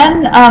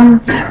 Then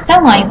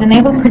cell lines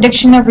enable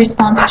prediction of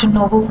response to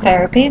novel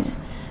therapies,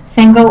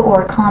 single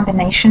or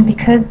combination,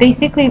 because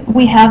basically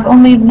we have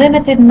only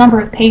limited number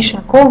of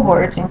patient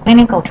cohorts in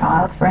clinical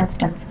trials, for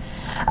instance,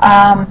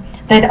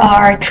 that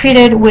are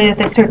treated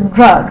with certain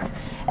drugs.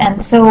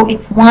 And so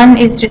if one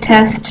is to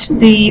test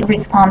the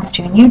response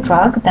to a new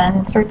drug,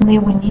 then certainly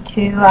we need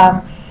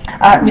to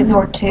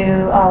resort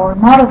to our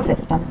model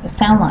system, the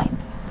cell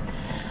lines.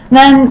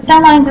 Then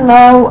cell lines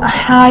allow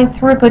high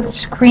throughput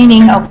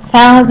screening of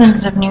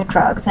thousands of new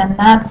drugs, and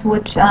that's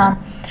what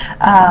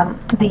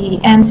the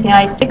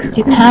NCI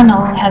 60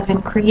 panel has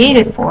been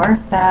created for,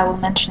 that I will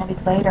mention a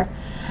bit later.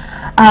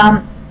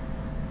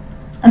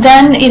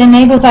 Then it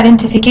enables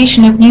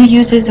identification of new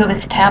uses of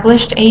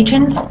established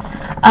agents,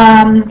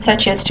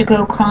 such as to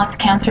go cross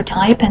cancer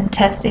type and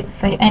test if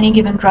any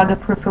given drug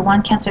approved for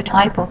one cancer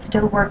type will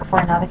still work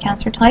for another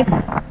cancer type.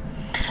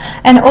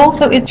 And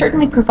also it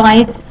certainly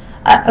provides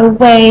a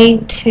way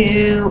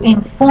to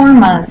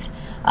inform us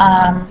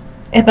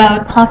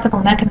about possible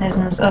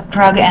mechanisms of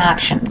drug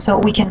action. So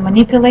we can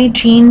manipulate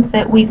genes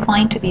that we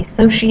find to be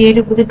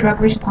associated with the drug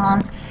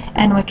response,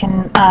 and we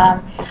can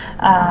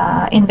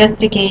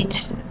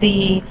investigate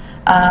the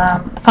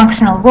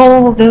functional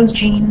role of those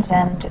genes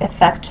and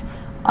effect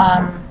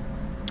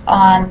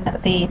on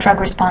the drug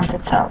response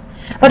itself.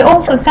 But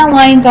also cell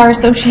lines are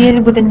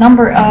associated with a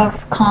number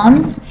of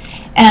cons,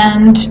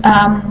 and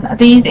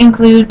these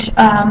include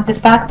the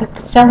fact that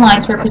the cell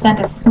lines represent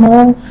a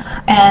small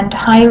and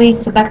highly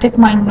selected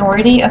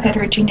minority of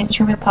heterogeneous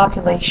tumor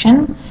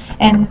population,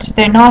 and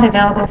they're not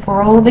available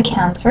for all the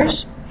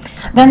cancers.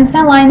 Then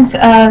cell lines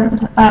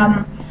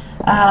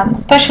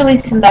specially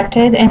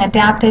selected and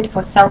adapted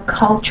for cell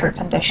culture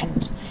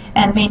conditions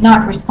and may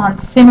not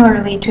respond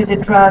similarly to the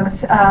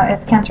drugs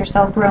as cancer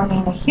cells grown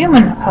in a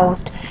human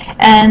host.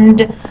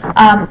 And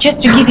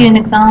just to give you an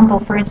example,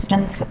 for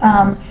instance,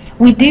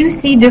 we do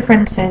see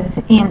differences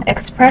in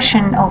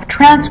expression of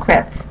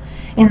transcripts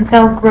in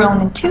cells grown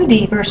in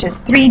 2D versus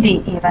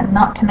 3D even,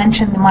 not to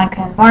mention the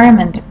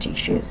microenvironment of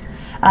tissues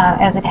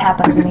as it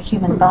happens in a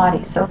human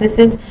body. So this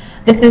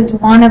is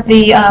one of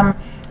the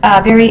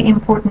very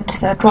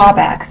important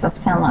drawbacks of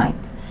cell lines.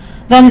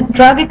 Then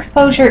drug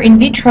exposure in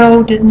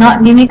vitro does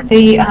not mimic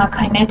the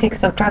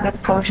kinetics of drug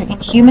exposure in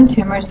human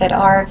tumors that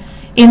are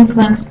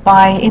influenced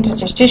by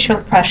interstitial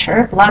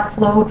pressure, blood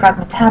flow, drug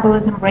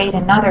metabolism rate,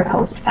 and other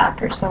host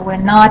factors. So we're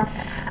not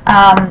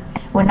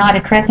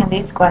addressing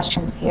these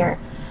questions here.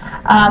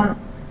 And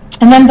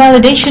then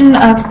validation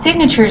of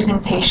signatures in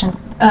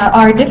patients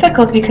are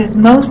difficult because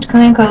most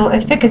clinical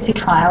efficacy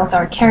trials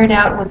are carried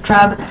out with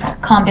drug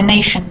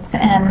combinations,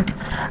 and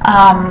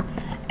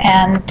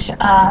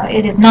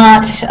it is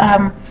not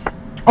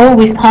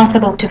always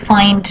possible to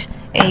find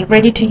a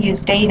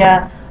ready-to-use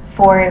data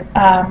for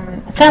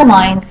cell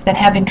lines that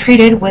have been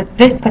treated with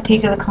this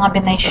particular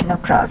combination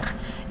of drugs.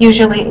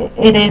 Usually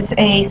it is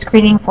a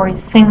screening for a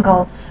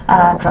single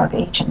drug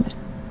agent.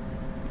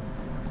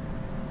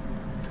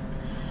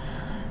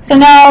 So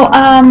now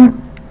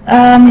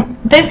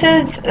this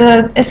is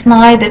a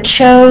slide that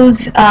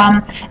shows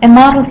a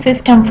model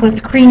system for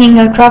screening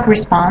of drug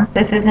response.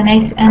 This is an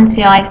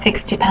NCI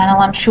 60 panel.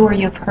 I'm sure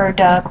you've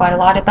heard quite a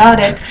lot about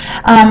it.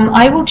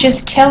 I will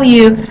just tell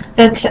you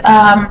that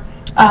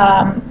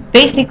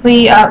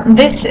basically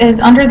this is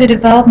under the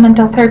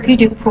Developmental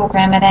Therapeutic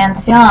Program at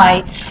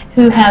NCI,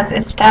 who has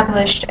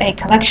established a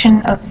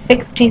collection of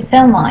 60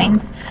 cell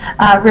lines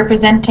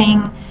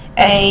representing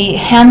a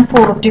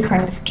handful of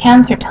different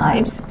cancer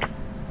types.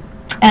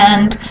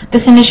 And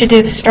this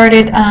initiative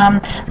started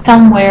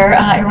somewhere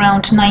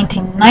around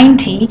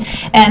 1990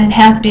 and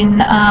has been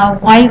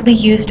widely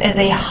used as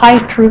a high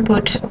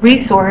throughput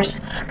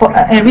resource for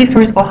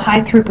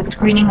high throughput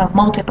screening of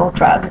multiple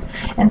drugs.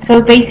 And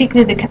so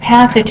basically the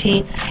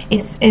capacity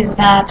is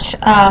that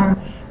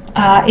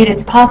it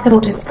is possible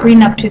to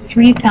screen up to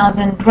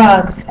 3,000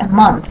 drugs a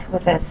month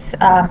with this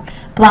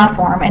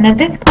platform. And at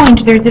this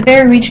point, there's a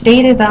very rich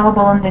data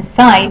available on this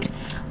site,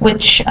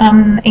 which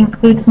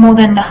includes more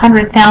than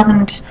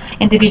 100,000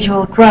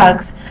 individual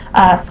drugs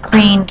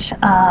screened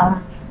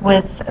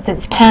with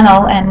this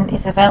panel, and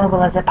is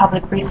available as a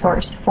public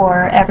resource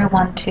for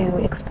everyone to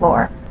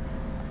explore.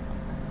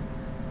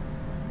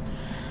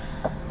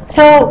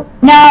 So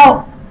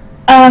now,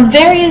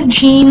 various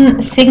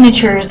gene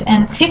signatures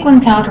and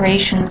sequence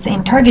alterations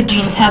in target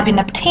genes have been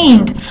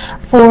obtained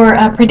for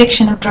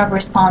prediction of drug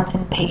response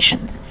in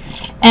patients.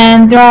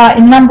 And there are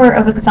a number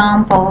of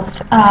examples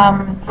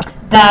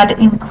that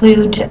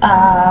include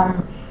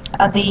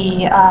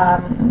the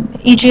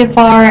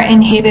EGFR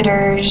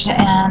inhibitors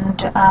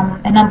and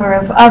a number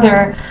of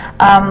other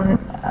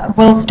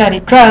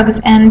well-studied drugs.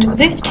 And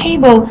this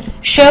table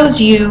shows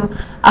you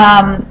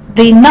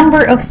the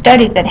number of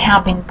studies that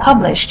have been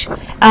published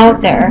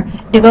out there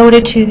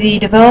devoted to the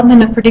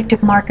development of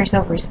predictive markers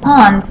of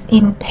response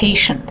in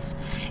patients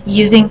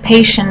using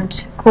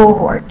patient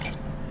cohorts.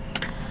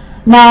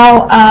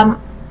 Now,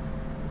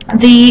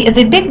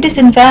 the big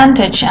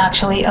disadvantage,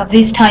 actually, of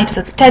these types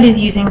of studies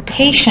using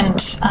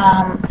patient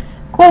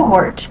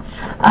cohorts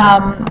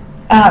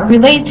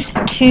relates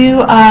to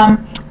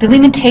the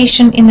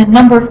limitation in the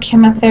number of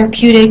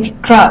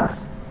chemotherapeutic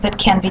drugs that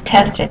can be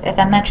tested. As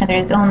I mentioned, there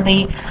is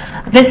only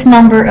this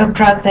number of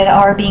drugs that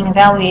are being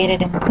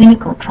evaluated in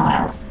clinical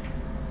trials.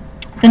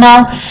 So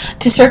now,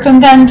 to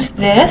circumvent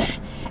this,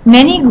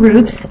 many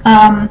groups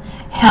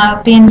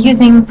have been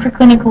using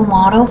preclinical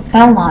model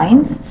cell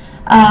lines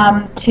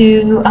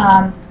to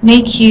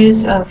make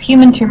use of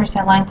human tumor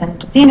cell lines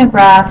and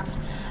xenografts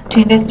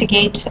to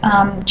investigate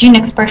gene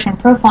expression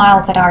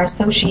profiles that are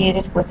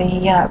associated with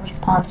a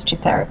response to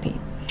therapy.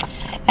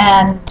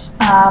 And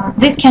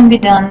this can be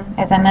done,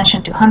 as I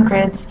mentioned, to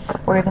hundreds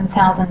or even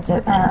thousands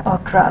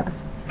of drugs.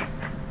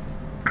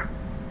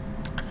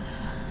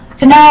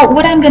 So now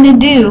what I'm going to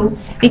do,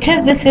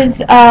 because this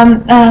is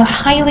a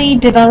highly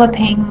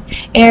developing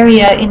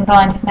area in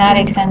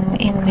bioinformatics and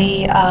in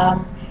the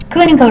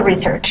clinical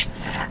research,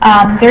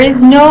 there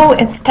is no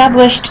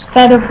established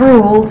set of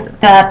rules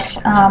that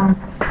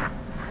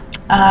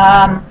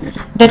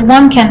that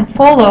one can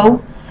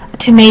follow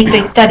to make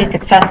the study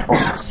successful.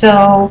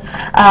 So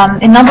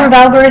a number of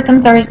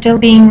algorithms are still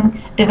being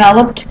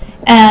developed,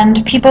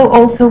 and people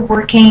also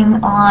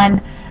working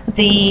on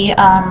the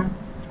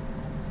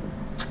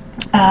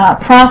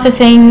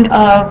processing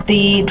of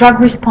the drug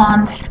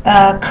response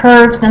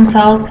curves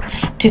themselves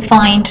to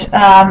find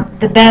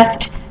the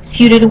best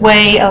suited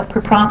way of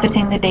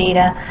preprocessing the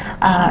data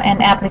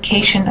and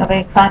application of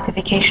a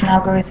classification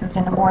algorithms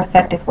in a more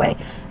effective way.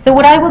 So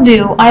what I will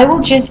do, I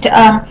will just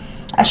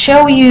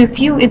show you a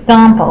few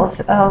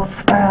examples of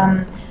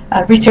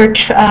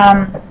research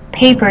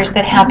papers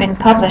that have been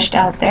published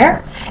out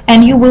there,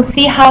 and you will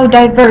see how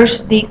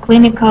diverse the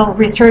clinical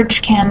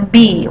research can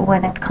be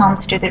when it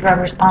comes to the drug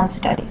response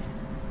studies.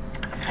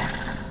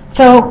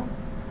 So,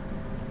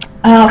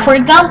 for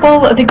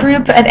example, the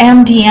group at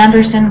MD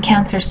Anderson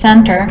Cancer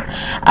Center,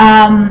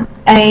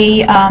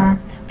 a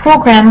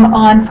program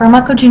on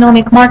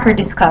pharmacogenomic marker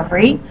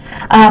discovery,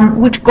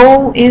 which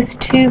goal is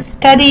to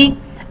study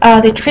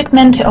the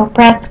treatment of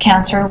breast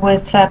cancer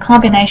with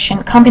combination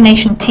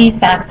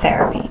TFAC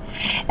therapy.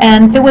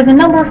 And there was a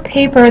number of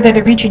papers that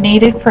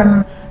originated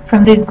from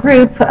this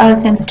group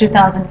since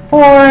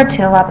 2004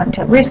 till up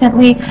until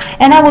recently,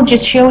 and I will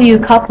just show you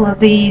a couple of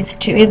these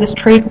to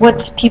illustrate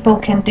what people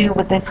can do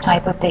with this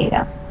type of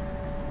data.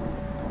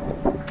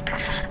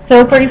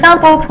 So, for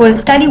example, for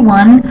study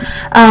 1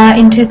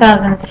 in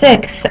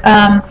 2006,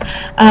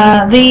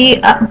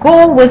 the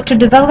goal was to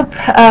develop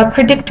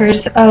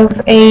predictors of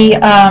a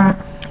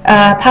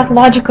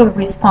pathological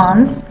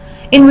response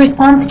in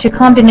response to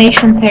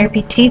combination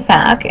therapy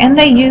TFAC, and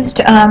they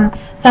used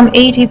some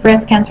 80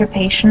 breast cancer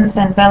patients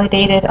and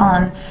validated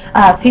on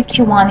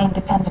 51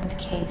 independent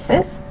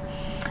cases.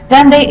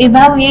 Then they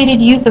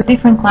evaluated use of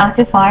different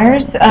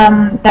classifiers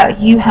that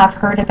you have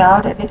heard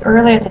about a bit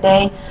earlier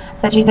today,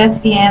 such as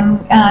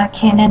SVM,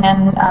 Canon,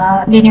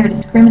 and linear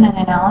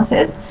discriminant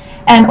analysis,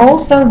 and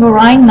also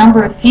varying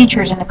number of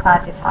features in a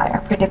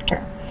classifier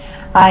predictor.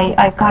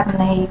 I've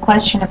gotten a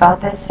question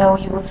about this, so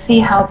you will see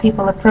how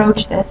people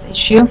approach this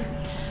issue.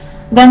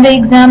 Then they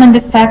examined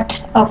the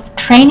effect of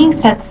training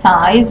set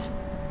size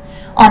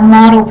on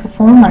model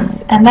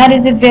performance, and that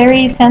is a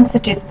very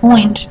sensitive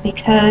point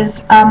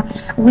because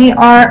we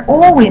are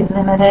always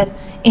limited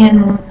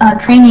in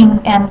training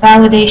and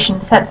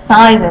validation set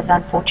sizes,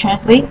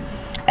 unfortunately,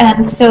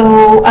 and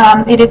so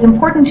it is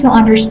important to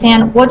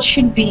understand what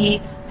should be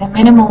the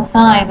minimal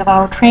size of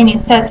our training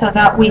set so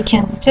that we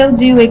can still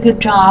do a good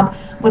job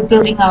with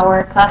building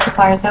our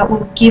classifiers that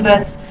will give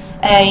us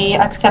a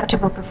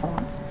acceptable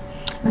performance.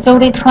 And so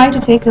they try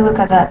to take a look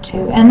at that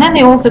too, and then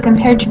they also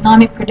compare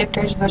genomic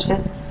predictors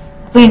versus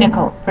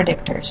clinical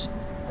predictors.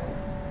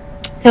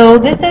 So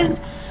this is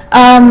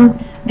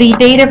the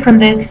data from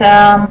this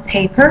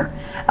paper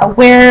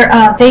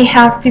where they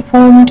have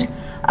performed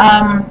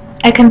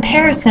a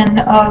comparison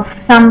of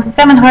some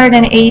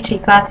 780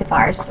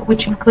 classifiers,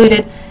 which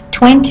included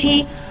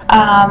 20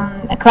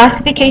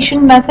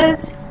 classification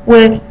methods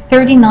with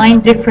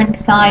 39 different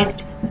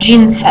sized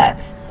gene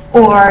sets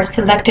or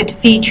selected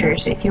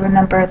features, if you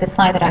remember the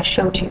slide that I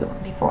showed you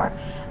before.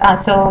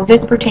 So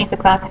this pertains to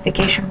the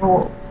classification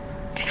rule.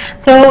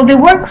 So the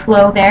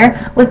workflow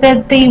there was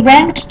that they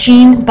ranked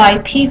genes by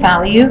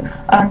p-value,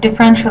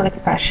 differential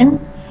expression,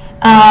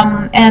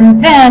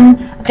 and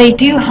then they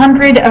do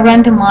 100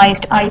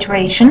 randomized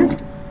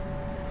iterations.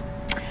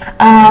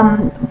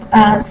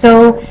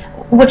 So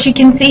what you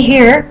can see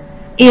here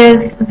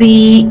is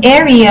the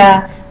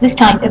area, this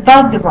time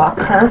above the ROC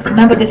curve.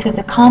 Remember, this is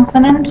a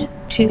complement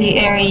to the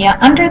area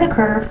under the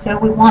curve, so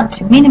we want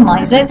to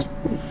minimize it.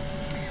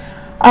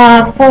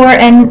 For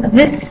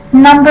this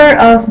number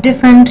of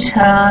different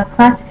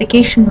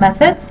classification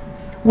methods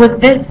with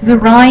this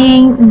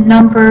varying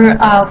number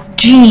of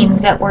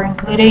genes that were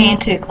included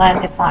into a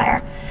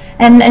classifier.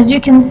 And as you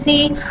can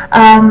see,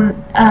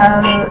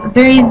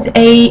 there is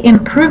a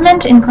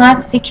improvement in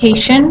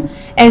classification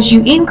as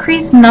you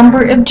increase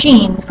number of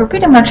genes for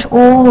pretty much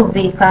all of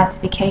the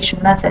classification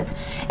methods.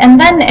 And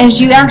then as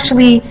you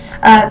actually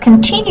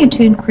continue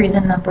to increase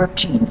the number of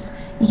genes,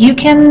 you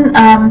can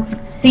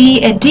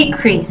see a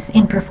decrease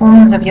in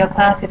performance of your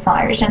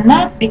classifiers, and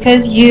that's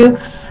because you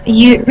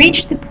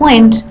reach the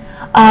point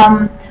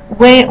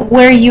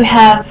where you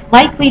have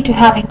likely to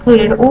have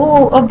included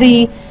all of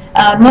the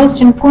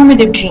most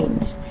informative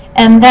genes,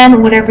 and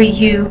then whatever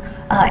you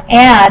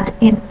add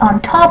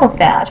on top of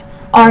that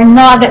are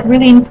not that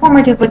really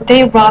informative, but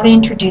they rather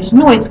introduce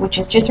noise, which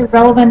is just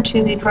irrelevant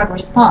to the drug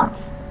response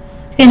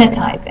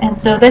phenotype, and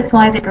so that's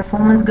why the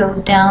performance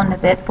goes down a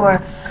bit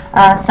for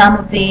some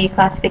of the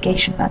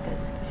classification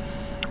methods.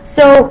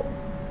 So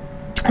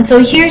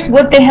here's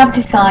what they have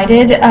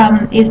decided,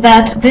 is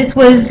that this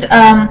was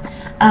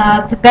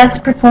the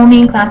best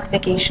performing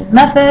classification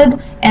method,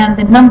 and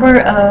the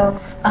number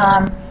of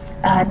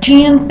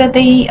genes that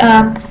they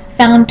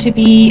found to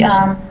be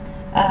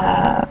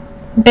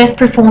best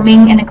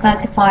performing in a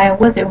classifier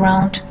was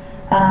around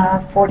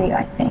 40,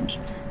 I think.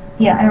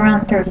 Yeah,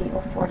 around 30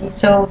 or 40.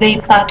 So they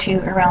plateau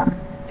around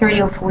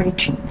 30 or 40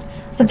 genes.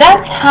 So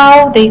that's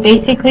how they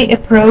basically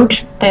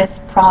approach this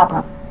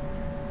problem.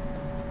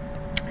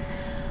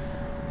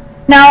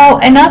 Now,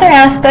 another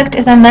aspect,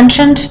 as I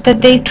mentioned,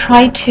 that they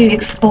try to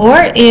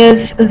explore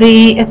is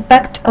the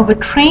effect of a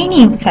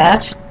training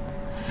set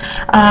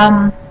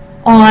on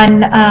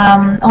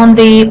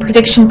the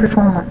prediction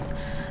performance.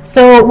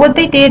 So what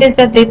they did is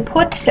that they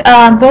put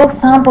both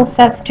sample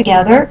sets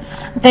together.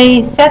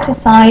 They set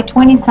aside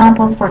 20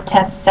 samples for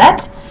test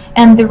set,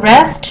 and the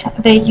rest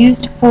they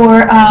used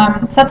for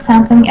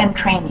subsampling and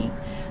training.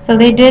 So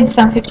they did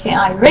some 50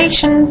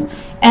 iterations,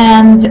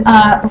 and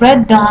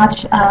red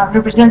dot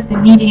represents the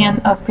median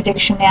of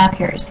prediction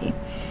accuracy.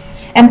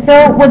 And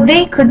so what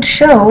they could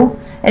show,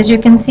 as you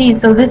can see,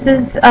 so this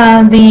is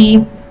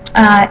the,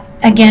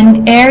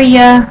 again,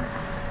 area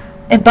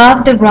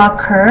above the ROC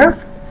curve,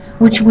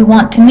 which we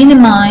want to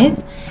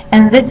minimize,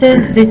 and this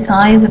is the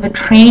size of a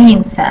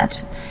training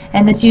set.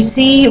 And as you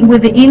see,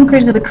 with the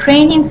increase of a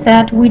training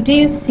set, we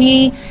do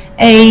see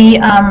a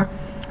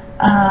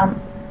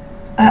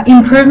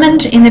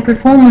improvement in the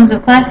performance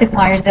of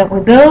classifiers that we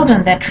build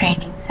on that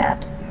training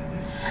set.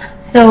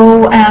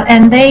 So,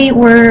 and they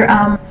were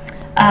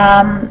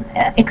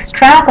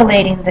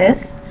extrapolating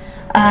this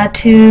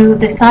to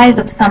the size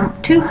of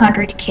some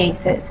 200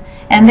 cases,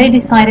 and they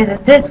decided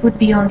that this would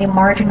be only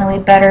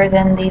marginally better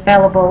than the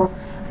available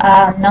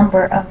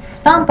number of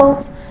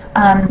samples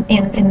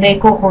in the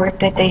cohort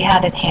that they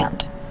had at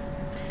hand.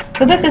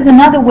 So this is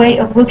another way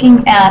of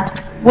looking at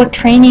what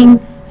training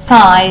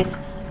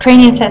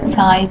set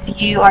size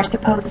you are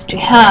supposed to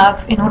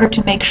have in order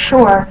to make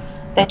sure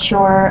that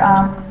your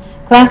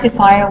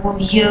classifier will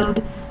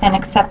yield an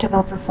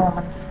acceptable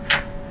performance.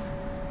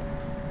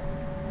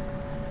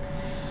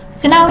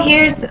 So now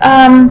here's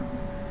the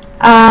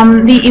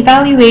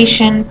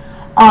evaluation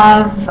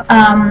of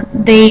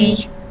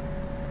the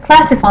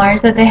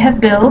classifiers that they have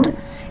built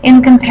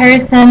in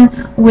comparison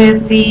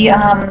with the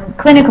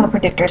clinical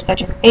predictors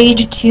such as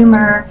age,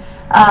 tumor,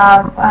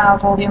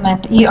 volume,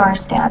 and ER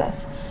status.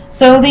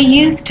 So they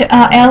used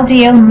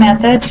LDL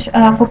method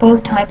for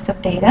both types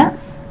of data.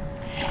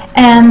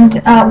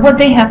 And what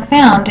they have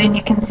found, and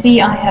you can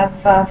see I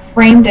have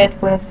framed it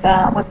with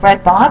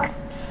red box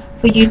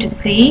for you to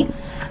see,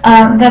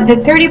 that the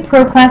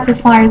 30-pro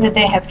classifier that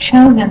they have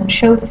chosen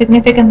showed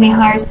significantly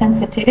higher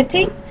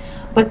sensitivity,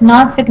 but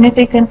not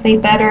significantly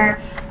better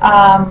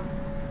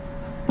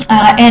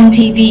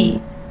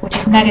NPV, which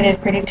is negative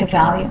predictive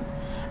value,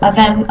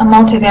 than a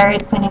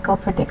multivariate clinical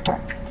predictor.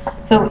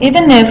 So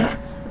even if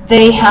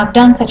they have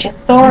done such a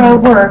thorough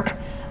work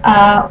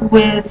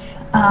with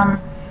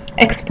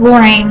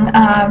exploring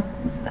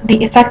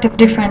the effect of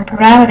different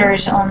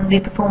parameters on the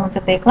performance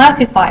of their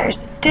classifiers,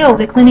 still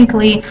the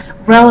clinically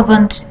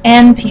relevant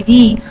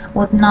NPV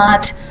was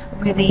not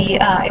really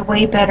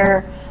way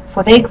better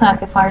for their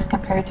classifiers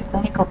compared to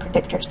clinical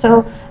predictors.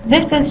 So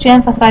this is to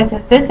emphasize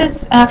that this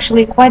is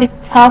actually quite a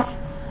tough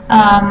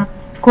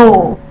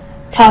goal,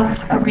 tough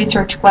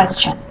research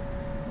question.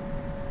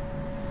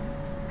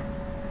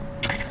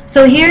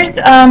 So here's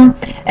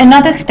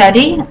another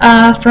study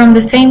from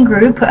the same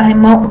group, a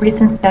more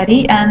recent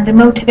study, and the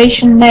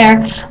motivation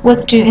there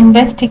was to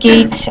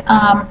investigate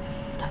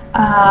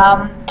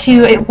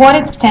to what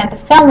extent the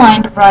cell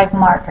line-derived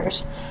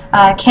markers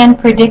can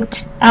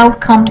predict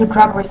outcome to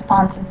drug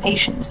response in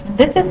patients. And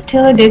this is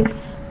still a big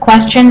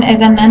question,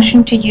 as I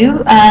mentioned to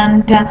you,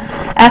 and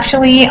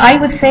actually I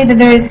would say that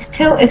there is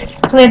still a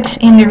split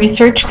in the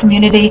research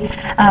community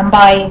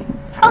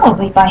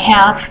probably by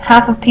half.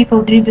 Half of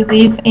people do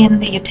believe in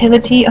the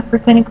utility of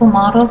preclinical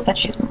models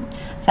such as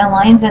cell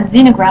lines and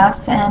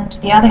xenografts, and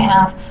the other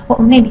half, well,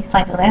 maybe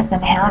slightly less than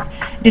half,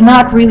 do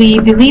not really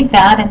believe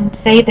that and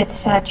say that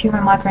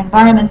tumor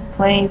microenvironment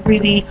play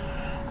really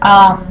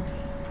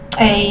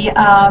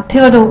a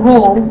pivotal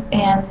role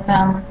in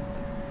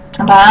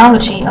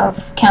biology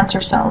of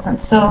cancer cells, and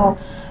so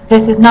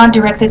this is not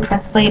directly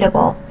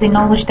translatable, the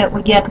knowledge that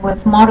we get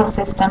with model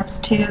systems,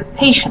 to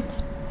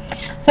patients.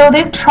 So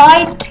they've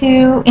tried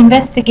to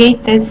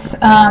investigate this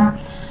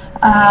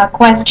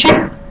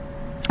question,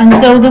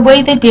 and so the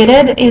way they did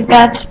it is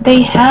that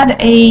they had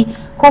a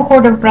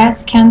cohort of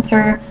breast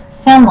cancer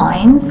cell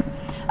lines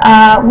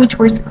which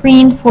were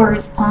screened for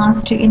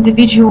response to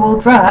individual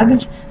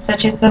drugs,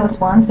 such as those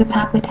ones, the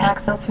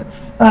paclitaxel,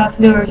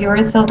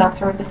 fluorouracil,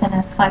 doxorubicin,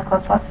 and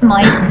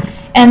cyclophosphamide,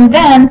 and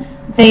then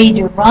they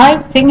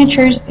derived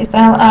signatures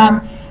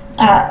were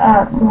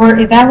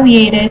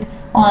evaluated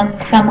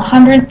on some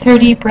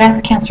 130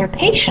 breast cancer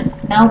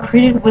patients now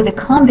treated with a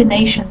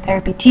combination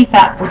therapy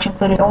TFAP, which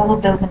included all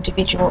of those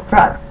individual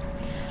drugs.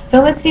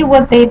 So let's see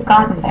what they've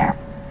gotten there.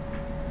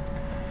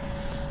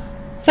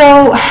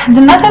 So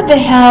the method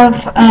they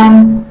have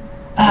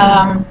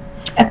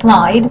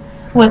applied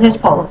was as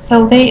follows.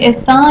 So they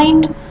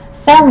assigned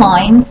cell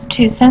lines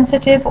to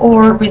sensitive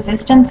or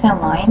resistant cell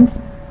lines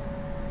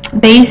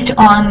based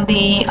on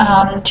the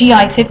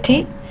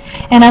GI50,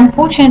 and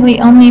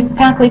unfortunately only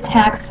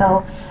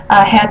paclitaxel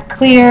had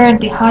clear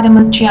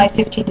dichotomous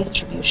GI50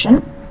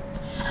 distribution.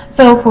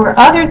 So for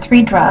other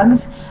three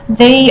drugs,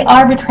 they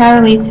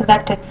arbitrarily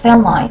selected cell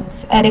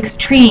lines at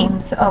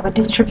extremes of a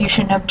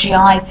distribution of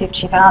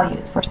GI50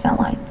 values for cell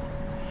lines.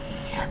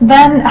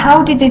 Then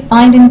how did they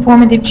find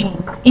informative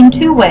genes? In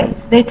two ways.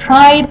 They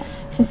tried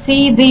to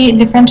see the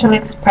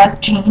differentially expressed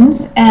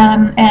genes,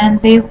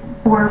 and they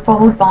were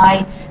followed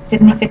by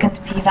significant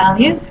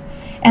p-values.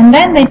 And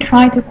then they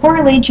tried to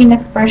correlate gene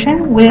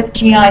expression with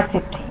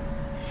GI50.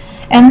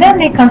 And then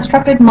they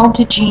constructed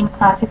multi-gene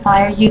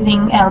classifier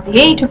using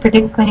LDA to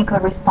predict clinical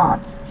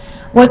response.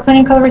 What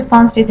clinical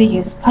response did they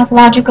use?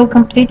 Pathological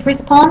complete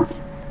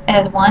response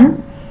as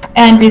one,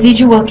 and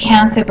residual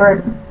cancer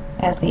burden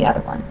as the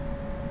other one.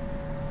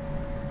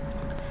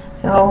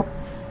 So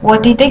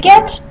what did they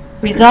get?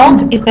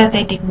 Result is that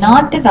they did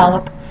not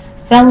develop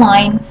cell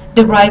line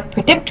derived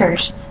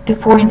predictors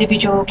for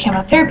individual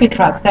chemotherapy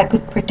drugs that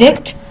could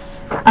predict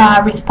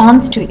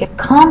response to a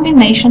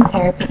combination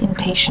therapy in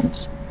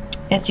patients.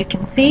 As you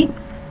can see,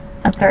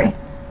 as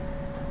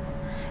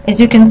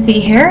you can see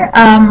here,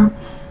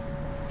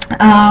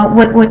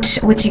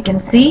 what you can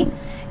see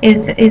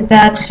is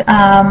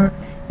that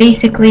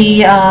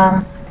basically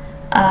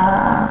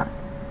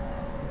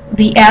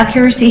the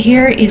accuracy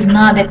here is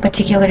not that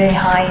particularly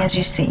high, as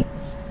you see.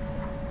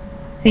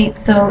 See,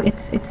 so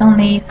it's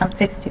only some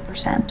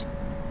 60%.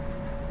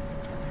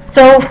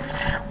 So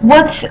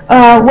what's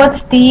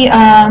the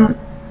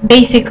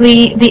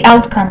basically the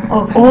outcome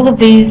of all of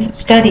these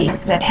studies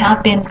that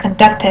have been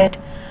conducted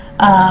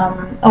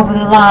over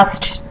the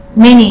last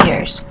many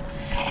years?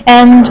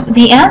 And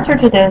the answer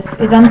to this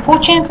is,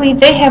 unfortunately,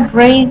 they have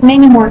raised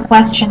many more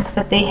questions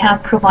than they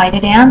have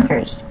provided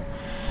answers.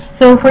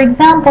 So, for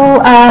example,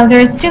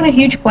 there is still a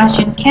huge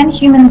question: can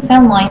human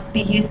cell lines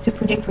be used to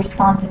predict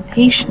response in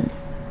patients?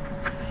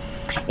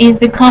 Is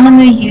the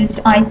commonly used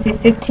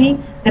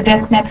IC50 the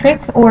best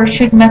metric, or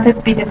should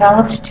methods be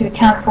developed to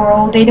account for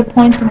all data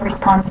points in the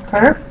response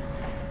curve?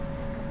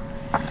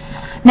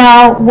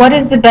 Now, what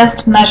is the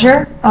best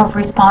measure of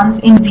response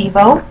in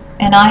vivo?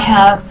 And I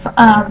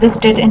have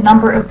listed a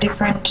number of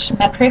different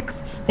metrics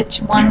that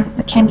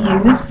one can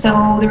use,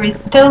 so there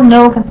is still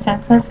no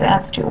consensus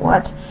as to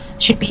what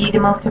should be the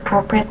most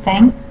appropriate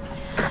thing.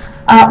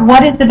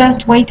 What is the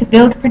best way to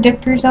build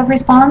predictors of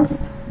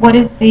response? What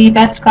is the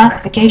best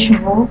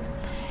classification rule?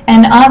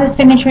 And are the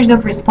signatures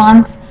of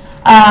response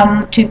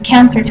to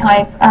cancer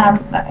type,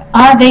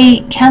 are they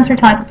cancer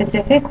type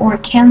specific, or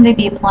can they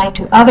be applied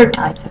to other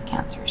types of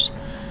cancers?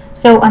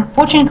 So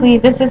unfortunately,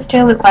 this is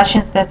still the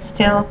questions that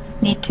still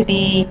need to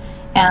be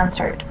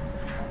answered.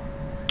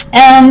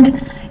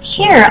 And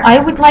here I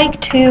would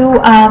like to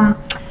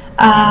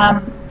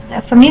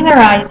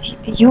familiarize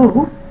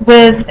you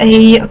with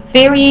a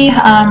very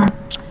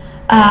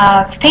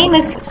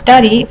famous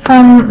study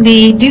from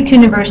the Duke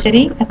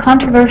University, a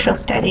controversial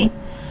study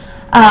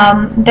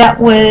that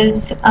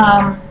was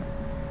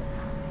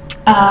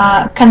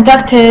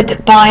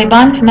conducted by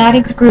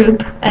bioinformatics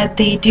group at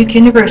the Duke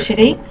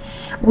University,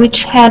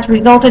 which has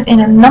resulted in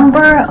a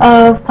number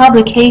of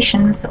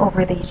publications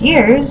over these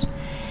years.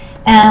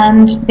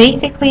 And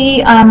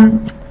basically,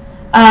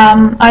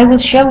 I will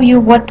show you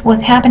what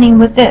was happening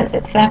with this.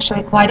 It's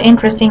actually quite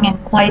interesting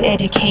and quite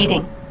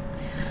educating.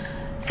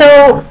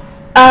 So,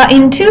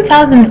 in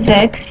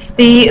 2006,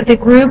 the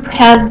group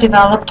has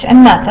developed a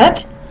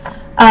method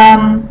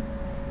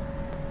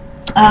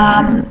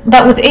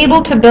that was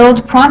able to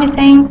build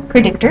promising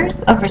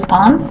predictors of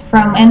response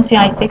from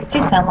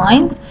NCI-60 cell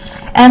lines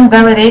and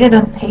validated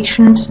on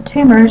patient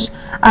tumors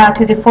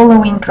to the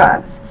following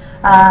drugs: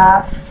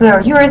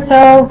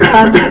 fluorouracil,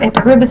 plus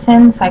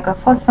eteribicin,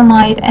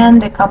 cyclophosphamide,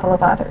 and a couple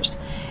of others.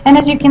 And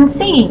as you can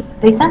see,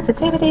 the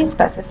sensitivity,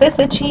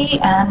 specificity,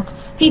 and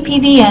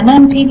PPV and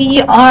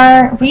NPV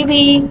are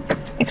really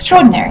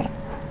extraordinary.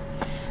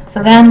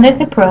 So then this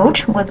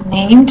approach was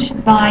named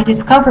by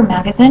Discover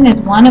magazine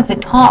as one of the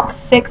top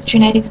 6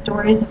 genetic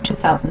stories of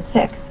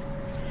 2006.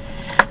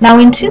 Now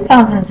in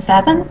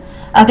 2007,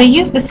 they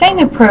used the same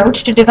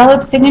approach to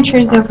develop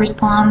signatures of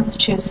response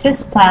to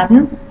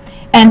cisplatin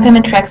and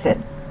pemetrexed.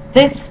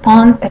 This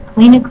spawns a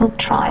clinical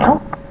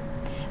trial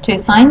to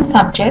assign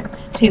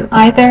subjects to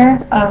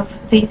either of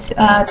these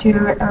two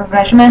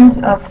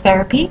regimens of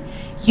therapy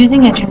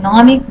using a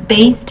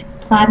genomic-based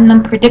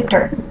platinum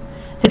predictor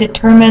to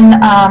determine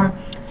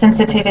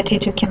sensitivity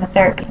to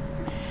chemotherapy.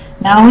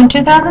 Now in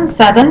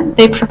 2007,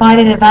 they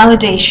provided a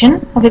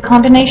validation of the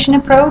combination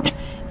approach,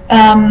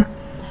 and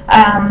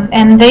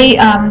they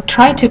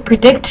tried to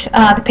predict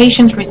the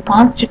patient's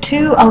response to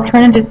 2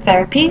 alternative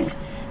therapies,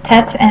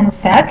 TET and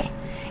FEC,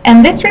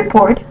 and this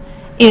report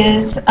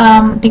is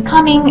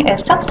becoming a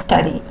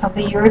sub-study of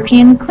the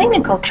European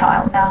clinical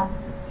trial now.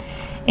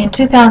 In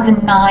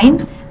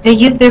 2009, they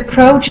used the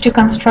approach to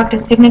construct a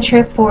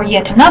signature for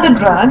yet another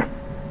drug,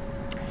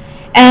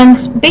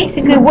 and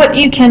basically what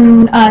you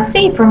can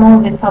see from all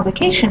these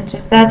publications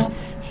is that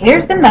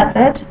here's the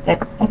method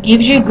that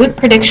gives you good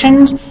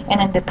predictions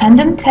and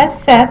independent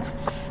test sets,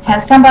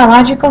 has some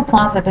biological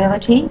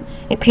plausibility,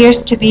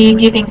 appears to be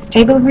giving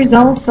stable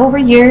results over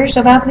years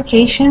of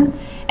application,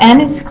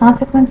 and is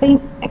consequently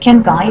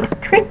can guide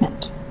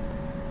treatment.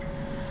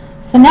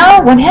 So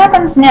now what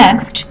happens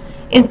next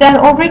is that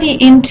already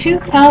in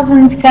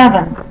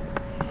 2007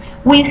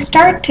 we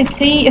start to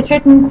see a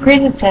certain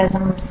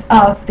criticisms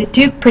of the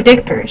Duke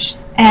predictors,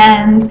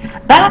 and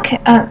back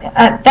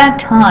at that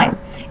time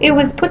it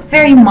was put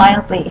very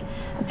mildly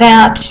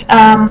that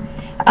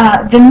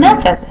the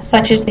method,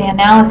 such as the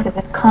analysis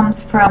that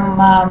comes from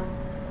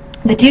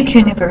the Duke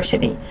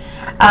University,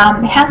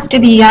 has to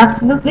be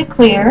absolutely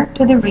clear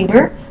to the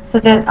reader so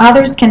that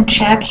others can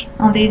check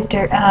on these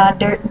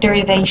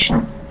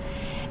derivations.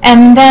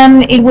 And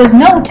then it was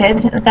noted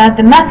that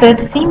the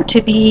method seemed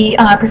to be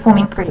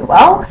performing pretty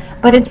well,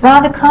 but it's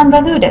rather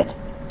convoluted,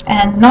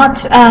 and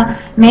not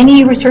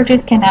many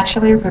researchers can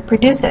actually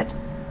reproduce it.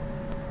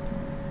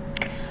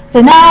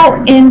 So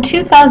now in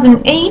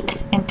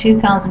 2008 and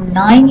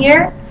 2009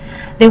 year,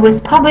 there was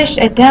published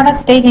a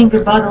devastating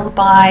rebuttal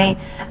by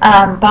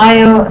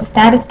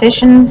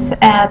biostatisticians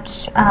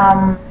at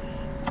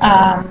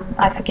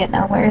I forget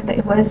now where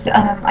it was,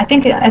 I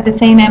think at the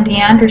same MD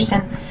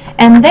Anderson,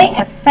 and they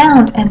have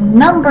found a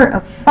number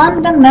of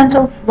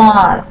fundamental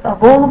flaws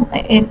of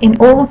in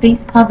all of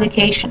these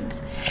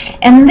publications.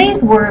 And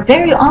these were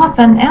very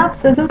often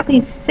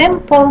absolutely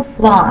simple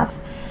flaws,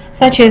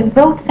 such as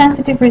both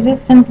sensitive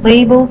resistant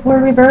labels were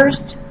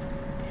reversed,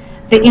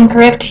 the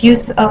incorrect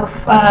use of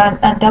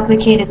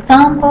duplicated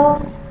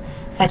samples,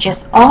 such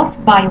as off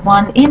by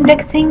 1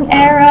 indexing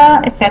error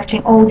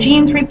affecting all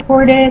genes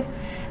reported,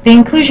 the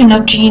inclusion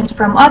of genes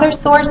from other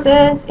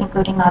sources,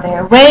 including other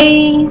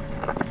arrays,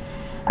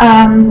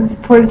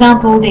 for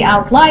example, the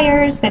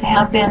outliers that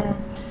have been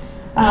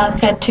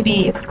said to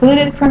be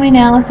excluded from the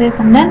analysis,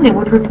 and then they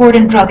would report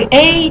in drug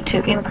A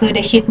to include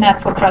a heat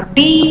map for drug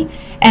B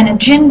and a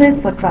gene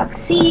list for drug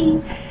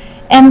C,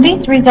 and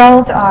these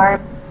results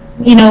are,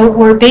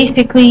 were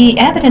basically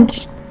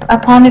evident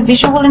upon a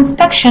visual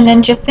inspection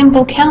and just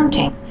simple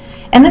counting.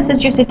 And this is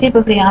just the tip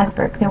of the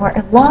iceberg. There were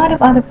a lot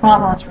of other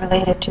problems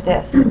related to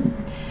this.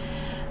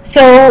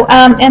 So,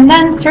 and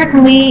then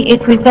certainly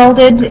it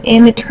resulted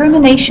in the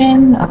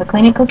termination of a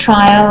clinical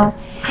trial,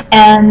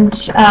 and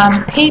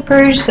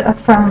papers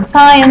from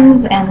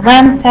Science and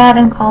Lancet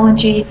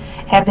Oncology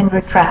have been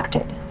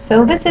retracted.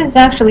 So this is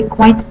actually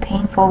quite a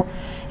painful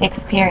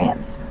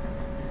experience.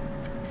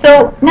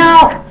 So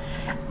now,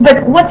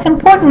 but what's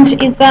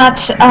important is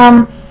that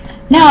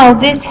now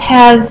this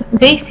has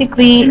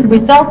basically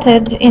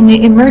resulted in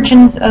the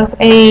emergence of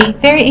a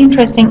very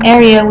interesting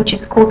area which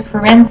is called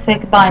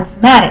forensic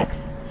bioinformatics,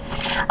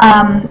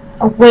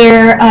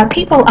 where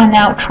people are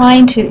now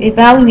trying to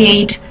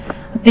evaluate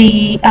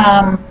the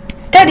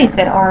studies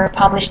that are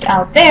published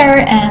out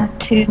there and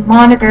to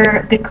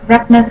monitor the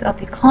correctness of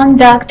the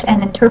conduct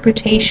and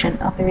interpretation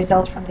of the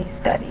results from these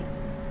studies.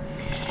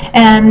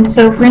 And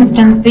so, for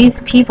instance,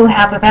 these people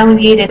have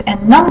evaluated a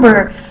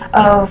number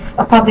of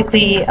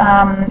publicly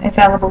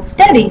available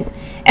studies,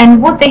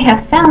 and what they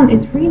have found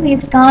is really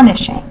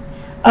astonishing.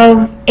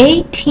 Of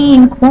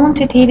 18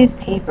 quantitative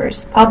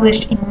papers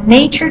published in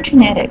Nature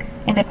Genetics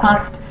in the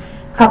past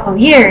couple of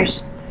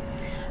years,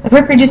 the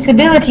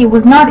reproducibility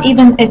was not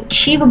even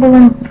achievable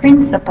in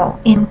principle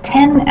in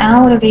 10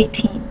 out of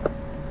 18.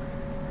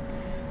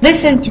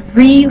 This is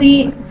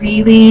really,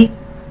 really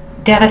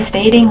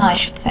devastating, I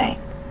should say.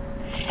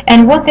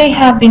 And what they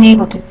have been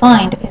able to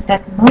find is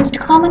that most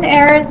common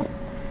errors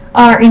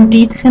are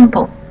indeed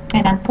simple,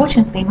 and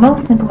unfortunately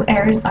most simple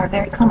errors are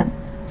very common.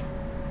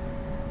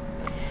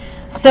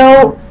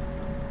 So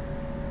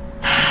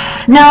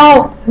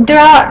now there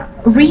are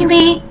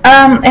really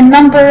a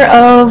number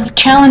of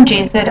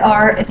challenges that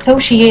are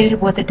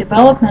associated with the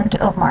development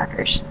of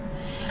markers,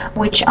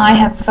 which I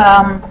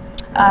have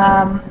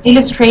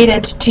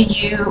illustrated to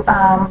you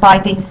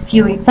by these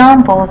few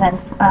examples and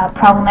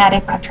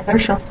problematic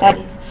controversial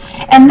studies.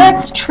 And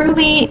that's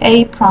truly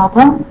a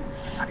problem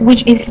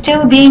which is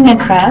still being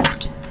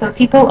addressed. So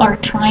people are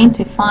trying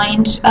to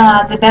find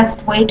the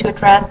best way to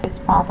address these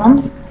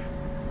problems.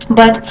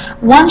 But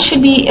one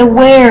should be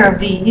aware of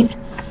these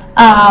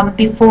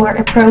before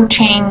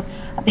approaching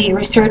the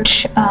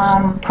research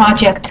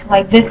project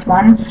like this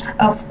one,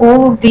 of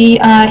all of the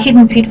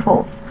hidden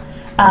pitfalls,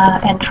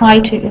 and try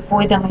to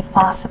avoid them if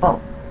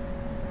possible.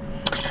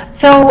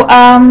 So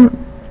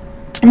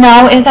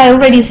now, as I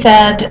already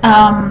said,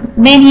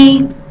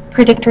 many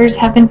predictors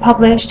have been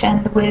published,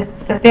 and with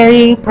a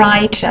very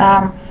bright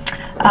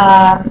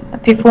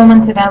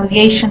performance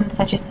evaluations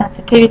such as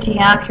sensitivity,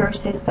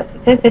 accuracy,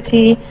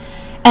 specificity.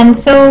 And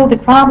so the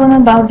problem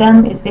about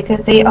them is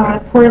because they are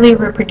poorly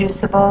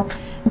reproducible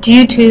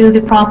due to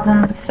the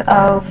problems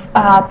of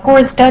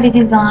poor study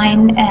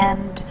design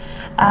and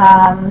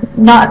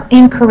not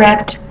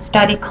incorrect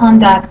study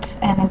conduct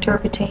and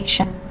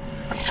interpretation.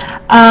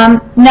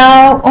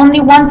 Now,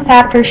 only one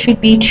factor should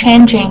be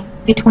changing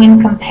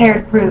between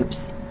compared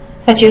groups,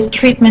 such as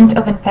treatment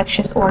of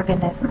infectious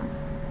organism.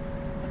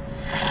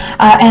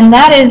 And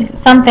that is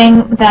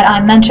something that I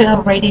mentioned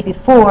already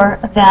before,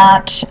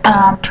 that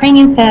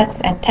training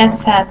sets and test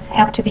sets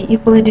have to be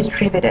equally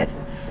distributed.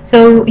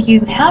 So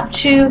you have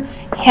to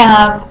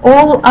have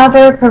all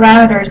other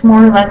parameters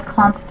more or less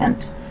constant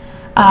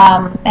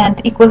and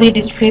equally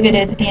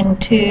distributed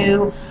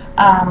into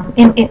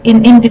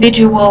in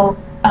individual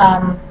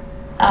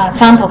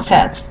sample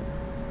sets.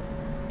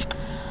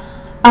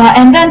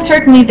 And then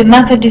certainly the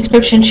method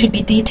description should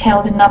be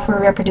detailed enough for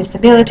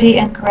reproducibility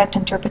and correct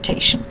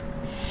interpretation.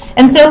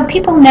 And so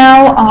people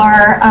now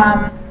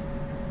are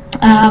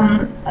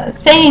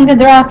saying that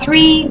there are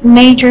three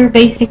major,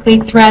 basically,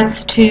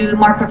 threats to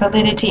marker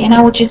validity, and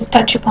I will just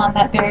touch upon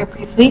that very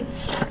briefly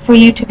for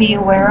you to be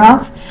aware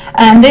of.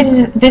 And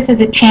this is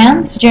a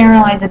chance,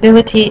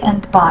 generalizability,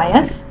 and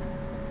bias.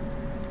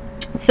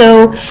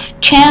 So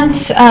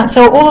chance,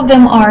 so all of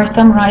them are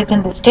summarized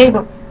in this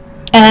table.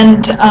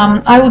 And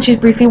I will just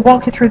briefly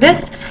walk you through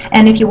this,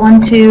 and if you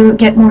want to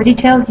get more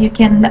details, you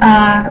can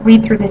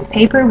read through this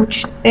paper,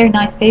 which is a very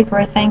nice paper,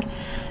 I think.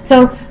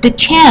 So the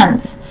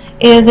chance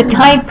is a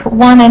type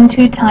 1 and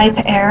 2 type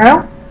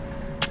error.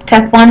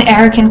 Type 1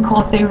 error can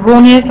cause the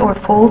erroneous or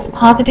false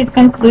positive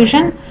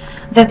conclusion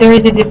that there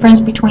is a difference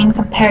between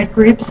compared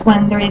groups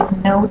when there is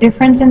no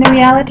difference in the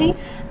reality.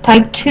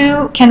 Type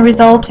 2 can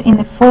result in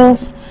the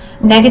false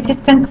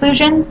negative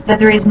conclusion that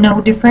there is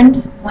no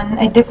difference when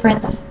a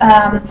difference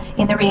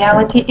in the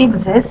reality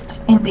exists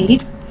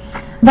indeed.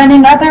 Then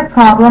another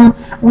problem,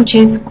 which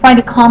is quite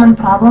a common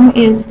problem,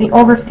 is the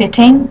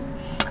overfitting.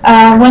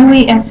 When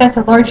we assess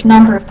a large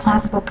number of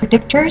possible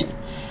predictors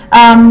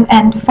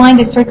and find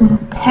a certain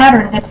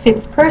pattern that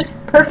fits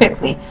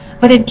perfectly,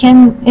 but it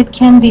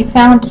can be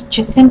found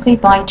just simply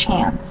by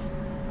chance,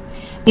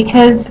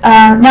 because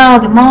now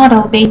the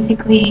model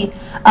basically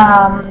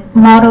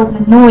models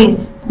the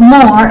noise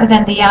more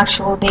than the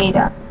actual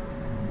data.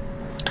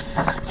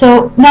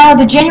 So now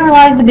the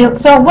generalizability,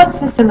 so what's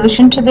the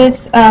solution to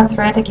this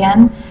threat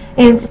again,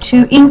 is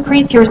to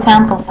increase your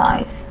sample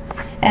size.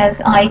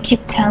 As I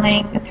keep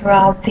telling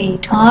throughout the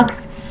talks,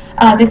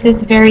 this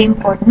is very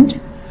important.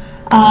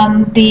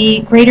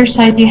 The greater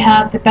size you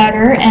have, the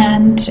better,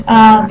 and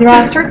there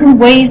are certain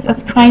ways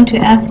of trying to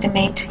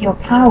estimate your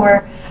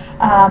power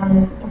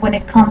when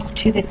it comes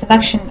to the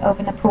selection of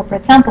an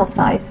appropriate sample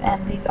size,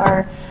 and these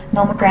are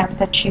nomograms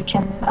that you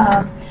can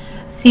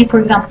see, for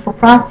example, for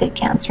prostate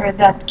cancer,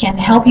 that can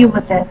help you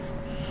with this.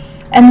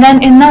 And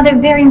then another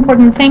very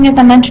important thing, as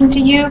I mentioned to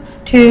you,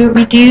 to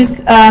reduce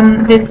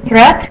this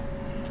threat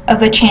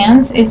of a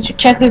chance is to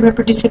check the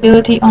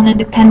reproducibility on a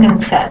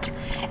dependent set.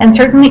 And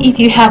certainly if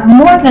you have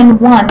more than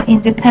one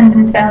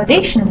independent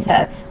validation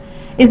sets,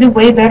 is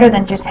way better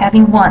than just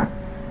having one,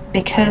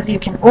 because you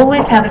can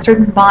always have a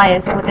certain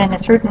bias within a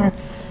certain,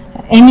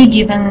 any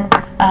given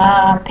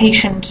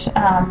patient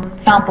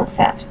sample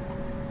set.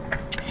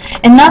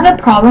 Another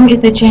problem is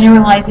the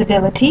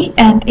generalizability,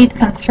 and it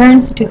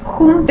concerns to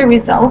whom the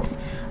results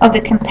of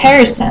the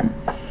comparison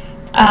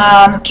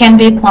can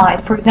be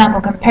applied. For example,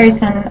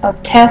 comparison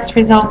of test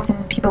results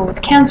in people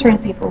with cancer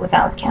and people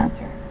without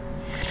cancer.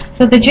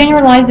 So the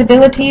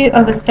generalizability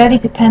of a study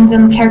depends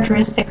on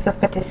characteristics of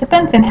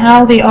participants and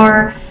how they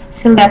are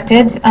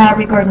selected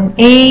regarding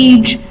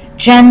age,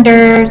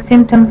 gender,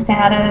 symptom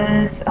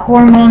status,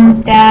 hormone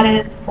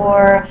status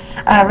for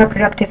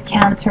reproductive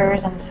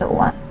cancers, and so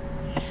on.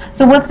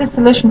 So what's the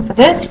solution for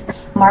this?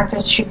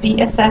 Markers should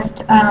be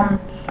assessed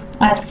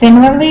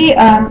similarly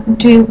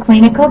to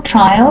clinical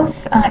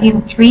trials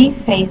in 3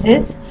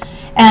 phases.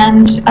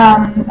 And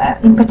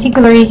in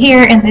particular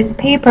here in this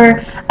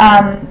paper,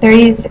 there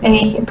is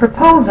a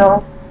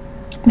proposal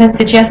that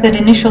suggests that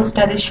initial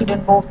studies should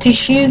involve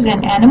tissues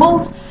and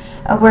animals,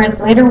 whereas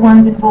later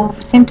ones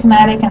involve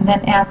symptomatic and then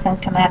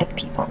asymptomatic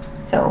people.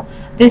 So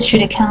this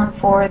should account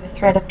for the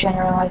threat of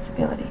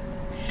generalizability.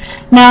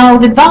 Now,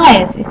 the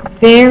bias is a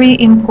very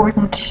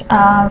important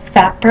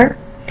factor,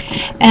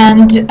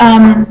 and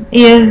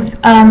is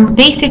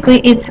basically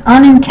it's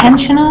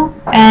unintentional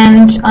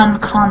and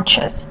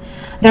unconscious.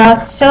 There are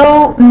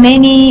so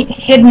many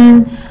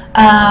hidden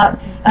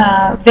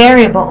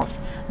variables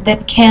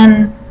that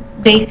can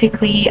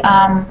basically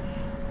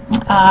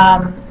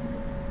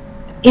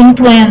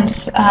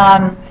influence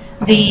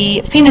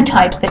the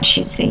phenotypes that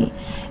you see.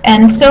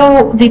 And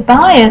so the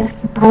bias,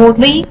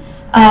 broadly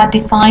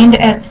defined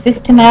as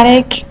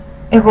systematic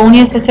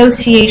erroneous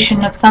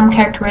association of some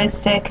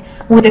characteristic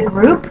with a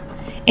group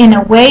in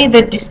a way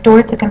that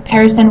distorts a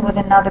comparison with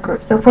another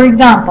group. So for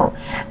example,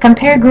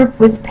 compare a group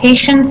with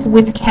patients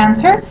with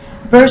cancer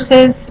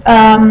versus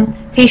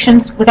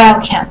patients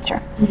without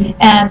cancer. Mm-hmm.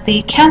 And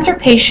the cancer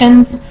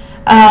patients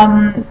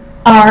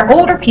are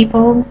older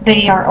people.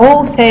 They are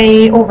all,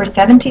 say, over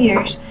 70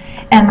 years,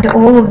 and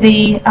all of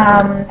the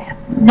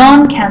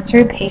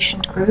non-cancer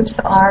patient groups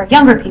are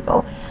younger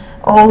people,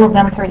 all of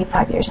them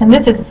 35 years. And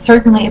this is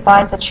certainly a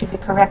bias that should be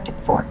corrected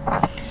for.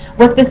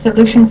 What's the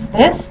solution for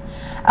this?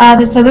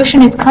 The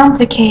solution is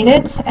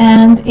complicated,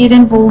 and it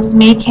involves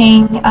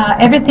making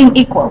everything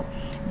equal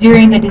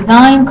during the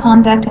design,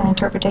 conduct, and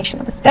interpretation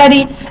of a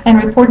study,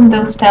 and reporting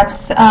those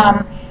steps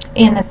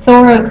in a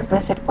thorough,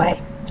 explicit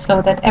way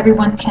so that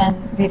everyone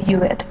can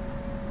review it.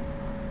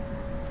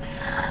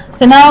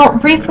 So now,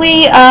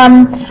 briefly, there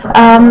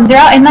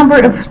are a number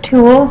of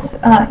tools.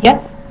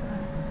 Yes?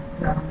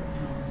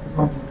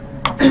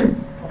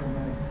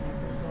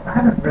 I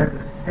haven't read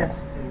this test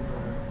paper.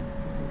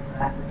 This is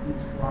back a few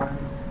slides.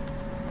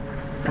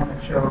 The one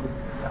that shows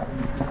that we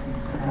increasing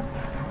sample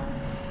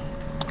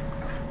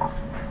size.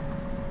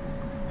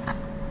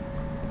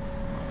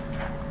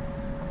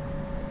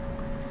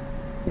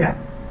 Yeah.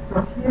 So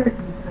here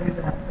you say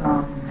that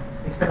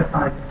they set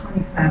aside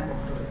 20 samples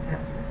for the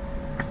testing.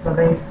 So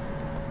they,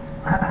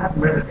 I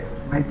haven't read it yet,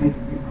 but maybe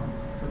you know.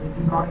 So they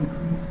do not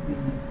increase the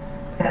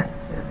test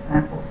set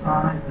sample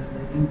size as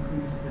they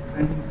increase the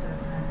training set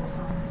sample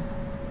size?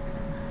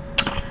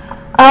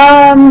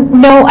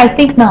 No, I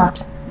think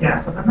not.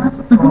 Yeah, so then that's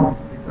a problem,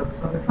 because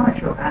so they're trying to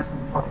show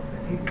asymptotic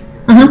behavior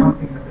here. One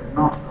thing that they're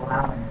not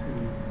allowing to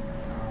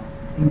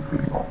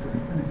increase off to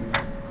infinity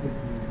is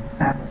the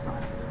sample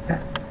size for the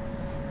test.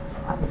 So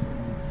I would be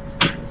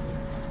suspicious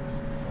of this.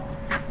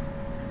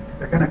 If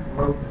they're going to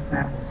grow the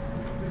sample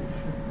size, they really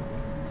should grow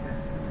the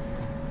test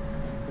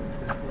to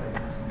display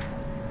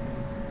asymptotic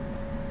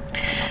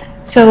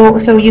behavior.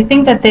 So you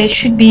think that there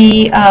should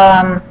be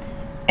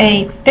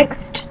a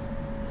fixed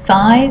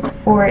size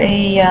for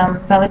a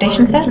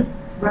validation set? It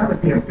should rather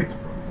be a fixed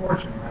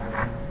proportion rather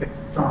than a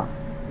fixed size.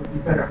 It would be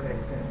better if they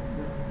said,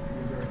 let's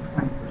reserve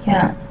 20%.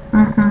 Yeah.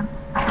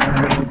 And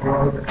then we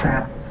grow the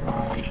sample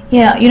size.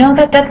 Yeah, you know,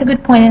 that's a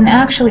good point, and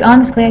actually,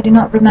 honestly, I do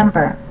not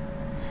remember.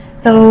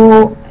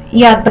 So,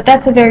 yeah, but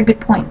that's a very good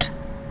point.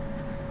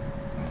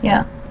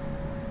 Yeah.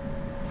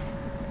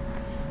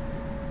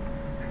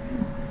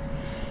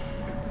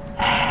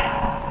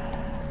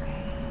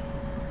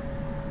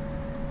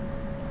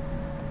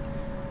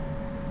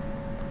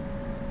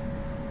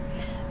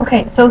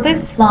 Okay, so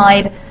this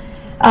slide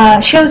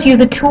shows you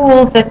the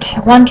tools that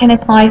one can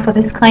apply for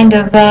this kind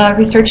of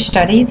research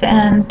studies,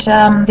 and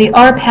the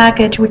R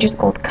package, which is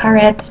called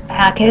CARET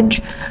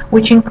package,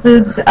 which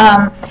includes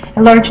a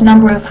large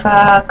number of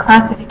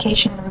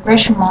classification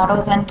regression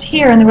models. And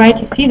here on the right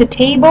you see the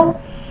table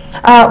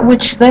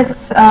which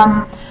lists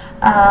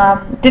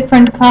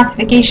different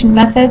classification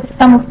methods,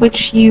 some of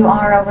which you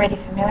are already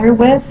familiar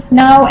with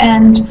now.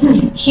 And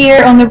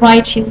here on the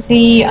right you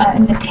see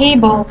in the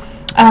table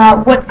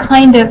what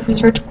kind of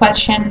research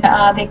question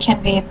they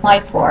can be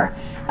applied for.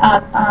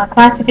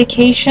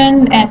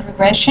 Classification and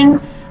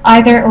regression,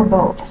 either or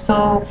both.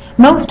 So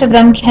most of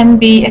them can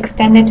be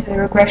extended to the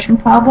regression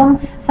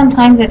problem.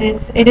 Sometimes it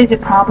is a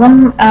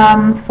problem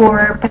for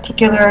a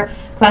particular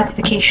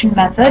classification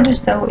method,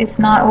 so it's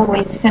not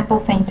always a simple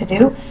thing to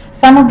do.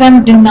 Some of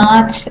them do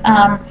not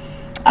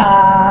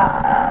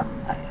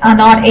are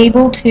not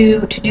able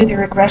to do the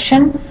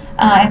regression,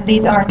 and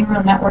these are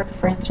neural networks,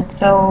 for instance.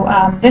 So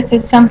this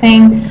is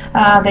something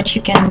that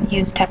you can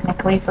use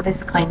technically for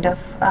this kind of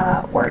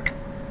work.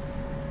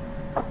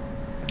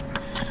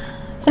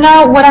 So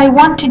now what I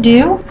want to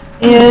do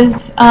is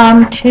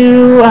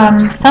to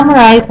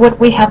summarize what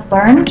we have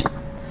learned.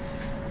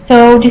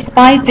 So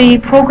despite the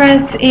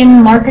progress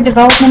in marker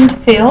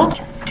development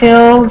field,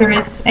 still there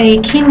is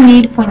a keen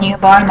need for new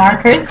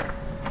biomarkers.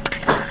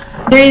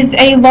 There is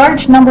a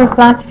large number of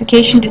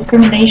classification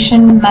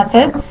discrimination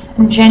methods,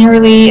 and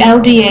generally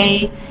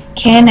LDA,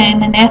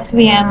 KNN, and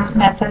SVM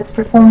methods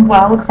perform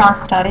well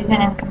across studies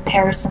and in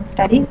comparison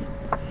studies.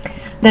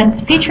 Then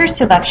feature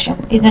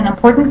selection is an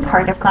important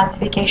part of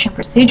classification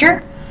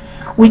procedure,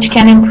 which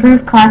can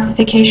improve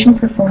classification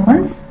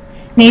performance,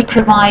 may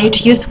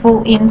provide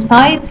useful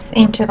insights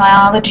into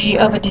biology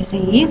of a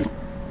disease,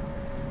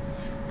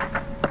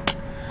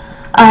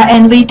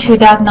 and lead to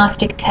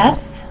diagnostic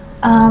tests.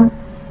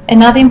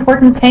 Another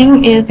important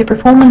thing is the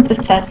performance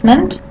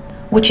assessment,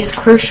 which is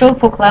crucial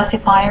for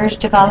classifiers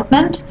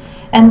development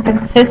and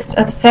consists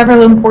of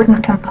several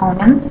important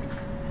components.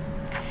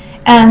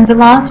 And the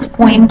last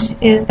point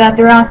is that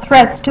there are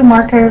threats to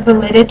marker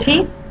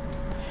validity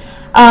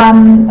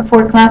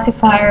for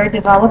classifier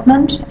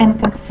development and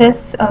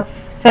consists of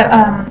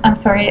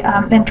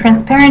and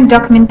transparent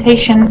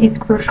documentation is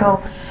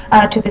crucial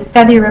to the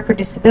study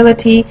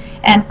reproducibility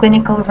and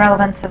clinical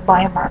relevance of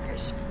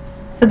biomarkers.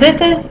 So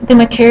this is the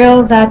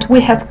material that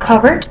we have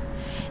covered.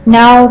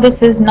 Now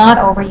this is not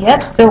over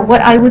yet, so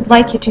what I would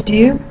like you to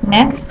do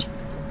next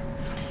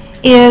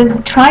is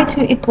try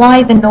to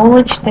apply the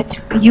knowledge that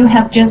you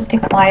have just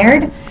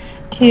acquired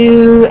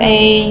to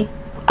a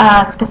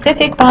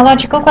specific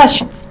biological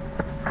questions.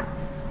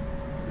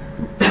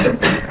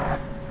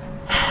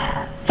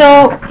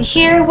 So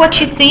here what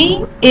you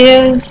see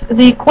is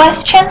the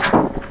question,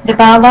 the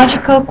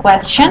biological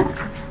question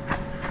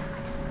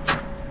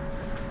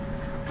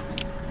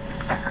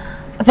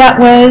that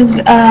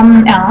was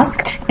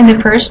asked in the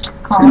first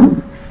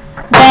column.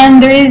 Then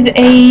there is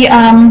a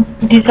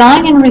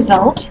design and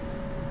result,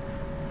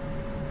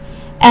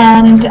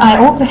 and I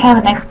also have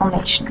an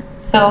explanation.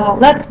 So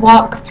let's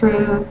walk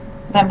through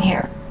them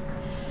here.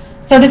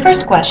 So the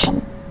first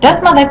question,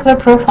 does molecular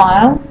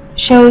profile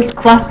shows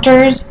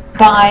clusters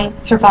by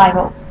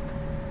survival?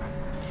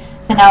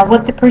 So now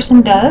what the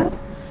person does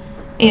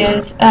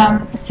is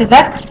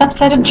select a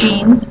subset of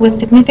genes with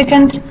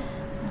significant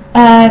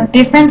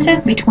differences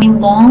between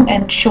long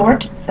and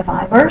short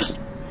survivors,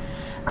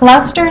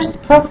 clusters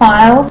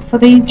profiles for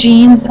these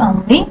genes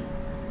only,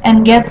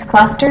 and gets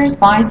clusters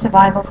by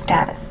survival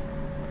status.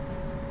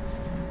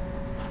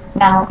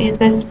 Now, is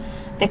this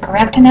the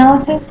correct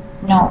analysis?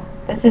 No,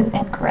 this is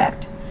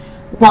incorrect.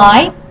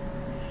 Why?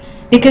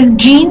 Because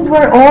genes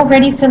were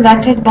already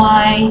selected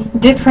by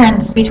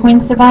difference between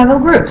survival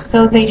groups,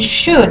 so they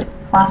should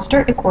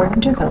cluster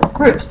according to those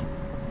groups.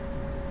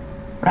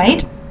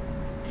 Right?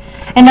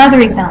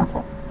 Another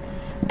example.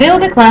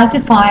 Build a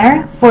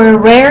classifier for a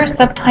rare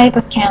subtype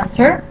of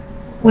cancer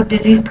with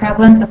disease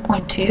prevalence of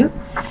 0.2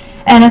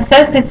 and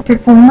assess its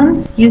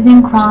performance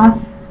using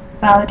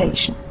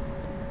cross-validation.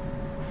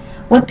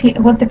 What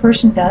the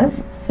person does,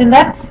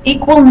 selects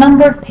equal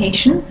number of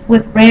patients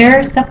with rare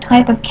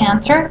subtype of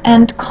cancer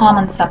and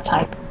common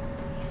subtype.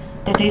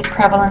 Disease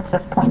prevalence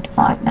of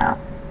 0.5 now.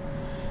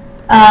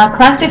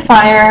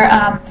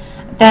 Classifier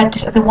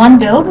that the one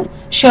builds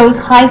shows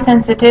high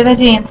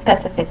sensitivity and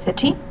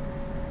specificity,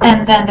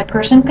 and then the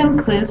person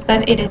concludes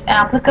that it is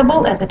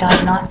applicable as a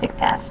diagnostic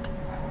test.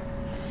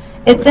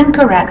 It's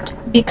incorrect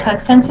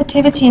because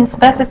sensitivity and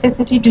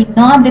specificity do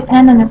not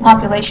depend on the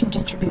population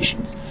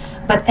distributions,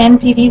 but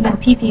NPVs and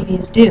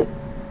PPVs do.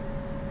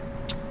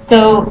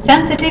 So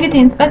sensitivity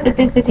and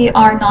specificity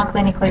are not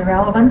clinically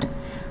relevant.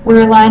 We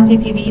rely on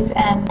PPVs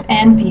and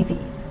NPVs.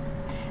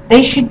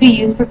 They should be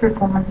used for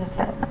performance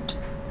assessment.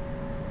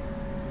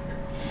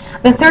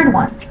 The third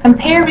one,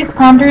 compare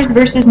responders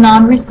versus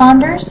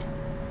non-responders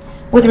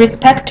with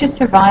respect to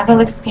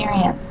survival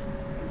experience.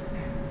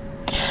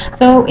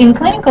 So in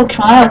clinical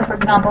trials, for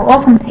example,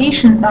 often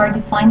patients are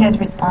defined as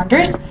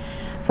responders,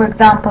 for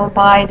example,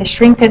 by the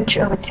shrinkage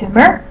of a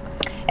tumor,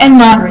 and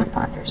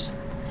non-responders.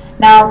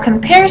 Now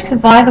compare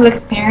survival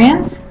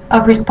experience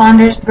of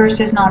responders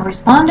versus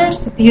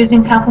non-responders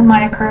using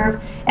Kaplan-Meier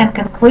curve and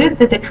conclude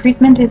that the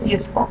treatment is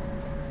useful.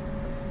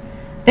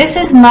 This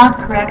is not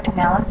correct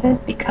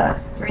analysis because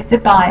there is a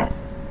bias.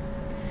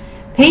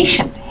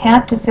 patient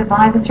had to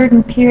survive a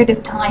certain period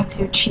of time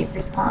to achieve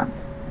response.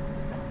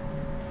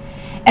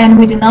 And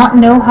we do not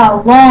know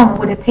how long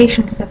would a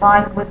patient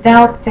survive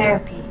without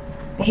therapy,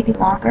 maybe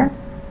longer.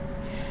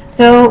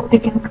 So the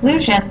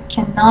conclusion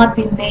cannot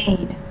be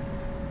made,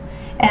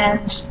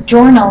 and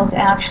journals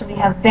actually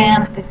have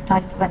banned this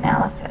type of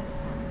analysis.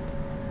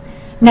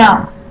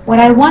 Now, what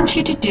I want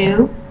you to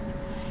do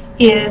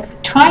is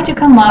try to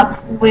come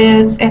up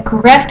with a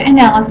correct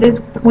analysis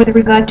with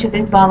regard to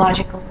this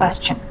biological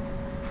question.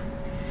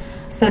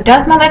 So,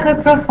 does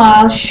molecular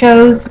profile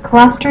shows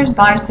clusters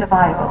by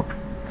survival?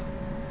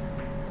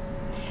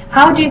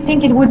 How do you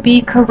think it would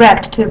be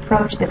correct to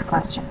approach this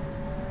question?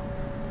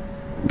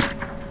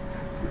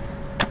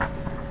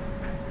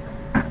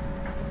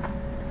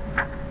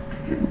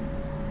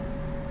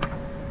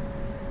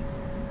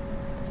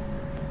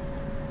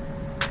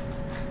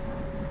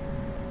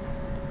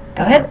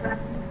 Go ahead. To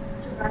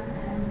run an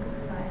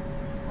unsupervised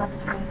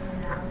clustering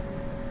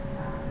analysis,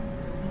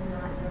 we do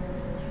not know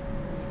the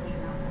distribution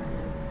outside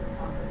of the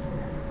software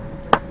to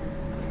run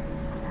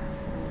the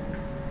actual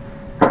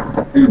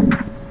classification.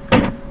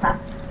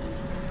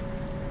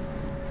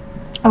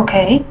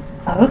 Okay,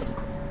 close.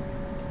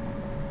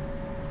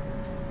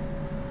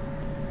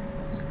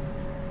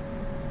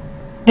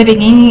 The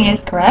beginning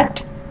is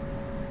correct.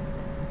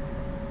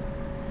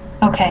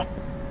 Okay,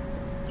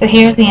 so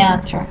here's the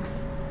answer.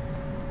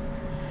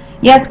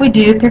 Yes, we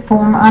do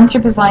perform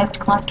unsupervised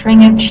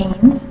clustering of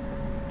genes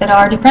that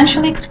are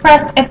differentially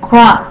expressed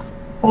across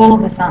all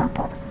of the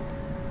samples,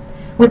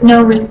 with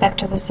no respect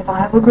to the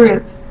survival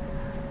group.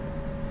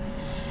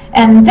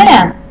 And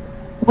then,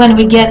 when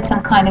we get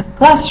some kind of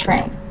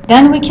clustering,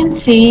 then we can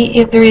see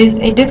if there is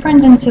a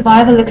difference in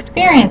survival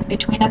experience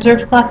between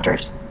observed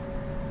clusters.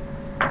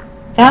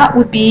 That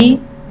would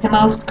be the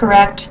most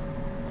correct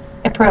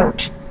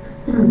approach.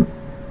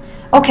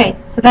 Okay,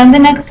 so then the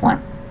next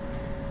one.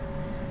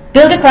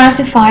 Build a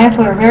classifier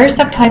for a rare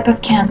subtype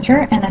of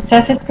cancer and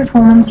assess its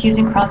performance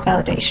using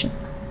cross-validation.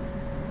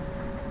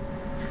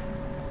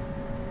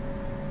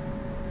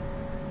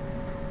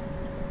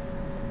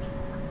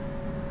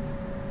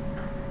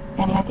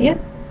 Any ideas?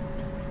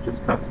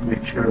 Just have to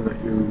make sure that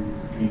you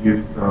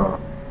use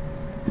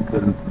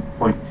incidence of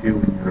 0.2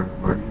 in your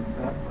learning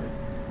set,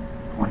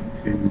 like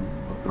 0.2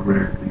 of the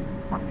rare disease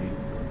and 0.8 of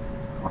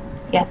the common.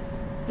 Yes,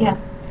 yeah.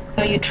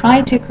 So you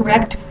try to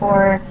correct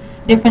for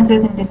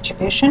differences in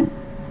distribution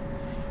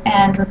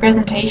and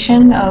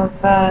representation of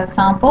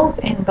samples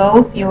in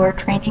both your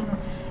training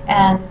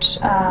and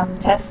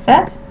test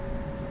set,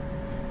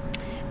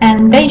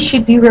 and they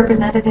should be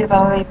representative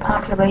of a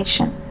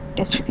population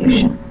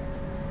distribution.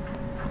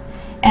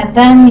 And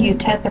then you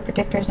test the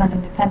predictors on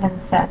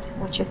independent set,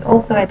 which is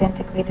also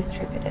identically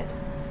distributed.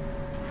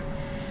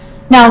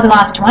 Now the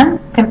last one,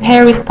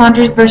 compare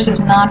responders versus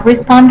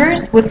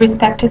non-responders with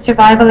respect to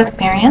survival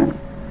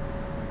experience.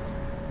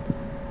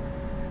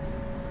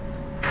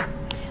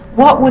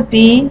 What would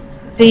be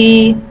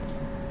the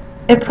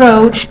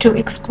approach to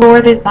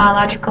explore this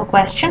biological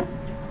question?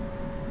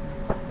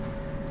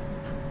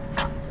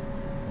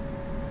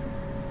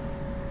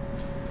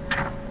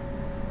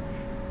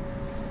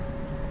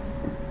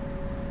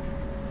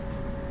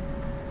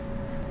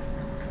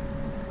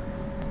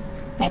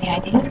 Any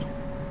ideas?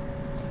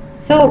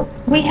 So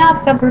we have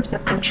subgroups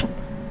of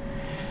patients,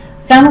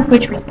 some of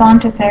which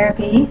respond to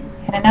therapy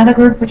and another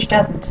group which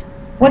doesn't.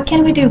 What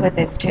can we do with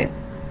these two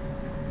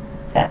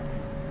sets?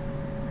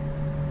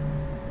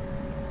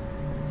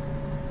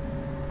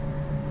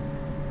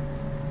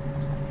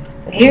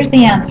 So here's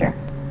the answer.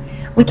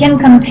 We can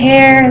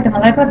compare the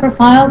molecular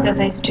profiles of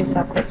these two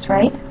subgroups,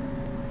 right?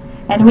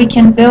 And we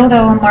can build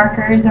our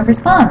markers of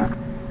response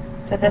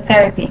to the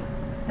therapy.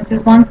 This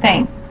is one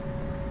thing.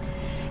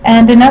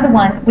 And another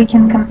one, we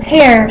can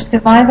compare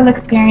survival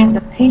experience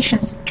of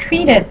patients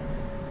treated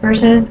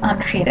versus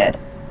untreated.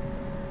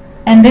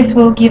 And this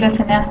will give us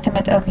an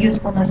estimate of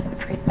usefulness of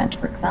treatment,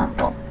 for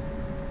example.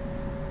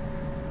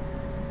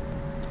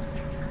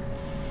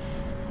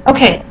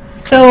 Okay,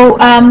 so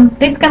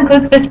this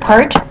concludes this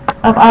part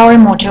of our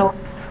module.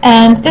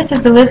 And this is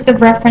the list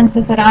of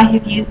references that I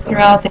have used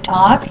throughout the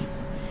talk.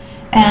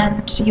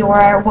 And you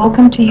are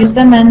welcome to use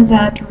them and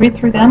to read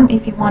through them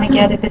if you want to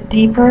get a bit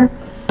deeper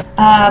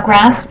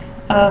grasp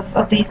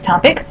of these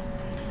topics.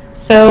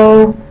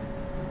 So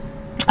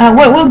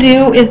what we'll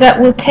do is that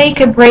we'll take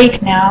a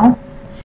break now